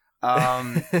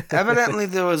 Evidently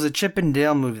there was a Chip and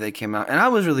Dale movie that came out, and I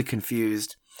was really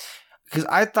confused. Because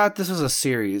I thought this was a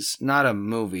series, not a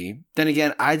movie. Then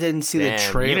again, I didn't see the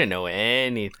trailer. You didn't know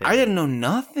anything. I didn't know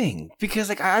nothing. Because,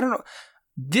 like, I don't know.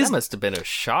 That must have been a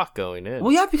shock going in.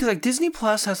 Well, yeah, because, like, Disney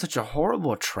Plus has such a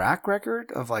horrible track record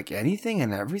of, like, anything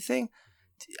and everything.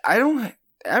 I don't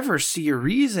ever see a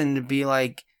reason to be,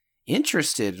 like,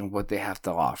 interested in what they have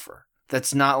to offer.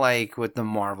 That's not, like, with the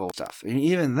Marvel stuff. And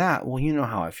even that, well, you know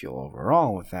how I feel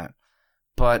overall with that.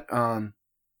 But,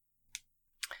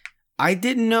 I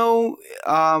didn't know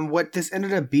what this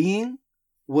ended up being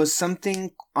was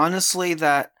something, honestly,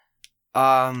 that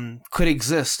could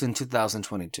exist in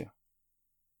 2022.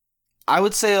 I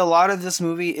would say a lot of this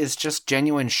movie is just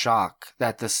genuine shock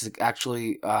that this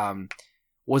actually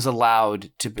was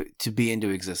allowed to be into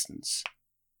existence.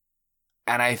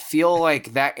 And I feel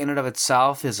like that in and of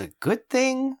itself is a good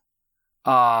thing.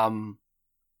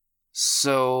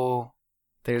 So...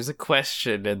 There's a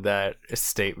question in that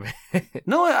statement.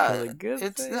 No, I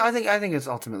think it's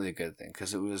ultimately a good thing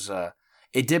because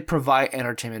it did provide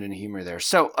entertainment and humor there.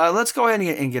 So let's go ahead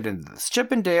and get into this.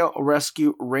 Chip and Dale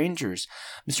Rescue Rangers.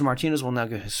 Mr. Martinez will now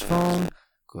get his phone,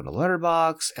 go to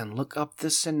Letterboxd, and look up the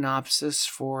synopsis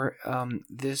for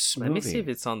this movie. Let me see if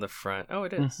it's on the front. Oh,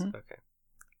 it is. Mm-hmm. Okay.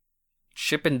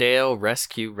 Chip and Dale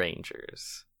Rescue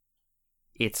Rangers.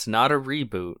 It's not a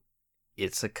reboot.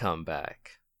 It's a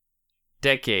comeback.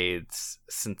 Decades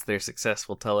since their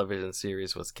successful television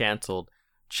series was canceled,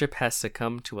 Chip has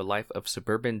succumbed to a life of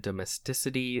suburban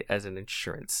domesticity as an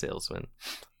insurance salesman.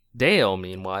 Dale,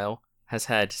 meanwhile, has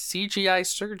had CGI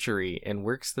surgery and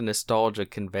works the nostalgia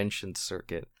convention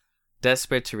circuit,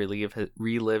 desperate to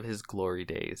relive his glory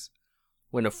days.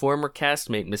 When a former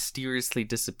castmate mysteriously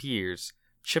disappears,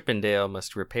 Chip and Dale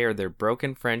must repair their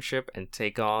broken friendship and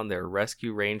take on their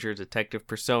Rescue Ranger detective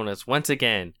personas once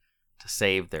again to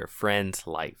save their friend's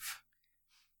life.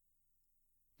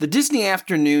 The Disney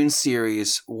Afternoon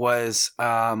series was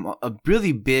a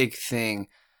really big thing,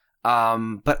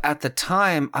 but at the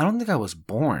time, I don't think I was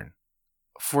born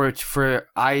for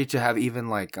I to have even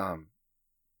like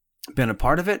been a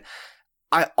part of it.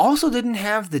 I also didn't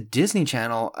have the Disney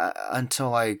Channel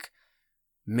until like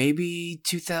maybe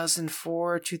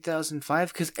 2004,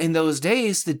 2005, because in those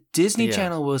days, the Disney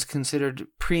Channel was considered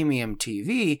premium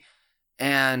TV.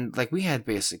 And like we had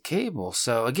basic cable,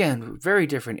 so again, very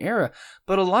different era.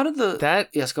 But a lot of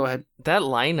yes, go ahead. That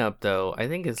lineup, though, I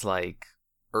think is like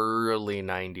early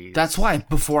 90s. That's why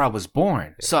before I was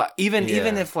born. So even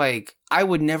if like I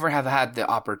would never have had the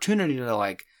opportunity to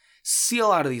like see a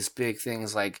lot of these big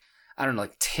things, like I don't know,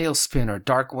 like Tailspin or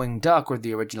Darkwing Duck or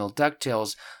the original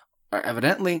DuckTales, are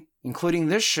evidently including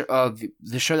this show,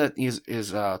 the show that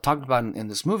is talked about in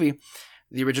this movie.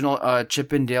 The original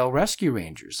Chip and Dale Rescue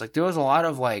Rangers. Like there was a lot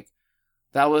of like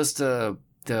that was the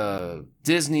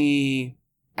Disney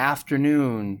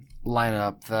Afternoon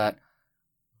lineup that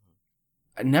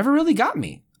never really got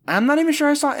me. I'm not even sure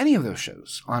I saw any of those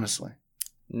shows, honestly.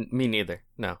 Me neither.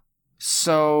 No.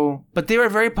 So, but they were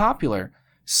very popular.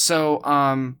 So,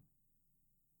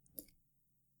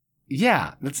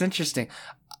 yeah, that's interesting.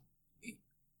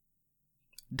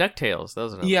 DuckTales,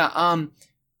 those are yeah.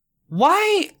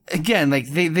 Why, again, like,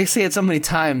 they say it so many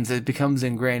times, it becomes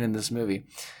ingrained in this movie.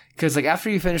 Because, like, after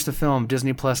you finish the film,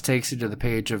 Disney Plus takes you to the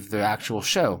page of the actual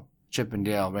show, Chip and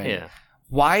Dale, right? Yeah.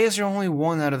 Why is there only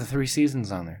one out of the 3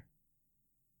 seasons on there?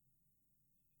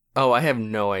 Oh, I have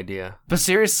no idea. But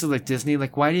seriously, like, Disney,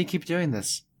 like, why do you keep doing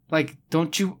this? Like,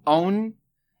 don't you own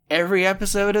every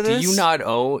episode of this? Do you not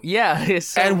own? Yeah. It's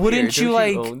so and wouldn't weird. you,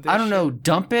 like, I don't know,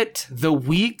 dump it the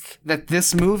week that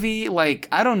this movie, like,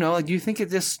 I don't know, like, do you think it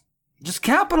just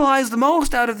capitalize the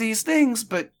most out of these things,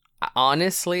 but...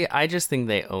 Honestly, I just think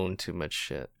they own too much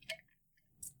shit.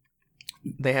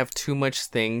 They have too much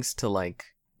things to, like,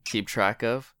 keep track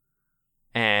of,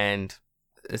 and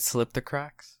it slipped the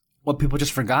cracks. What, people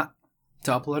just forgot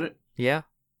to upload it? Yeah.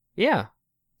 Yeah.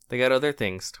 They got other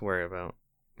ththings to worry about.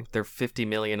 There are 50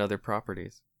 million other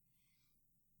properties.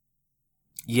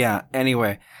 Yeah,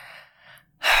 anyway.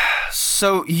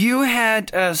 So you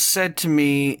had said to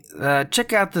me,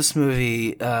 check out this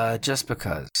movie just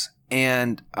because.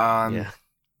 And Yeah.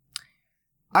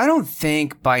 I don't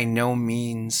think by no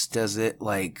means does it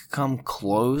like come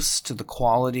close to the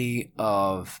quality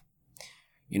of,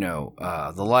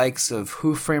 the likes of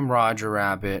Who Framed Roger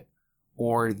Rabbit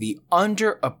or the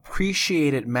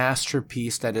underappreciated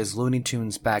masterpiece that is Looney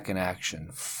Tunes Back in Action.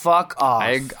 Fuck off.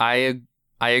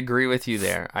 I agree with you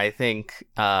there. I think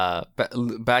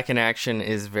Back in Action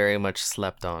is very much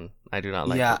slept on. I do not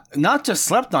like it. Yeah, not just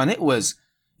slept on, it was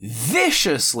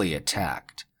viciously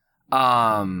attacked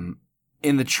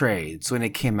in the trades when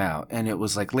it came out, and it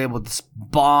was like labeled this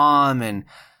bomb, and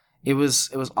it was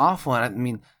awful. And I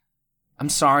mean, I'm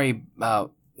sorry,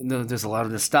 there's a lot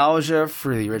of nostalgia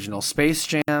for the original Space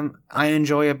Jam. I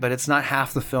enjoy it, but it's not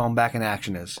half the film Back in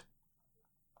Action is.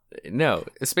 No,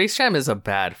 Space Jam is a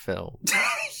bad film,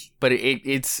 but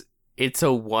it's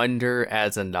a wonder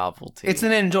as a novelty. It's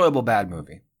an enjoyable bad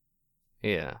movie.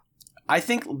 Yeah. I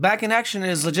think Back in Action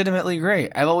is legitimately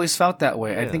great. I've always felt that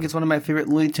way. Yeah. I think it's one of my favorite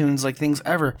Looney Tunes things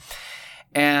ever.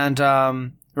 And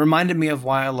reminded me of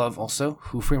why I love also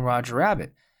Who Framed Roger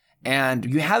Rabbit. And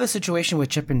you have a situation with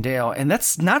Chip and Dale, and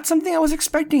that's not something I was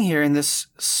expecting here in this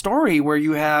story, where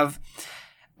you have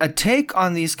a take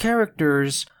on these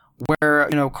characters where,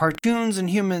 cartoons and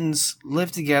humans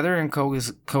live together and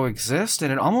coexist,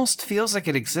 and it almost feels like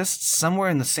it exists somewhere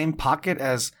in the same pocket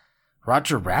as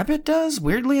Roger Rabbit does,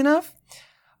 weirdly enough.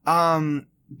 But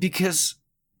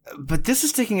this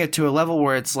is taking it to a level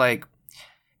where it's like,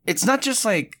 it's not just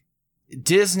like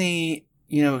Disney,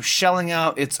 shelling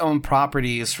out its own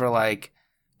properties for like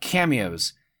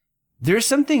cameos. There's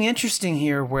something interesting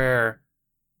here where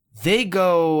they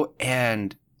go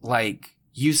and like,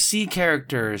 you see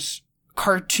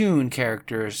cartoon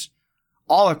characters,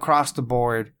 all across the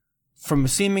board from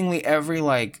seemingly every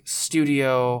like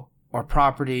studio or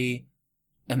property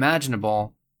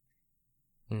imaginable.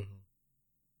 Mm-hmm.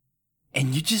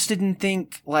 And you just didn't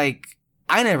think, like,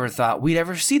 I never thought we'd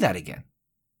ever see that again.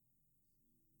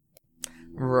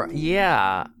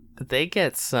 Yeah, they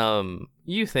get some,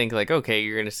 you think like, okay,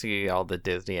 you're going to see all the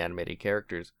Disney animated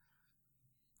characters.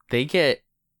 They get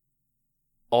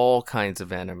all kinds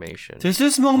of animation. There's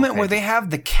this moment where they have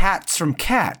the cats from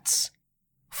Cats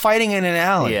fighting in an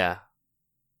alley. Yeah.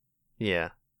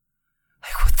 Yeah.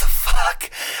 Like, what the fuck?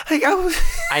 Like,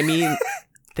 I mean,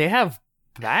 they have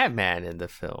Batman in the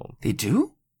film. They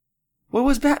do? What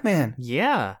was Batman?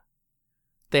 Yeah.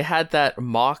 They had that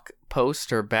mock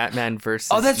poster, Batman versus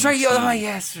Oh, that's right. E.T. Oh,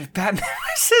 yes. Batman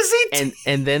versus E.T.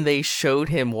 And then they showed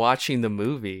him watching the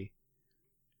movie.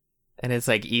 And it's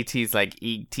like, E.T.'s like,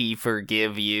 E.T.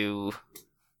 forgive you.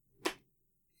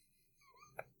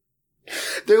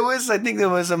 I think there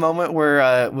was a moment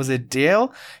where, was it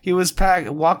Dale? He was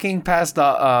walking past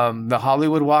the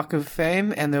Hollywood Walk of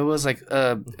Fame, and there was like,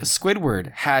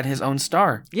 Squidward had his own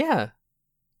star. Yeah.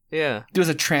 Yeah. There was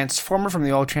a Transformer from the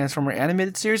old Transformer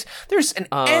animated series. There's an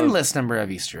endless number of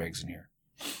Easter eggs in here.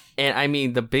 And I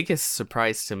mean, the biggest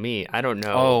surprise to me, I don't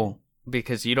know. Oh.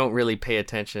 Because you don't really pay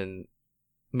attention.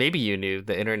 Maybe you knew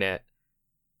the internet.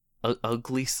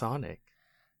 Ugly Sonic.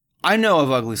 I know of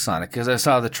Ugly Sonic because I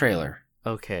saw the trailer.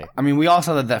 Okay. I mean, we all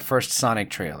saw that first Sonic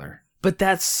trailer. But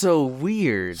that's so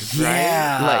weird, right?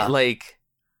 Yeah. Like,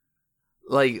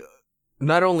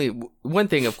 not only one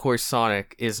thing, of course,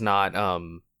 Sonic is not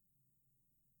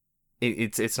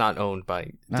it's not owned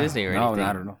by Disney or anything. No,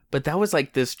 I don't know. But that was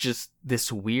like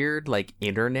this weird like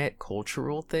internet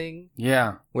cultural thing.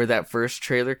 Yeah. Where that first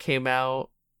trailer came out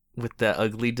with the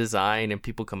ugly design and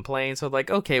people complained, so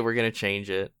like, okay, we're gonna change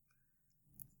it.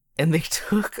 And they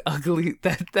took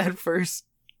that first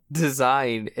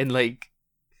design and like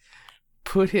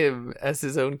put him as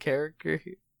his own character.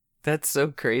 That's so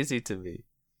crazy to me.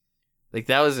 Like,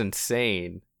 that was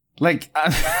insane. Like,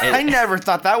 I never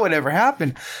thought that would ever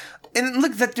happen. And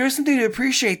look, there's something to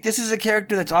appreciate. This is a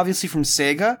character that's obviously from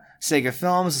Sega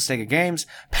Films, the Sega Games.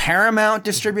 Paramount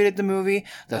distributed the movie.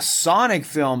 The Sonic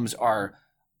films are,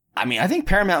 I mean, I think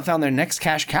Paramount found their next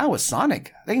cash cow with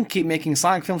Sonic. They can keep making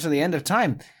Sonic films to the end of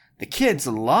time. The kids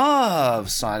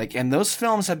love Sonic, and those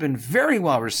films have been very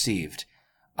well received.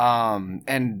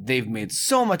 And they've made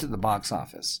so much at the box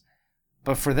office.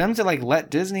 But for them to like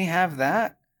let Disney have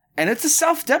that, and it's a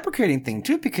self-deprecating thing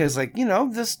too, because like, you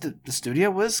know, the studio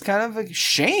was kind of like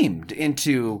shamed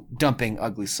into dumping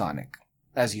Ugly Sonic,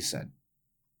 as you said.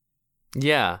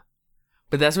 Yeah,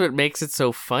 but that's what makes it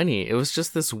so funny. It was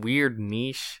just this weird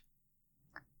niche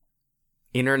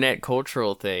internet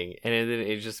cultural thing, and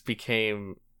it just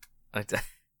became.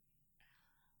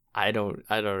 I don't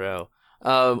know.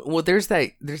 Well, there's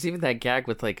even that gag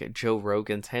with like Joe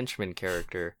Rogan's henchman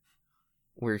character,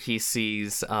 where he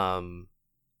sees You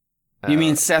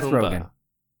mean Seth Pumbaa. Rogen,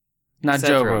 not Seth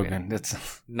Joe Rogen. Rogan.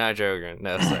 That's Not Joe Rogan.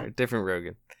 No, sorry, different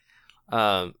Rogan.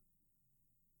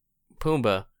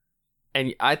 Pumbaa,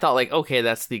 and I thought like, okay,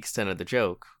 that's the extent of the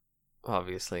joke,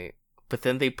 obviously. But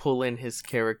then they pull in his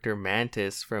character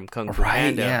Mantis from Kung Fu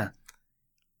Panda, yeah.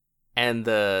 and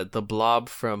the blob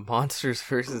from Monsters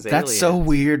vs. Aliens. That's so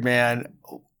weird, man.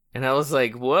 And I was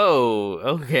like, whoa,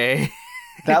 okay.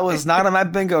 That was not on my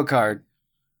bingo card.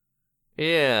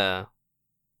 Yeah.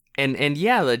 And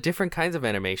yeah, the different kinds of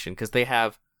animation, because they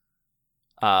have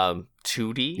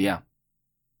 2D. Yeah.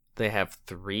 They have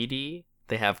 3D.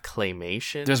 They have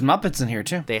claymation. There's Muppets in here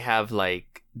too. They have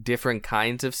like different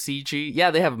kinds of CG. Yeah,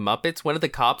 they have Muppets. One of the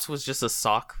cops was just a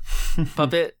sock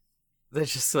puppet that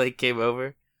just like came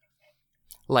over.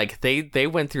 Like they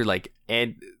went through like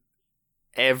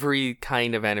every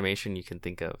kind of animation you can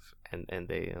think of, and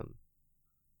they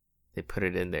put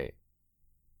it in there.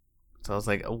 So I was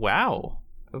like, oh, wow,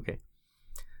 okay.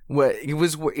 Well, it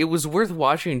was worth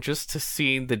watching just to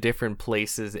see the different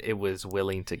places it was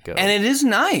willing to go. And it is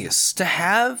nice to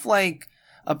have like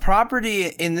a property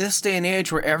in this day and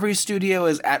age where every studio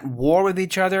is at war with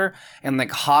each other and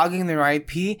like hogging their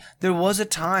IP. There was a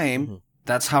time,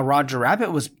 that's how Roger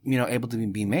Rabbit was, able to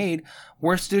be made,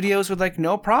 where studios would like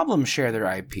no problem share their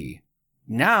IP.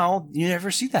 Now you never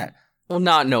see that. Well,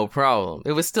 not no problem.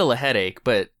 It was still a headache,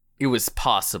 but it was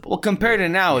possible. Well, compared to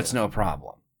now, it's no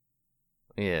problem.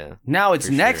 Yeah. Now it's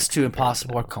next to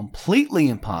impossible or completely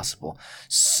impossible.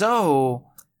 So,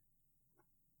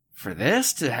 for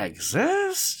this to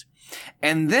exist?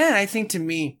 And then I think to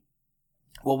me,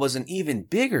 what was an even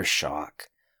bigger shock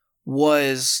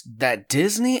was that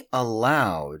Disney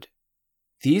allowed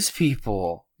these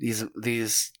people, these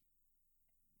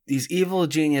evil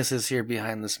geniuses here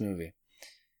behind this movie,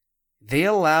 they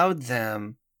allowed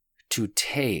them to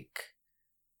take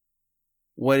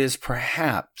what is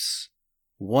perhaps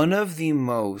one of the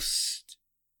most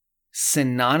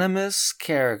synonymous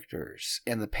characters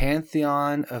in the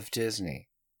pantheon of Disney.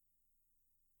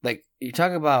 Like, you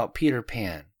talk about Peter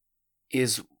Pan.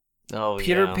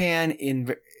 Peter Pan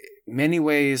in many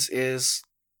ways is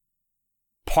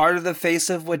part of the face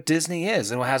of what Disney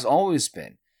is and what has always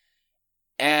been.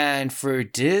 And for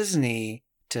Disney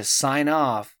to sign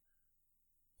off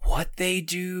what they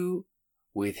do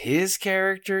with his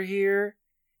character here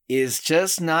is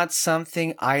just not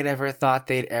something I'd ever thought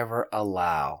they'd ever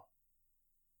allow.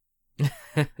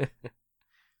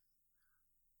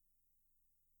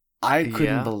 I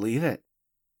couldn't believe it.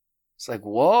 It's like,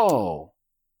 whoa.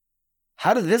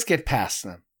 How did this get past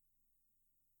them?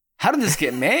 How did this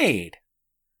get made?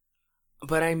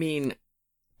 But I mean,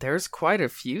 there's quite a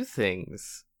few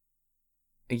things.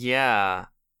 Yeah.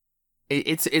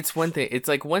 It's one thing. It's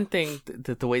like one thing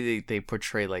that the way they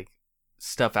portray like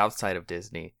stuff outside of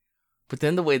Disney. But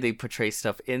then the way they portray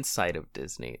stuff inside of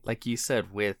Disney, like you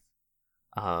said with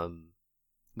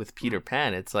Peter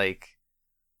Pan, it's like,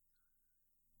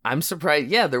 I'm surprised.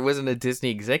 Yeah, there wasn't a Disney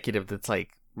executive that's like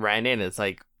ran in. It's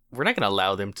like, we're not gonna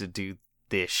allow them to do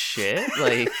this shit.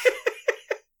 Like,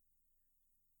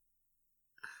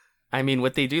 I mean,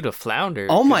 what they do to Flounder.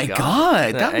 Oh my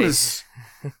god, that was.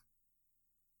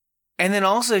 And then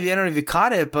also, I don't know if you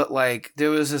caught it, but like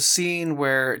there was a scene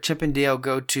where Chip and Dale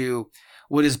go to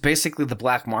what is basically the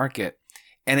black market,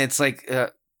 and it's like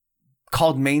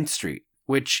called Main Street.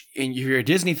 Which, if you're a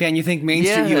Disney fan, you think Main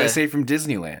Street USA from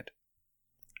Disneyland.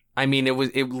 I mean, it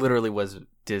literally was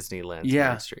Disneyland.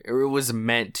 Main Street. It was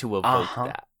meant to evoke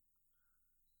that.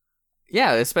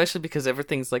 Yeah, especially because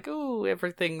everything's like, oh,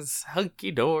 everything's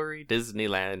hunky-dory,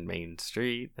 Disneyland, Main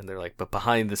Street. And they're like, but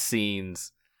behind the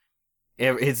scenes,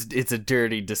 it's a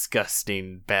dirty,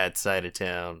 disgusting, bad side of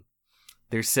town.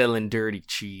 They're selling dirty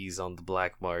cheese on the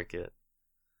black market.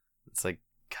 It's like,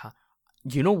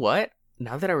 you know what?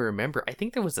 Now that I remember, I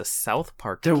think there was a South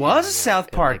Park cameo. There was a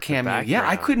South Park cameo. Yeah,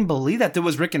 I couldn't believe that. There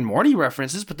was Rick and Morty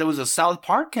references, but there was a South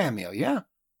Park cameo. Yeah.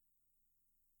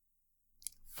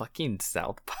 Fucking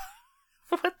South Park.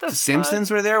 What the fuck?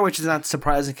 Simpsons were there, which is not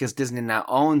surprising because Disney now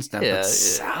owns them. Yeah, but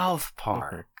South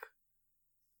Park.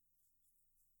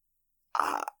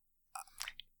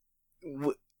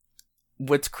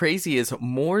 What's crazy is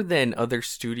more than other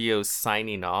studios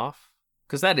signing off,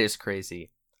 because that is crazy.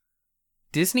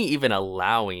 Disney even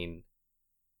allowing,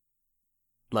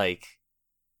 like,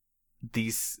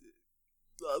 these,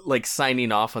 like,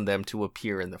 signing off on them to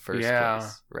appear in the first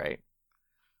place, right?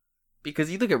 Because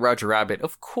you look at Roger Rabbit,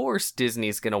 of course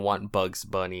Disney's going to want Bugs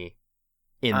Bunny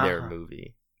in their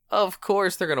movie. Of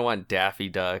course they're going to want Daffy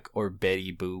Duck or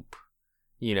Betty Boop,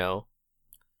 you know?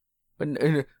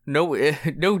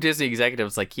 no Disney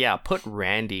executives like, yeah, put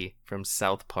Randy from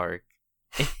South Park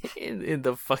in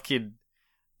the fucking.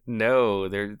 No,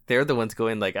 they're the ones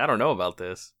going like, I don't know about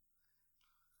this.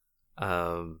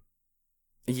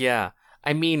 Yeah,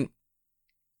 I mean,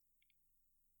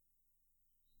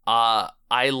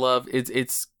 I love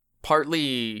it's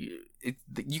partly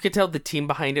you could tell the team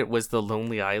behind it was the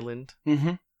Lonely Island.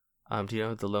 Mm-hmm. Do you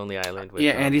know the Lonely Island? With,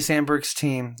 Andy Samberg's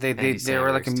team. They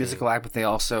were like a musical act, but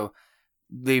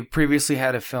they previously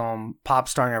had a film, Pop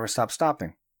Star Never Stop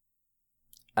Stopping,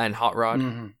 and Hot Rod.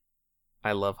 Mm-hmm.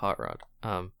 I love Hot Rod.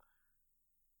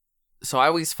 So I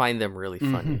always find them really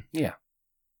funny. Mm-hmm. Yeah.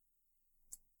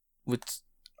 Which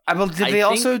did they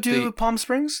also do Palm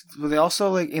Springs? Were they also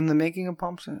like in the making of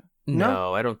Palm Springs?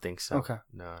 No, I don't think so. Okay.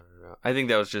 No. I think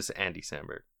that was just Andy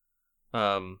Samberg.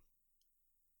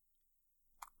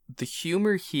 The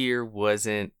humor here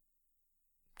wasn't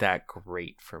that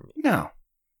great for me. No.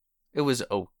 It was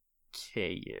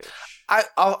okay-ish.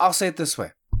 I'll say it this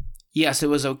way. Yes, it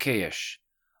was okay-ish.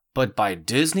 But by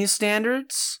Disney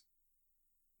standards,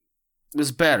 it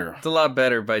was better. It's a lot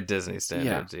better by Disney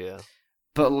standards, yeah.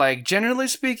 But like, generally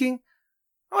speaking,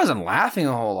 I wasn't laughing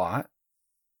a whole lot.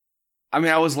 I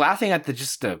mean, I was laughing at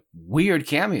the weird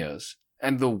cameos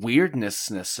and the weirdness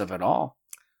of it all.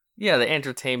 Yeah, the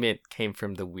entertainment came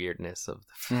from the weirdness of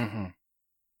the film.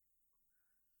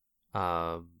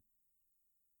 Mm-hmm.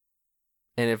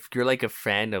 And if you're like a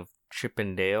fan of Chip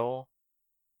and Dale,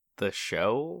 the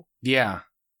show, yeah,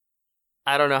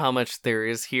 I don't know how much there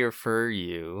is here for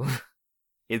you.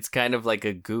 It's kind of like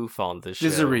a goof on the show.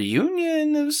 There's a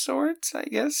reunion of sorts, I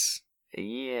guess.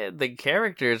 Yeah, the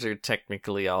characters are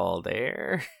technically all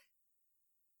there.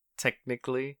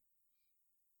 Technically.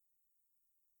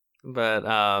 But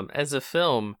as a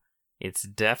film, it's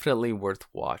definitely worth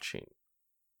watching.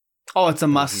 Oh, it's a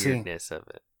must-see. The weirdness of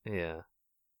it, yeah.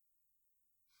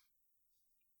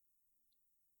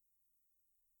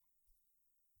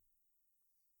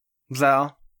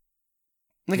 So,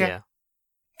 okay. Yeah.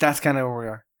 That's kind of where we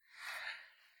are.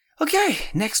 Okay,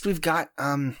 next we've got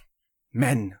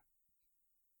Men.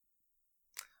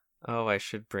 Oh, I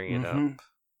should bring it up.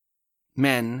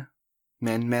 Men,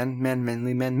 manly men. Men,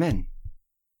 manly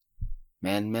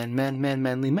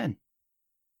men.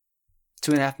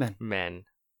 2.5 Men. Men.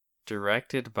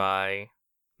 Directed by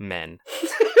men.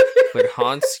 What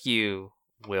haunts you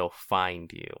will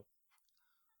find you.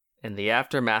 In the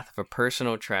aftermath of a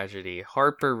personal tragedy,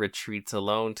 Harper retreats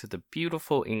alone to the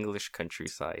beautiful English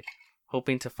countryside,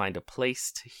 hoping to find a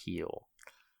place to heal.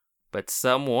 But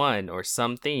someone or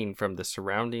something from the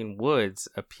surrounding woods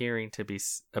appears to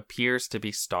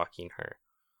be stalking her.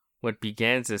 What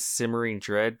begins as simmering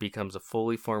dread becomes a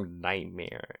fully formed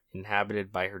nightmare,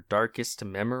 inhabited by her darkest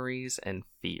memories and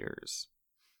fears.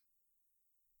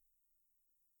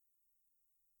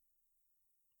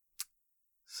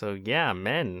 So yeah,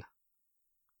 Men.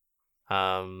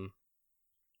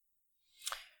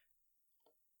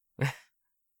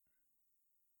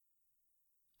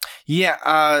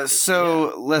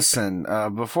 Listen,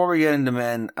 before we get into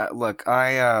Men, look,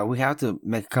 we have to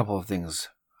make a couple of things,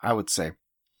 I would say,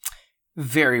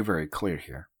 very, very clear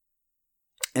here.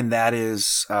 And that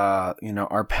is,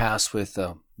 our past with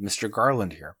Mr.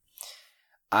 Garland here.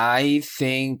 I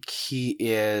think he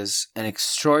is an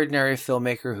extraordinary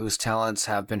filmmaker whose talents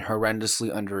have been horrendously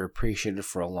underappreciated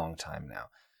for a long time now.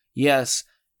 Yes,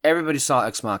 everybody saw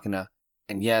Ex Machina,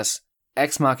 and yes,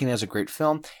 Ex Machina is a great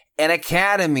film, an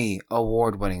Academy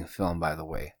Award-winning film, by the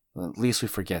way. At least we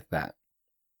forget that.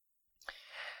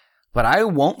 But I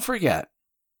won't forget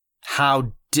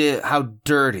how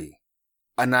dirty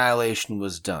Annihilation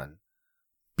was done,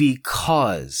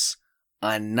 because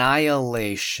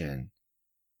Annihilation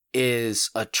is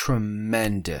a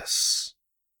tremendous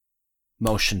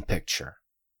motion picture.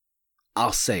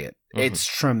 I'll say it. Mm-hmm. It's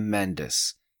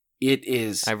tremendous. It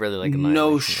is I really like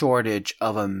no shortage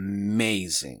of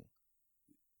amazing.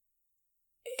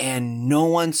 And no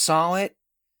one saw it,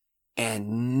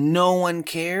 and no one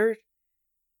cared,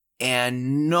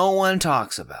 and no one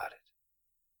talks about it.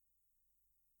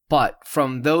 But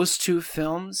from those two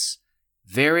films,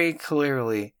 very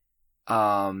clearly,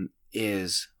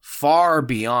 is far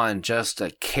beyond just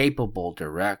a capable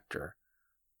director,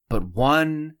 but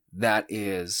one that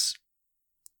is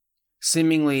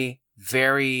seemingly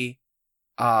very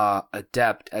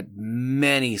adept at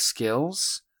many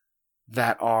skills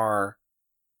that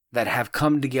have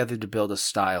come together to build a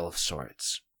style of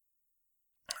sorts.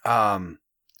 And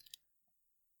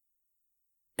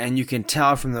you can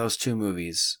tell from those two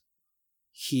movies,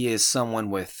 he is someone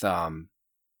with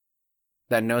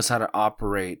that knows how to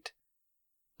operate,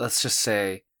 let's just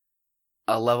say,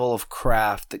 a level of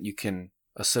craft that you can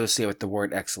associate with the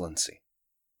word excellency.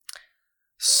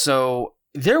 So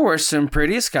there were some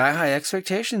pretty sky-high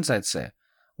expectations, I'd say,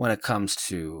 when it comes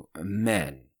to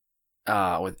Men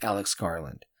with Alex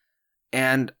Garland.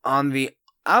 And on the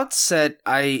outset,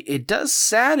 it does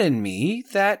sadden me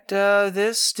that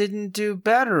this didn't do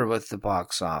better with the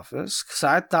box office, because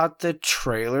I thought the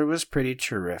trailer was pretty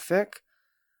terrific.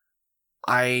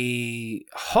 I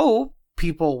hope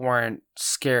people weren't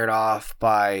scared off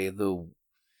by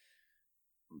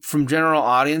from general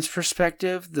audience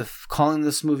perspective, calling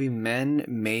this movie Men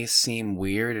may seem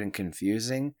weird and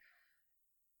confusing.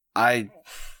 I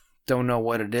don't know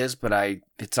what it is, but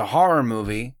it's a horror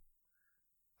movie.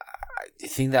 I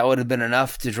think that would have been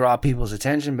enough to draw people's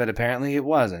attention, but apparently it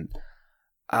wasn't.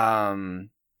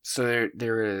 So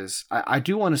there is. I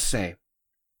do want to say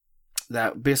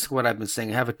that basically what I've been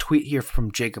saying. I have a tweet here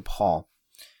from Jacob Hall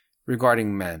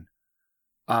regarding Men.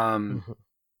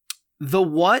 The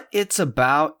what it's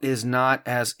about is not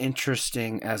as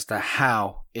interesting as the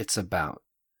how it's about.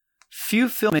 Few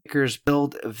filmmakers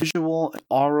build a visual and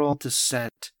oral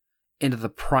descent into the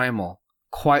primal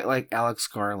quite like Alex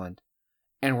Garland,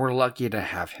 and we're lucky to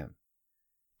have him.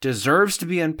 Deserves to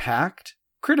be unpacked,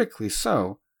 critically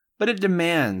so, but it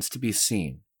demands to be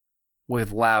seen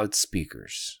with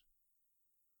loudspeakers.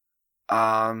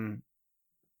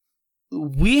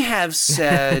 We have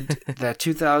said that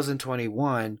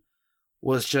 2021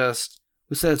 was just,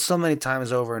 we said it so many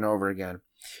times over and over again,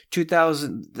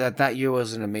 that year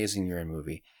was an amazing year in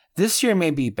movie. This year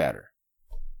may be better.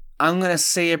 I'm going to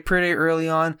say it pretty early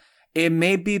on. It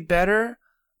may be better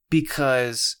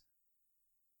because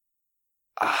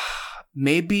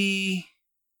maybe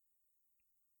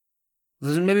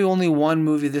there's maybe only one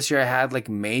movie this year I had like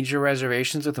major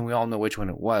reservations with, and we all know which one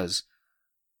it was.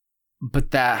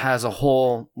 But that has a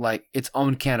whole, like, its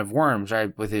own can of worms,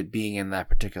 right? With it being in that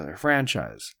particular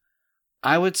franchise.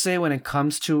 I would say when it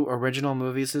comes to original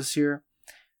movies this year,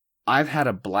 I've had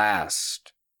a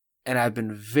blast. And I've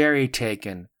been very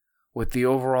taken with the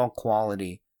overall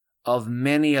quality of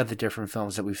many of the different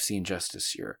films that we've seen just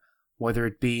this year. Whether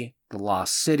it be The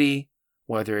Lost City,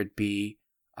 whether it be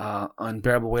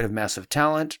Unbearable Weight of Massive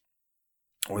Talent,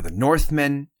 or The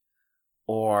Northman,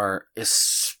 or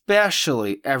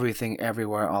especially Everything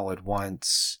Everywhere All at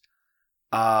Once.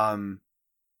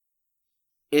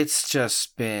 It's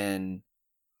just been...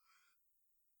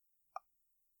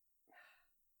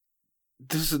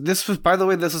 This was, by the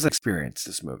way, this was an experience,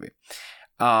 this movie.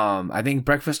 I think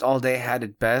Breakfast All Day had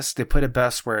it best. They put it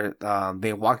best where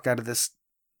they walked out of this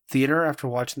theater after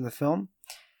watching the film,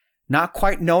 not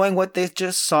quite knowing what they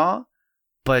just saw,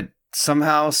 but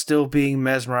somehow still being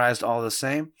mesmerized all the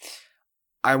same.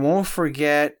 I won't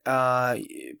forget,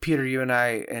 Peter, you and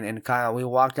I, and Kyle, we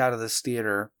walked out of this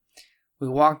theater. We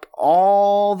walked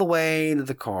all the way to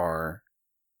the car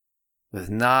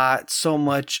with not so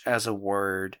much as a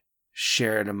word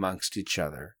shared amongst each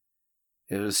other.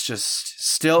 It was just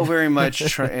still very much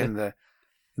in the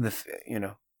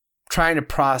trying to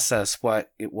process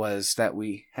what it was that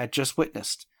we had just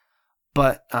witnessed.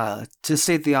 But to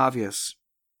state the obvious,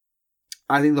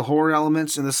 I think the horror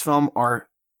elements in this film are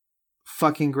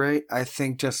fucking great. I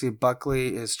think Jessie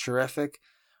Buckley is terrific.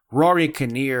 Rory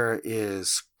Kinnear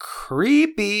is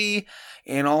creepy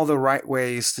in all the right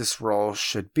ways this role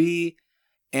should be.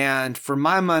 And for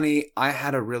my money, I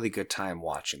had a really good time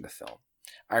watching the film.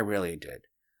 I really did.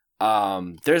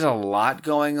 There's a lot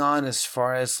going on as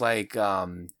far as like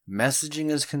messaging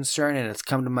is concerned, and it's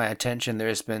come to my attention.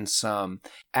 There's been some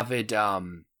avid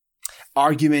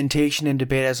argumentation and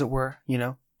debate, as it were. You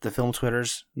know, the film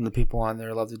Twitters and the people on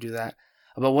there love to do that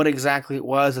about what exactly it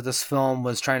was that this film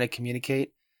was trying to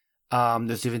communicate.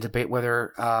 There's even debate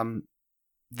whether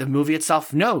the movie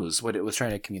itself knows what it was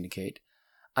trying to communicate.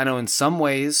 I know in some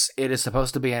ways it is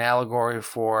supposed to be an allegory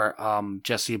for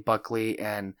Jessie Buckley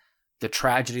and the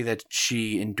tragedy that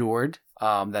she endured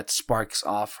that sparks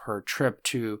off her trip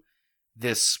to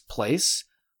this place.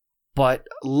 But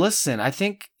listen, I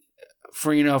think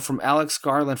from Alex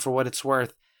Garland, for what it's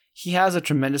worth, he has a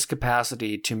tremendous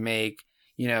capacity to make,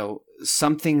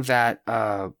 something that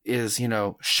is,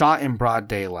 shot in broad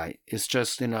daylight. It's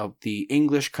just, the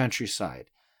English countryside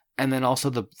and then also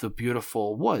the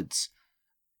beautiful woods.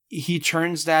 He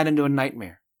turns that into a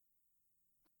nightmare.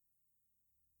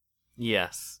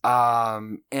 Yes.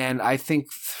 And I think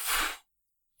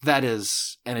that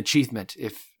is an achievement,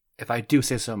 if I do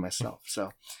say so myself.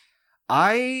 So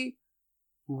I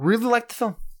really liked the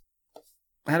film.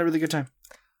 I had a really good time.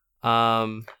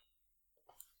 I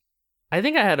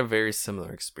think I had a very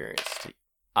similar experience to you.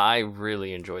 I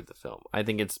really enjoyed the film. I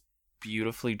think it's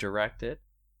beautifully directed.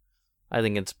 I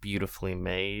think it's beautifully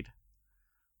made.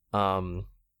 I'm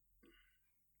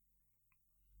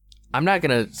not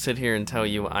going to sit here and tell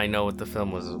you I know what the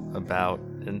film was about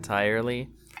entirely,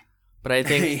 but I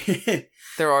think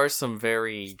there are some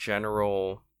very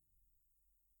general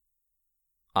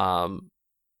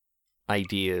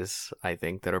ideas, I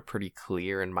think, that are pretty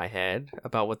clear in my head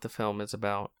about what the film is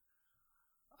about.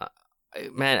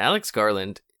 Man, Alex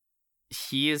Garland,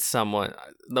 he is someone...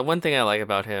 The one thing I like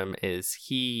about him is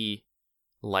he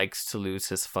likes to lose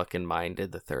his fucking mind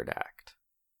in the third act.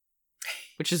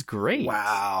 Which is great.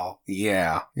 Wow.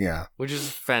 Yeah. Which is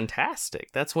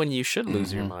fantastic. That's when you should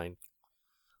lose your mind.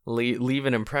 Leave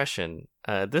an impression.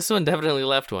 This one definitely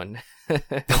left one.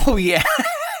 Oh, yeah.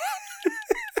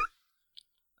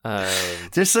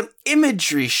 There's some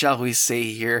imagery, shall we say,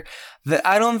 here that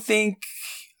I don't think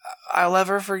I'll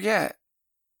ever forget.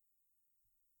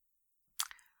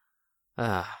 Would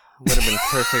have been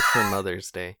perfect for Mother's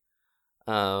Day.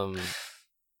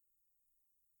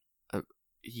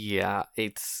 Yeah,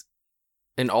 it's...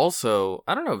 And also,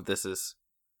 I don't know if this is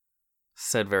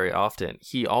said very often,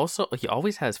 he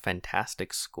always has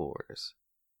fantastic scores.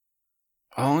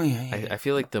 Oh, yeah. I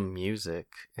feel like the music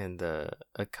and the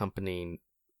accompanying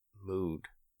mood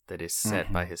that is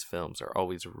set by his films are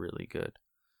always really good.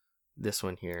 This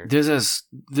one here. This is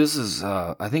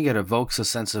I think it evokes a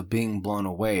sense of being blown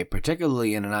away,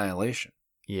 particularly in Annihilation.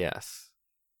 Yes.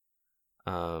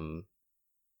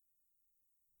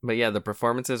 But yeah, the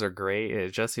performances are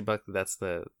great. Jessie Buckley, that's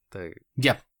the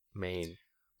main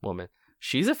woman.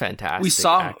 She's a fantastic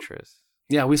actress.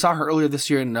 Yeah, we saw her earlier this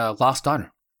year in Lost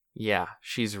Daughter. Yeah,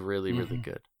 she's really, really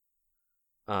good.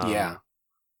 Yeah.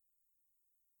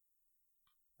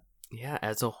 Yeah,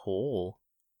 as a whole,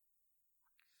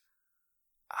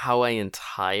 how I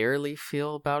entirely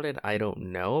feel about it, I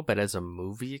don't know. But as a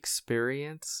movie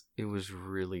experience, it was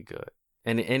really good.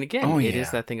 And again, it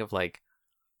is that thing of like,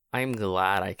 I'm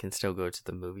glad I can still go to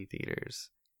the movie theaters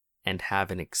and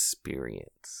have an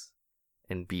experience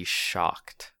and be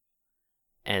shocked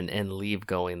and leave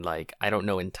going like, I don't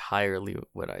know entirely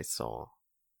what I saw.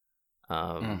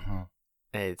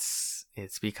 It's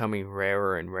becoming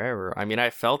rarer and rarer. I mean,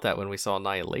 I felt that when we saw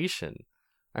Annihilation.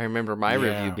 I remember my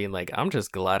review being like, I'm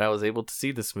just glad I was able to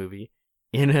see this movie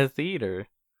in a theater.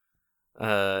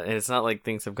 And it's not like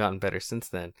things have gotten better since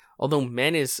then. Although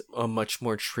Men is a much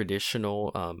more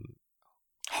traditional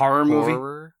horror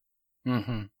movie.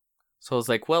 So I was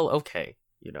like, well, okay,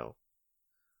 you know.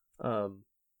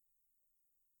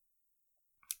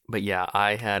 But yeah,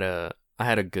 I had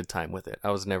a good time with it.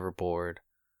 I was never bored.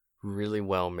 Really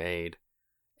well made.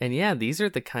 And yeah, these are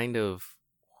the kind of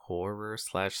horror /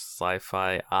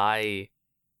 sci-fi I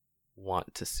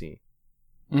want to see.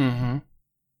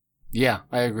 Yeah,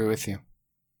 I agree with you.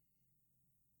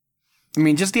 I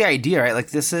mean, just the idea, right? Like,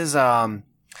 this is,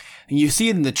 you see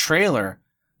it in the trailer,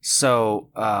 so,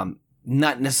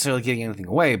 not necessarily giving anything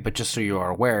away, but just so you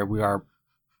are aware,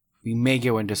 we may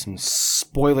go into some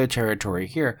spoiler territory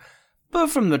here. But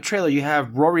from the trailer, you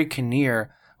have Rory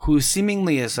Kinnear, who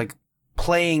seemingly is, like,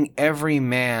 playing every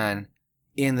man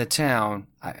in the town.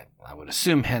 I would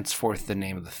assume henceforth the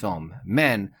name of the film,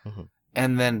 Men.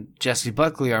 And then Jessie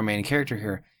Buckley, our main character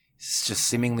here, is just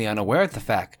seemingly unaware of the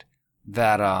fact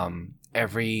that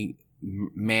every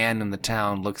man in the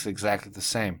town looks exactly the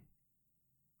same.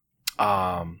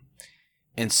 And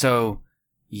so,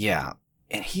 yeah.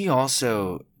 And he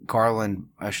also, Garland,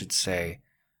 I should say,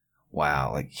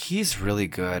 wow, like, he's really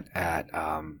good at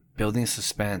building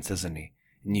suspense, isn't he?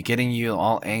 And you getting you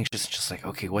all anxious, just like,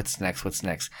 okay, what's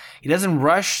next? He doesn't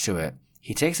rush to it.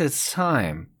 He takes his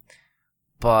time.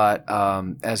 But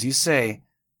as you say,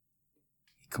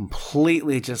 he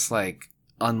completely just like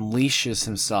unleashes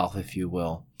himself, if you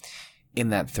will, in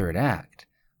that third act.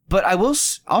 But I'll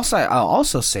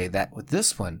also say that with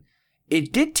this one,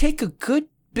 it did take a good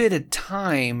bit of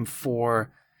time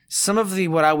for some of the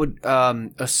what I would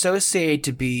associate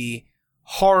to be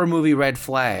horror movie red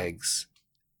flags.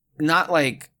 Not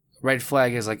like red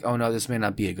flag is like, oh no, this may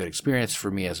not be a good experience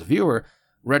for me as a viewer.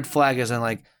 Red flag is in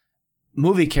like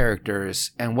movie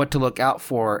characters and what to look out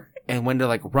for and when to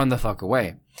like run the fuck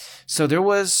away. So there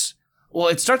was, well,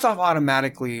 it starts off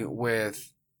automatically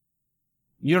with,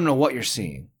 you don't know what you're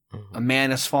seeing. A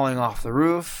man is falling off the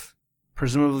roof,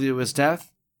 presumably to his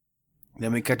death.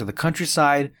 Then we cut to the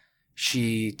countryside.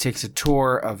 She takes a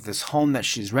tour of this home that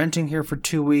she's renting here for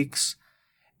 2 weeks.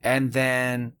 And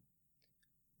then,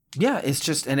 yeah, it's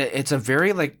just, and it's a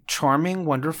very like charming,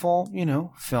 wonderful,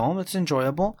 film. It's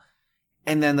enjoyable.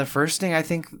 And then the first thing I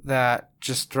think that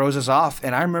just throws us off,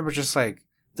 and I remember just like,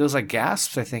 those like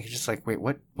gasps, I think, just like, wait,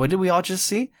 what did we all just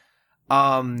see?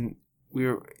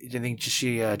 I think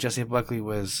Jessie Buckley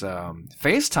was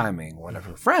FaceTiming one of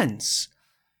her friends.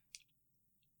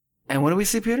 And what do we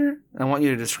see, Peter? I want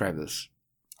you to describe this.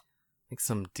 Like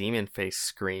some demon face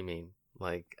screaming.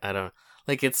 Like, I don't...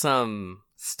 Like, it's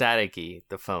staticky,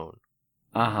 the phone.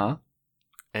 Uh-huh.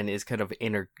 And it's kind of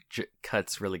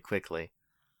cuts really quickly.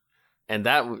 And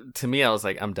that, to me, I was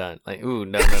like, I'm done. Like, ooh,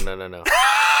 no. No.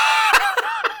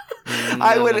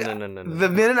 The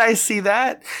minute I see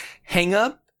that, hang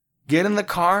up, get in the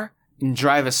car, and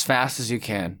drive as fast as you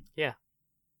can. Yeah.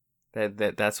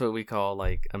 That's what we call,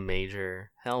 like, a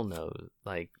major hell no.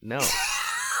 Like, no.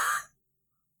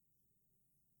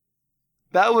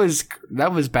 That was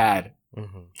bad.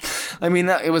 Mm-hmm. I mean,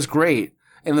 it was great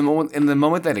in the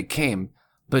moment that it came,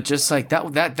 but just like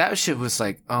that shit was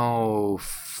like, oh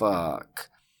fuck.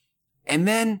 And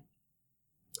then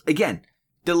again,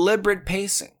 deliberate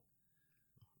pacing.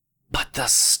 But the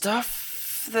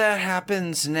stuff that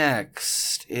happens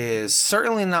next is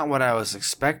certainly not what I was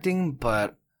expecting,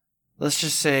 but let's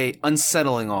just say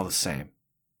unsettling all the same.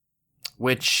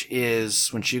 Which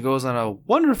is when she goes on a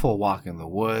wonderful walk in the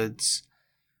woods,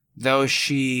 though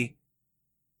she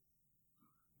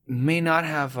may not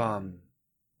have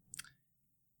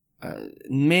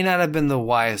been the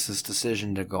wisest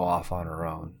decision to go off on her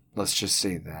own. Let's just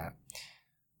say that.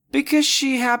 Because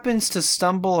she happens to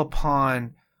stumble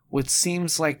upon what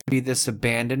seems like to be this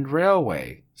abandoned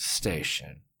railway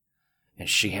station. And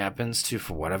she happens to,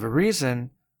 for whatever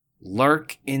reason,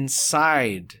 lurk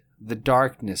inside the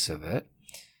darkness of it.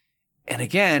 And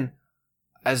again,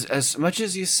 as much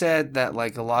as you said that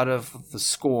like a lot of the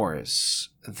scores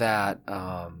that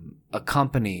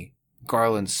accompany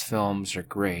Garland's films are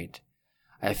great,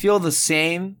 I feel the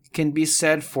same can be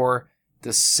said for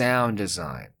the sound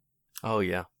design. Oh,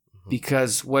 yeah.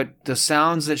 Because what the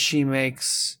sounds that she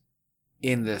makes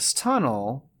in this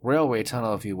tunnel, railway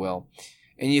tunnel, if you will,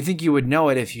 and you think you would know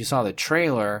it if you saw the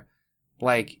trailer,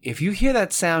 like, if you hear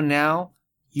that sound now,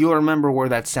 you'll remember where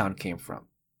that sound came from.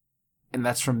 And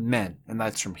that's from Men, and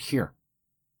that's from here.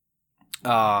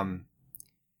 But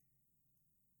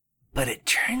it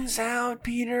turns out,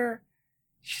 Peter,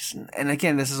 and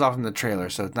again, this is all from the trailer,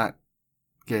 so it's not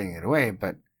giving it away,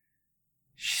 but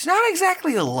she's not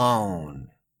exactly alone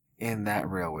in that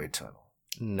railway tunnel.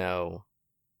 No.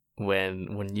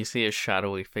 When you see a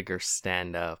shadowy figure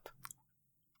stand up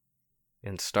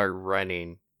and start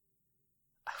running,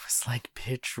 I was like,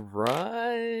 bitch,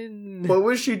 run. What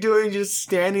was she doing just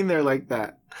standing there like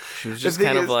that? She was just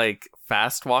kind of like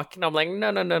fast walking. I'm like,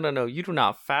 no. You do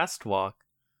not fast walk.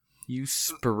 You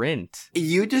sprint.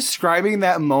 You describing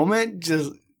that moment,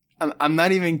 just, I'm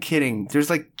not even kidding. There's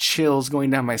like chills going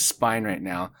down my spine right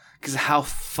now because of how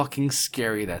fucking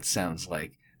scary that sounds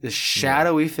like. This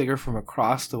shadowy figure from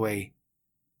across the way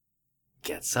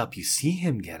gets up. You see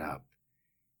him get up.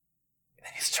 And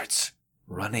then he starts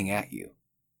running at you.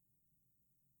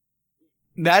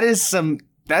 That's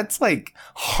like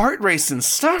heart racing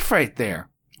stuff right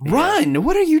there. Yeah. Run!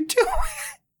 What are you doing?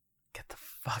 Get the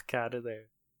fuck out of there.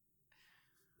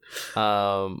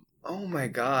 Oh my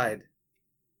god.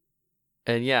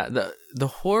 And yeah, the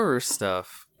horror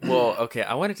stuff. Well, okay,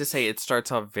 I wanted to say it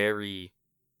starts off very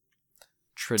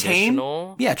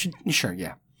traditional. Tame? Yeah, sure,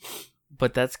 yeah.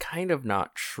 But that's kind of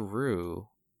not true,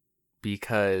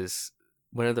 because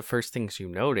one of the first things you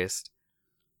noticed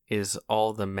is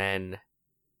all the men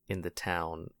in the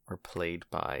town are played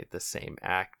by the same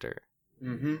actor.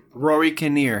 Mm-hmm. Rory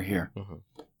Kinnear here. Mm-hmm.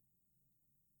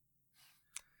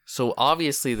 So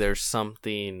obviously there's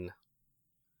something,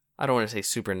 I don't want to say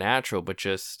supernatural, but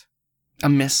just a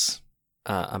miss,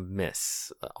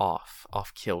 off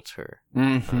kilter,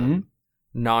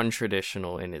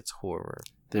 non-traditional in its horror.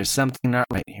 There's something not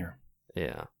right here.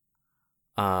 Yeah.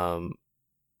 But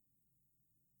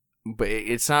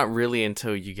it's not really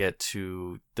until you get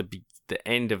to the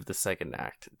end of the second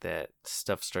act that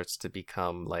stuff starts to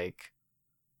become like,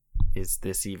 is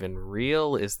this even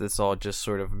real? Is this all just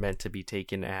sort of meant to be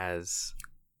taken as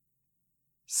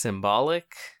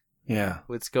symbolic? Yeah.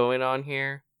 What's going on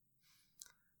here?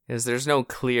 Because there's no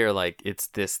clear, like, it's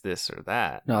this, or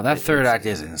that. No, that third act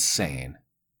is insane.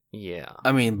 Yeah.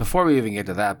 I mean, before we even get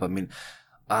to that, but I mean,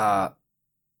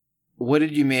 what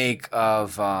did you make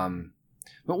of,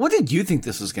 what did you think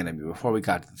this was going to be before we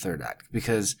got to the third act?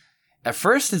 Because at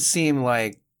first it seemed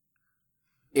like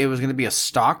it was going to be a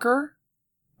stalker.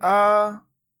 And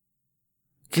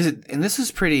this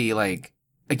is pretty, like,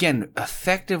 again,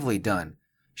 effectively done.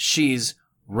 She's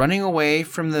running away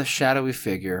from the shadowy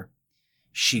figure.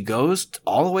 She goes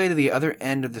all the way to the other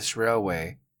end of this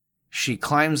railway. She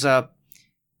climbs up,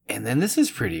 and then this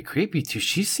is pretty creepy too.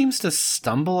 She seems to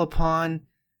stumble upon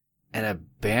an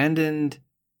abandoned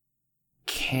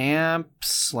camp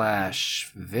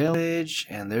 / village,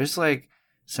 and there's like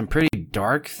some pretty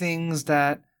dark things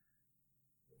that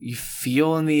you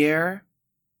feel in the air.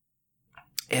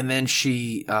 And then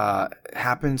she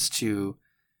happens to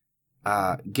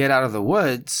get out of the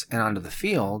woods and onto the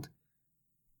field,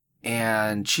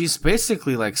 and she's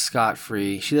basically like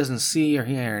scot-free. She doesn't see or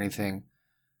hear anything.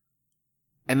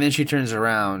 And then she turns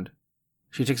around,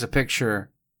 she takes a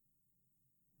picture,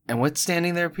 and what's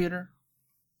standing there, Peter?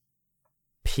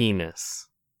 Penis.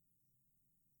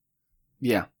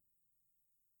 Yeah.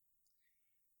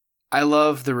 I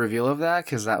love the reveal of that,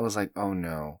 because that was like, oh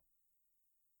no.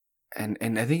 And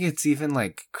I think it's even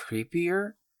like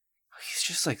creepier. He's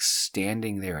just like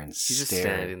standing there and He's just staring.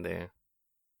 standing there.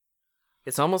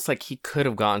 It's almost like he could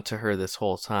have gone to her this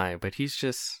whole time, but he's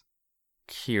just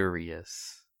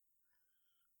curious.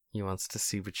 He wants to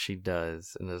see what she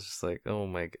does, and it's just like, oh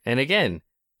my god. And again,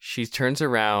 she turns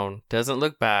around, doesn't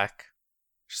look back,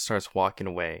 she starts walking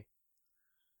away.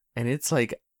 And it's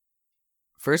like,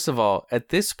 first of all, at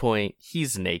this point,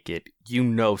 he's naked. You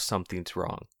know something's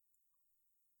wrong.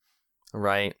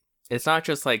 Right? It's not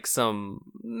just like some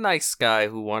nice guy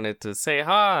who wanted to say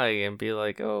hi and be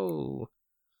like, oh,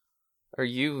 are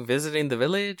you visiting the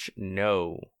village?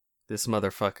 No. This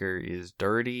motherfucker is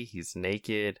dirty, he's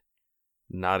naked,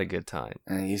 not a good time.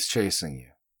 And he's chasing you.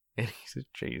 And he's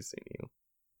chasing you.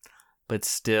 But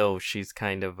still, she's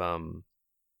kind of,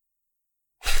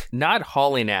 not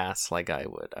hauling ass like I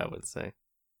would say.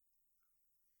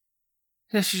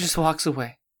 Yeah, she just walks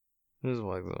away. Just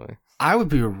walks away. I would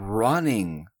be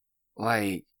running,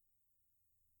 like,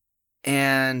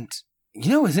 and you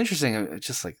know what's interesting? It's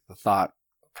just like the thought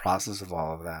process of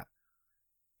all of that.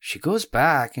 She goes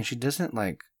back and she doesn't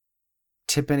like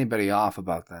tip anybody off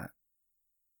about that.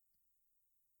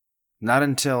 Not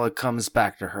until it comes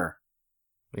back to her.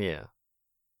 Yeah.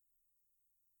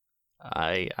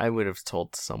 I would have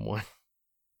told someone.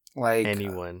 Like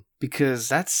anyone. Because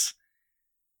that's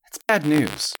bad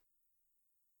news.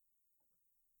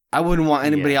 I wouldn't want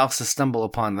anybody else to stumble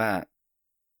upon that.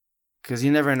 Because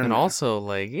you never know. And also,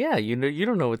 like, yeah, you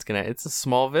don't know what's gonna. It's a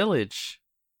small village,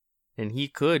 and he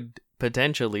could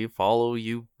potentially follow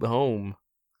you home.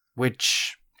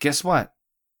 Which, guess what?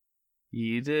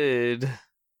 He did.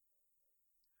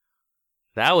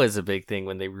 That was a big thing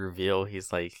when they reveal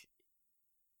he's like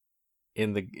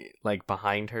in the like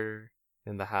behind her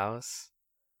in the house.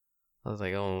 I was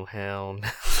like, oh hell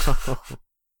no.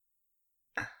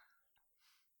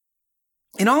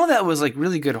 And all of that was like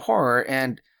really good horror,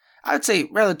 and I would say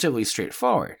relatively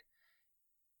straightforward.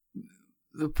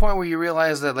 The point where you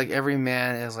realize that like every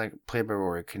man is like played by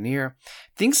Rory Kinnear.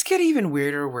 Things get even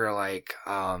weirder where like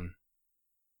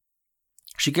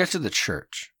she gets to the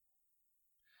church.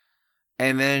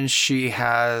 And then she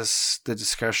has the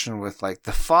discussion with like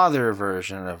the father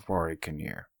version of Rory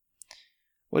Kinnear.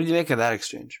 What do you make of that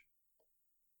exchange?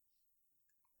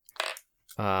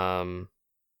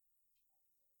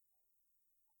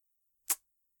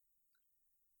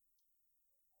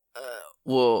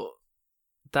 Well,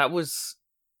 that was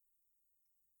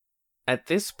at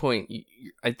this point.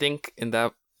 I think in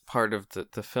that part of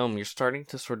the film, you're starting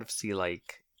to sort of see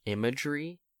like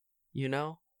imagery, you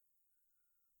know,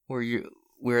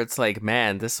 where it's like,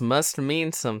 man, this must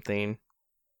mean something.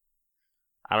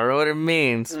 I don't know what it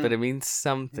means, but it means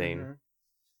something.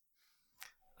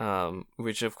 Mm-hmm.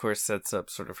 Which of course sets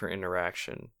up sort of her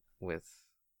interaction with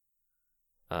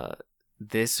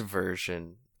this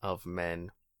version of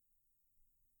men.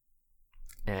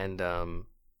 And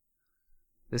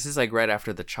this is like right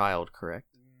after the child, correct?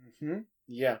 Mm-hmm.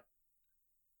 Yeah.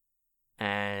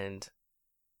 And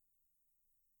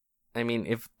I mean,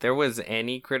 if there was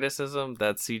any criticism,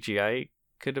 that CGI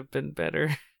could have been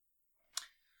better.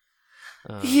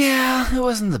 Yeah, it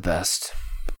wasn't the best.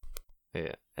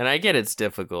 Yeah, and I get it's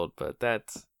difficult, but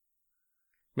that's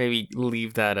maybe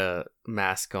leave that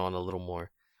mask on a little more.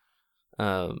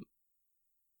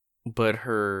 But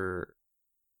her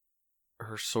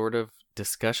sort of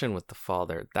discussion with the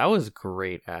father, that was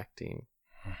great acting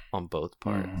on both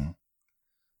parts. Mm-hmm.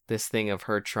 This thing of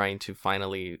her trying to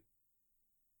finally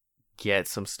get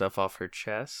some stuff off her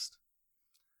chest,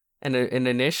 and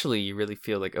initially you really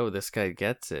feel like, oh, this guy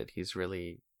gets it. He's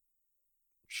really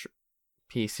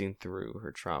piecing through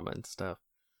her trauma and stuff.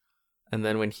 And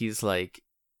then when he's like,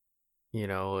 you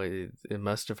know, it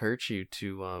must have hurt you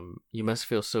to you must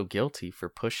feel so guilty for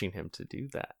pushing him to do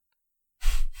that.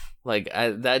 Like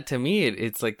that to me,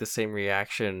 it's like the same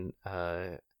reaction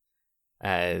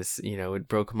as, you know, it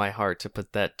broke my heart to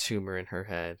put that tumor in her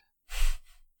head.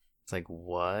 It's like,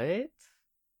 what?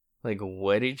 Like,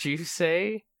 what did you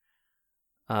say?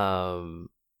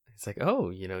 It's like, oh,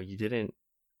 you didn't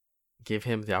give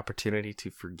him the opportunity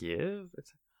to forgive.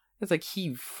 It's like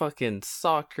he fucking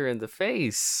socked her in the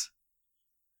face.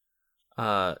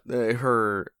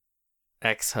 Her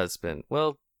ex-husband,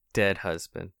 well, dead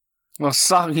husband. Well,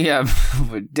 yeah,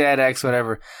 dead ex,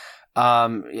 whatever.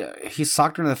 Yeah, he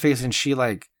socked her in the face, and she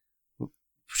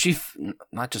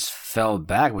not just fell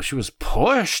back, but she was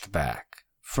pushed back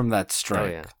from that strike.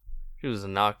 Oh yeah, she was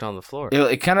knocked on the floor.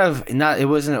 It kind of it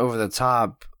wasn't over the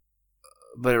top,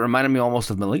 but it reminded me almost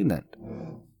of Malignant.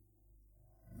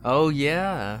 Oh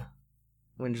yeah,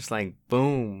 when just like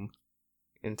boom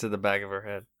into the back of her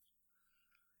head.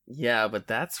 Yeah, but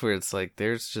that's where it's like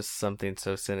there's just something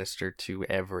so sinister to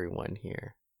everyone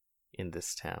here in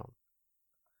this town.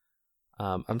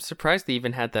 I'm surprised they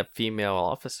even had that female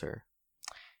officer.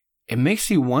 It makes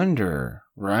you wonder,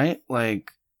 right?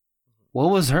 Like,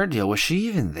 what was her deal? Was she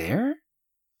even there?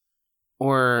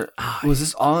 Or was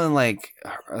this all in like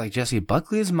Jesse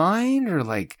Buckley's mind? Or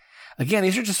like, again,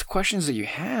 these are just questions that you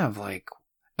have. Like,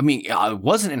 I mean, it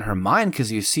wasn't in her mind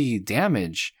because you see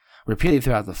damage repeatedly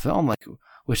throughout the film, like,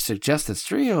 which suggests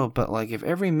it's real. But like, if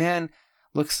every man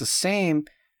looks the same,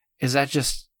 is that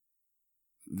just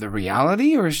the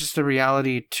reality, or is just the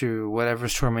reality to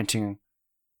whatever's tormenting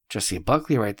Jesse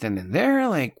Buckley right then and there?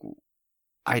 Like,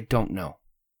 I don't know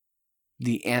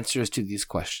the answers to these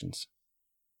questions.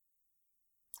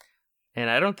 And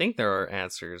I don't think there are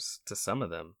answers to some of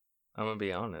them. I'm gonna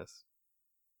be honest.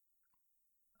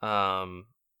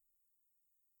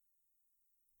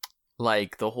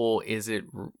 Like the whole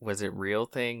was it real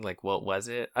thing? Like, what was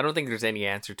it? I don't think there's any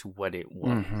answer to what it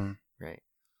was, right?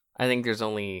 I think there's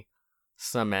only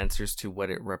some answers to what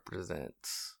it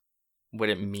represents, what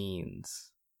it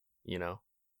means, Do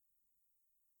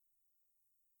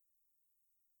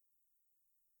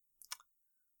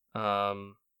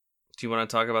you want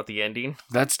to talk about the ending?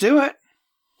 Let's do it.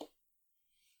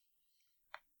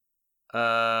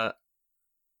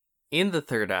 In the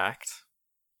third act,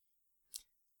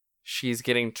 she's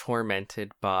getting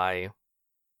tormented by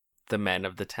the men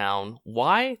of the town.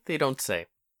 Why? They don't say.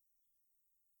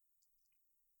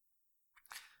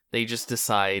 They just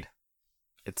decide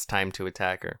it's time to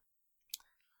attack her.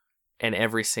 And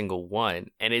every single one.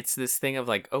 And it's this thing of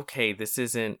like, okay, this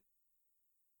isn't...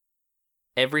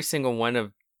 Every single one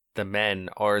of the men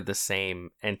are the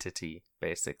same entity,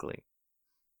 basically.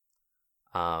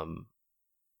 And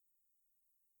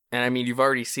I mean, you've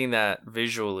already seen that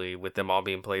visually with them all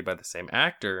being played by the same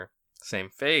actor, same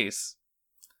face.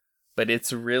 But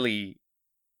it's really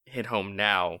hit home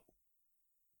now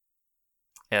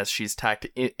as she's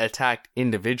attacked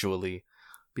individually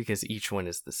because each one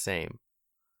is the same.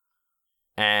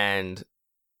 And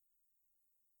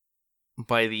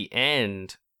by the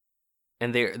end,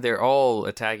 and they're all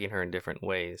attacking her in different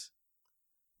ways.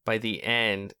 By the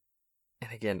end,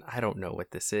 and again, I don't know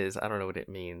what this is. I don't know what it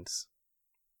means.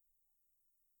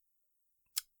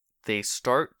 They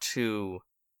start to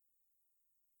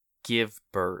give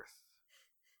birth.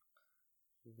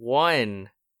 One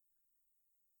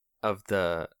of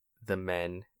the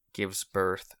men gives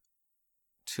birth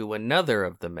to another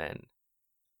of the men.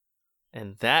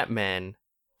 And that man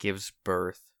gives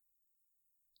birth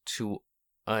to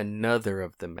another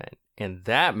of the men. And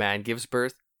that man gives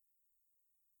birth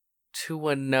to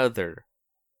another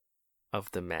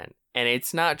of the men. And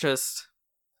it's not just...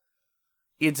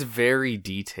 It's very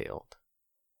detailed.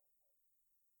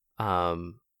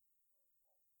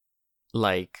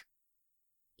 Like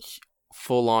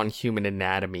full-on human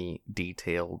anatomy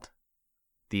detailed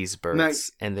these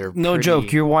births. And they're no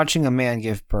joke, you're watching a man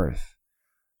give birth.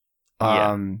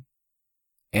 And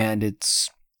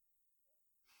it's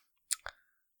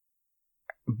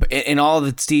in all of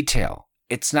its detail.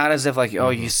 It's not as if like,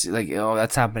 oh, you see, like, oh,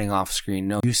 that's happening off screen.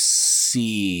 No, you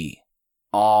see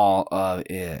all of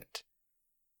it.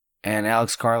 And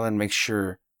Alex Garland makes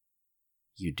sure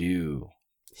you do.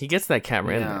 He gets that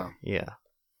camera in there.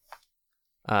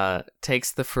 Yeah.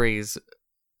 Takes the phrase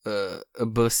a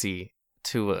bussy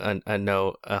to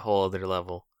a whole other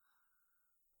level.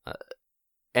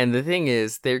 And the thing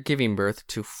is, they're giving birth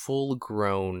to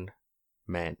full-grown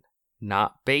men,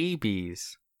 not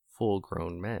babies,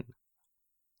 full-grown men.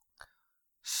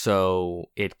 So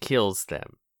it kills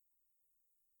them.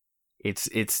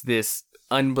 It's this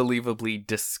unbelievably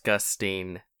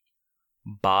disgusting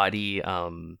body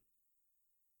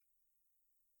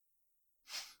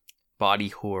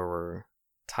horror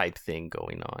type thing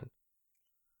going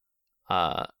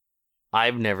on.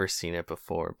 I've never seen it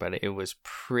before, but it was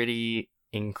pretty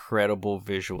incredible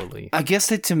visually. I guess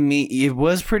that to me, it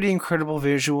was pretty incredible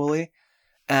visually.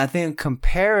 And I think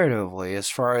comparatively, as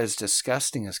far as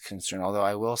disgusting is concerned, although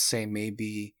I will say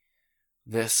maybe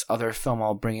this other film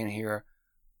I'll bring in here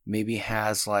maybe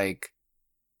has like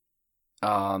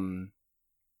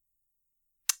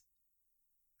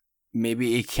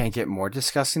maybe it can't get more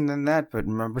disgusting than that, but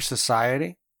remember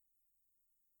Society?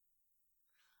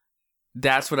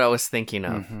 That's what I was thinking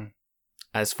of. Mm-hmm.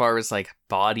 As far as like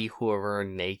body horror,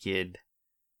 naked,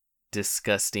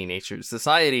 disgusting nature.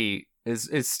 Society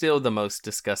is still the most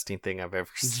disgusting thing I've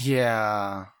ever seen.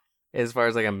 Yeah. As far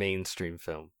as like a mainstream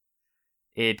film.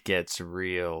 It gets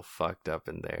real fucked up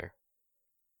in there.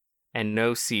 And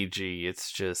no CG,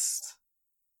 it's just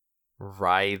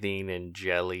writhing and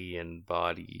jelly and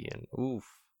body and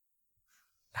oof.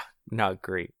 Not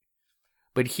great.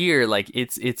 But here, like,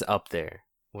 it's up there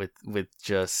with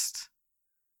just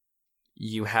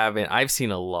I've seen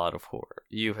a lot of horror.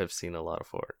 You have seen a lot of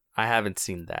horror. I haven't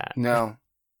seen that. No.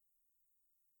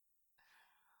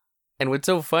 And what's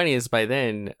so funny is by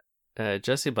then,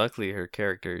 Jessie Buckley, her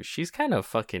character, she's kind of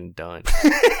fucking done.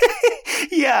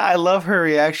 Yeah, I love her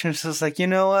reaction. She's just like, you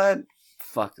know what?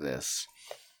 Fuck this.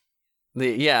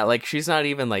 Yeah, like she's not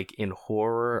even like in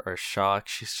horror or shock.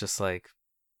 She's just like,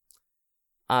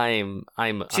 I'm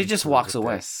She just walks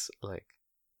away. This. Like,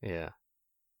 yeah.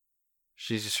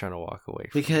 She's just trying to walk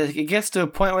away. Because it gets to a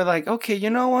point where like, okay,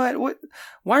 you know what?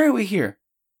 Why are we here?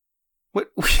 What?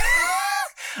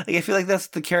 Like, I feel like that's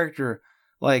the character.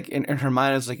 Like in her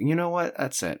mind is like, you know what?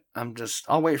 That's it.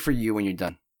 I'll wait for you when you're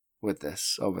done with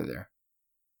this over there.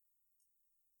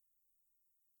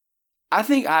 I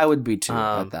think I would be too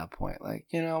at that point. Like,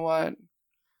 you know what?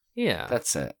 Yeah.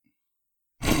 That's it.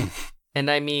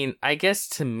 And I mean, I guess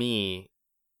to me,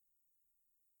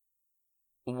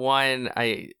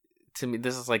 to me,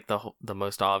 this is like the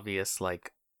most obvious,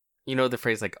 like, you know, the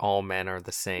phrase like all men are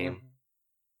the same. Mm-hmm.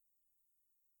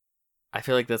 I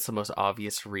feel like that's the most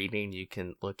obvious reading you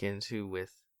can look into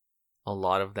with a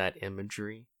lot of that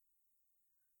imagery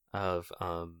of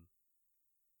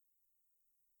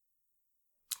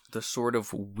the sort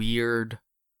of weird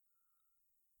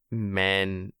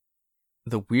men,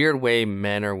 the weird way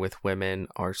men are with women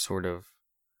are sort of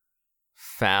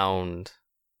found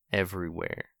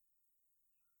everywhere.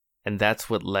 And that's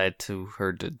what led to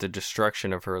the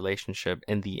destruction of her relationship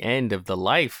and the end of the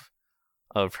life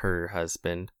of her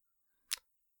husband.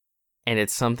 And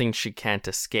it's something she can't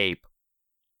escape,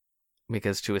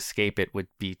 because to escape it would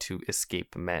be to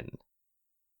escape men,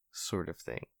 sort of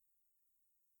thing.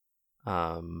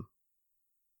 I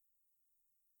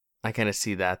kind of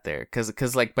see that there,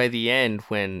 because like by the end,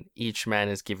 when each man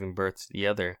is giving birth to the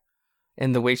other,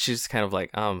 and the way she's kind of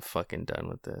like, I'm fucking done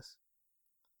with this.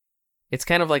 It's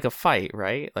kind of like a fight,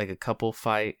 right? Like a couple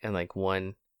fight, and like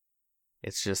one,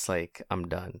 it's just like, I'm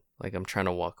done. Like, I'm trying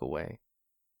to walk away.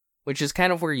 Which is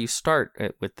kind of where you start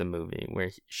with the movie, where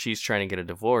she's trying to get a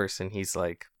divorce, and he's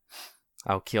like,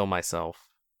 I'll kill myself.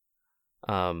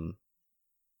 I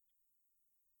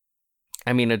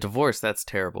mean, a divorce, that's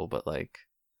terrible, but like,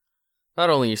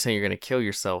 not only are you saying you're going to kill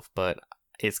yourself, but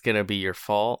it's going to be your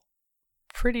fault.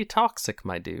 Pretty toxic,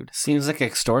 my dude. Seems like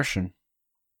extortion.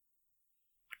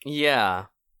 Yeah.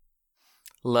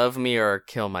 Love me or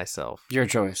kill myself. Your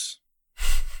choice.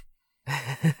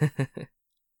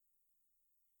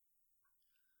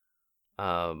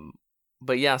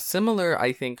 But yeah, similar,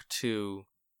 I think, to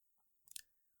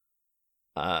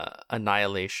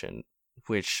Annihilation,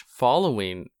 which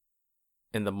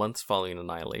in the months following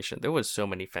Annihilation, there was so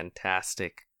many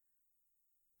fantastic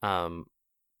videos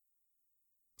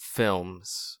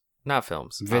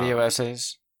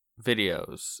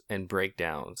and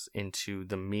breakdowns into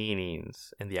the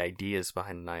meanings and the ideas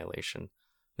behind Annihilation.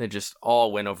 They just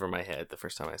all went over my head the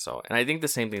first time I saw it. And I think the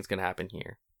same thing's going to happen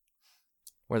here.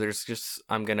 Where there's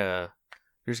going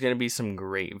to be some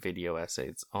great video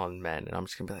essays on men. And I'm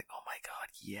just going to be like, oh my God,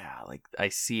 yeah. Like, I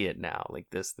see it now. Like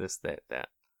this, that.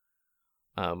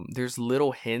 There's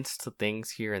little hints to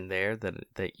things here and there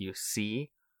that you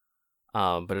see.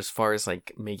 But as far as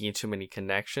like making too many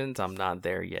connections, I'm not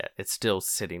there yet. It's still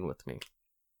sitting with me.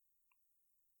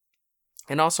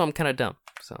 And also I'm kind of dumb.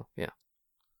 So, yeah.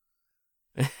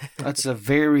 That's a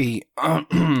very...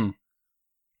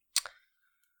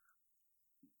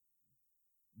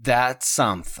 That's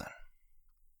something.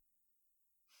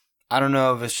 I don't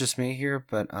know if it's just me here,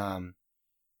 but I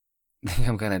think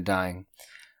I'm kind of dying.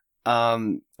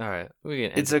 All right,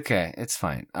 it's okay. It's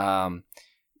fine.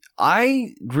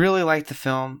 I really like the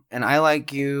film, and I,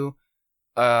 like you,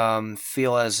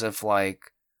 feel as if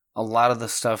like a lot of the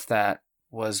stuff that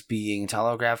was being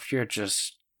telegraphed here,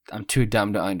 just I'm too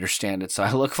dumb to understand it. So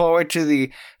I look forward to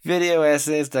the video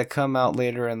essays that come out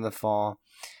later in the fall.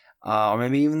 or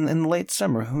maybe even in the late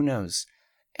summer. Who knows?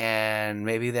 And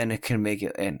maybe then it can make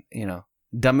it, and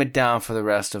dumb it down for the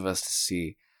rest of us to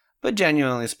see. But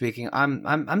genuinely speaking, I'm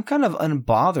kind of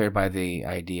unbothered by the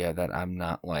idea that I'm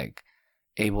not like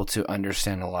able to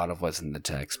understand a lot of what's in the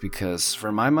text, because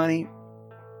for my money,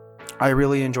 I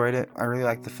really enjoyed it. I really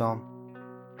liked the film.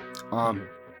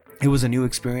 It was a new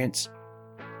experience.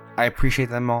 I appreciate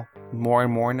them all more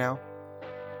and more now.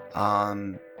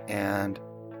 And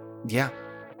yeah,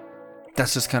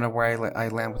 that's just kind of where I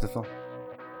land with the film.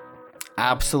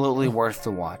 Absolutely worth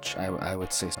the watch. I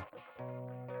would say so.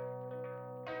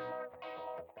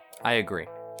 I agree.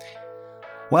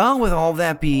 Well, with all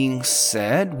that being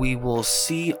said, we will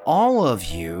see all of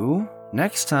you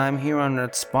next time here on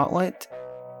Nerd Spotlight.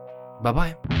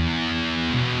 Bye-bye.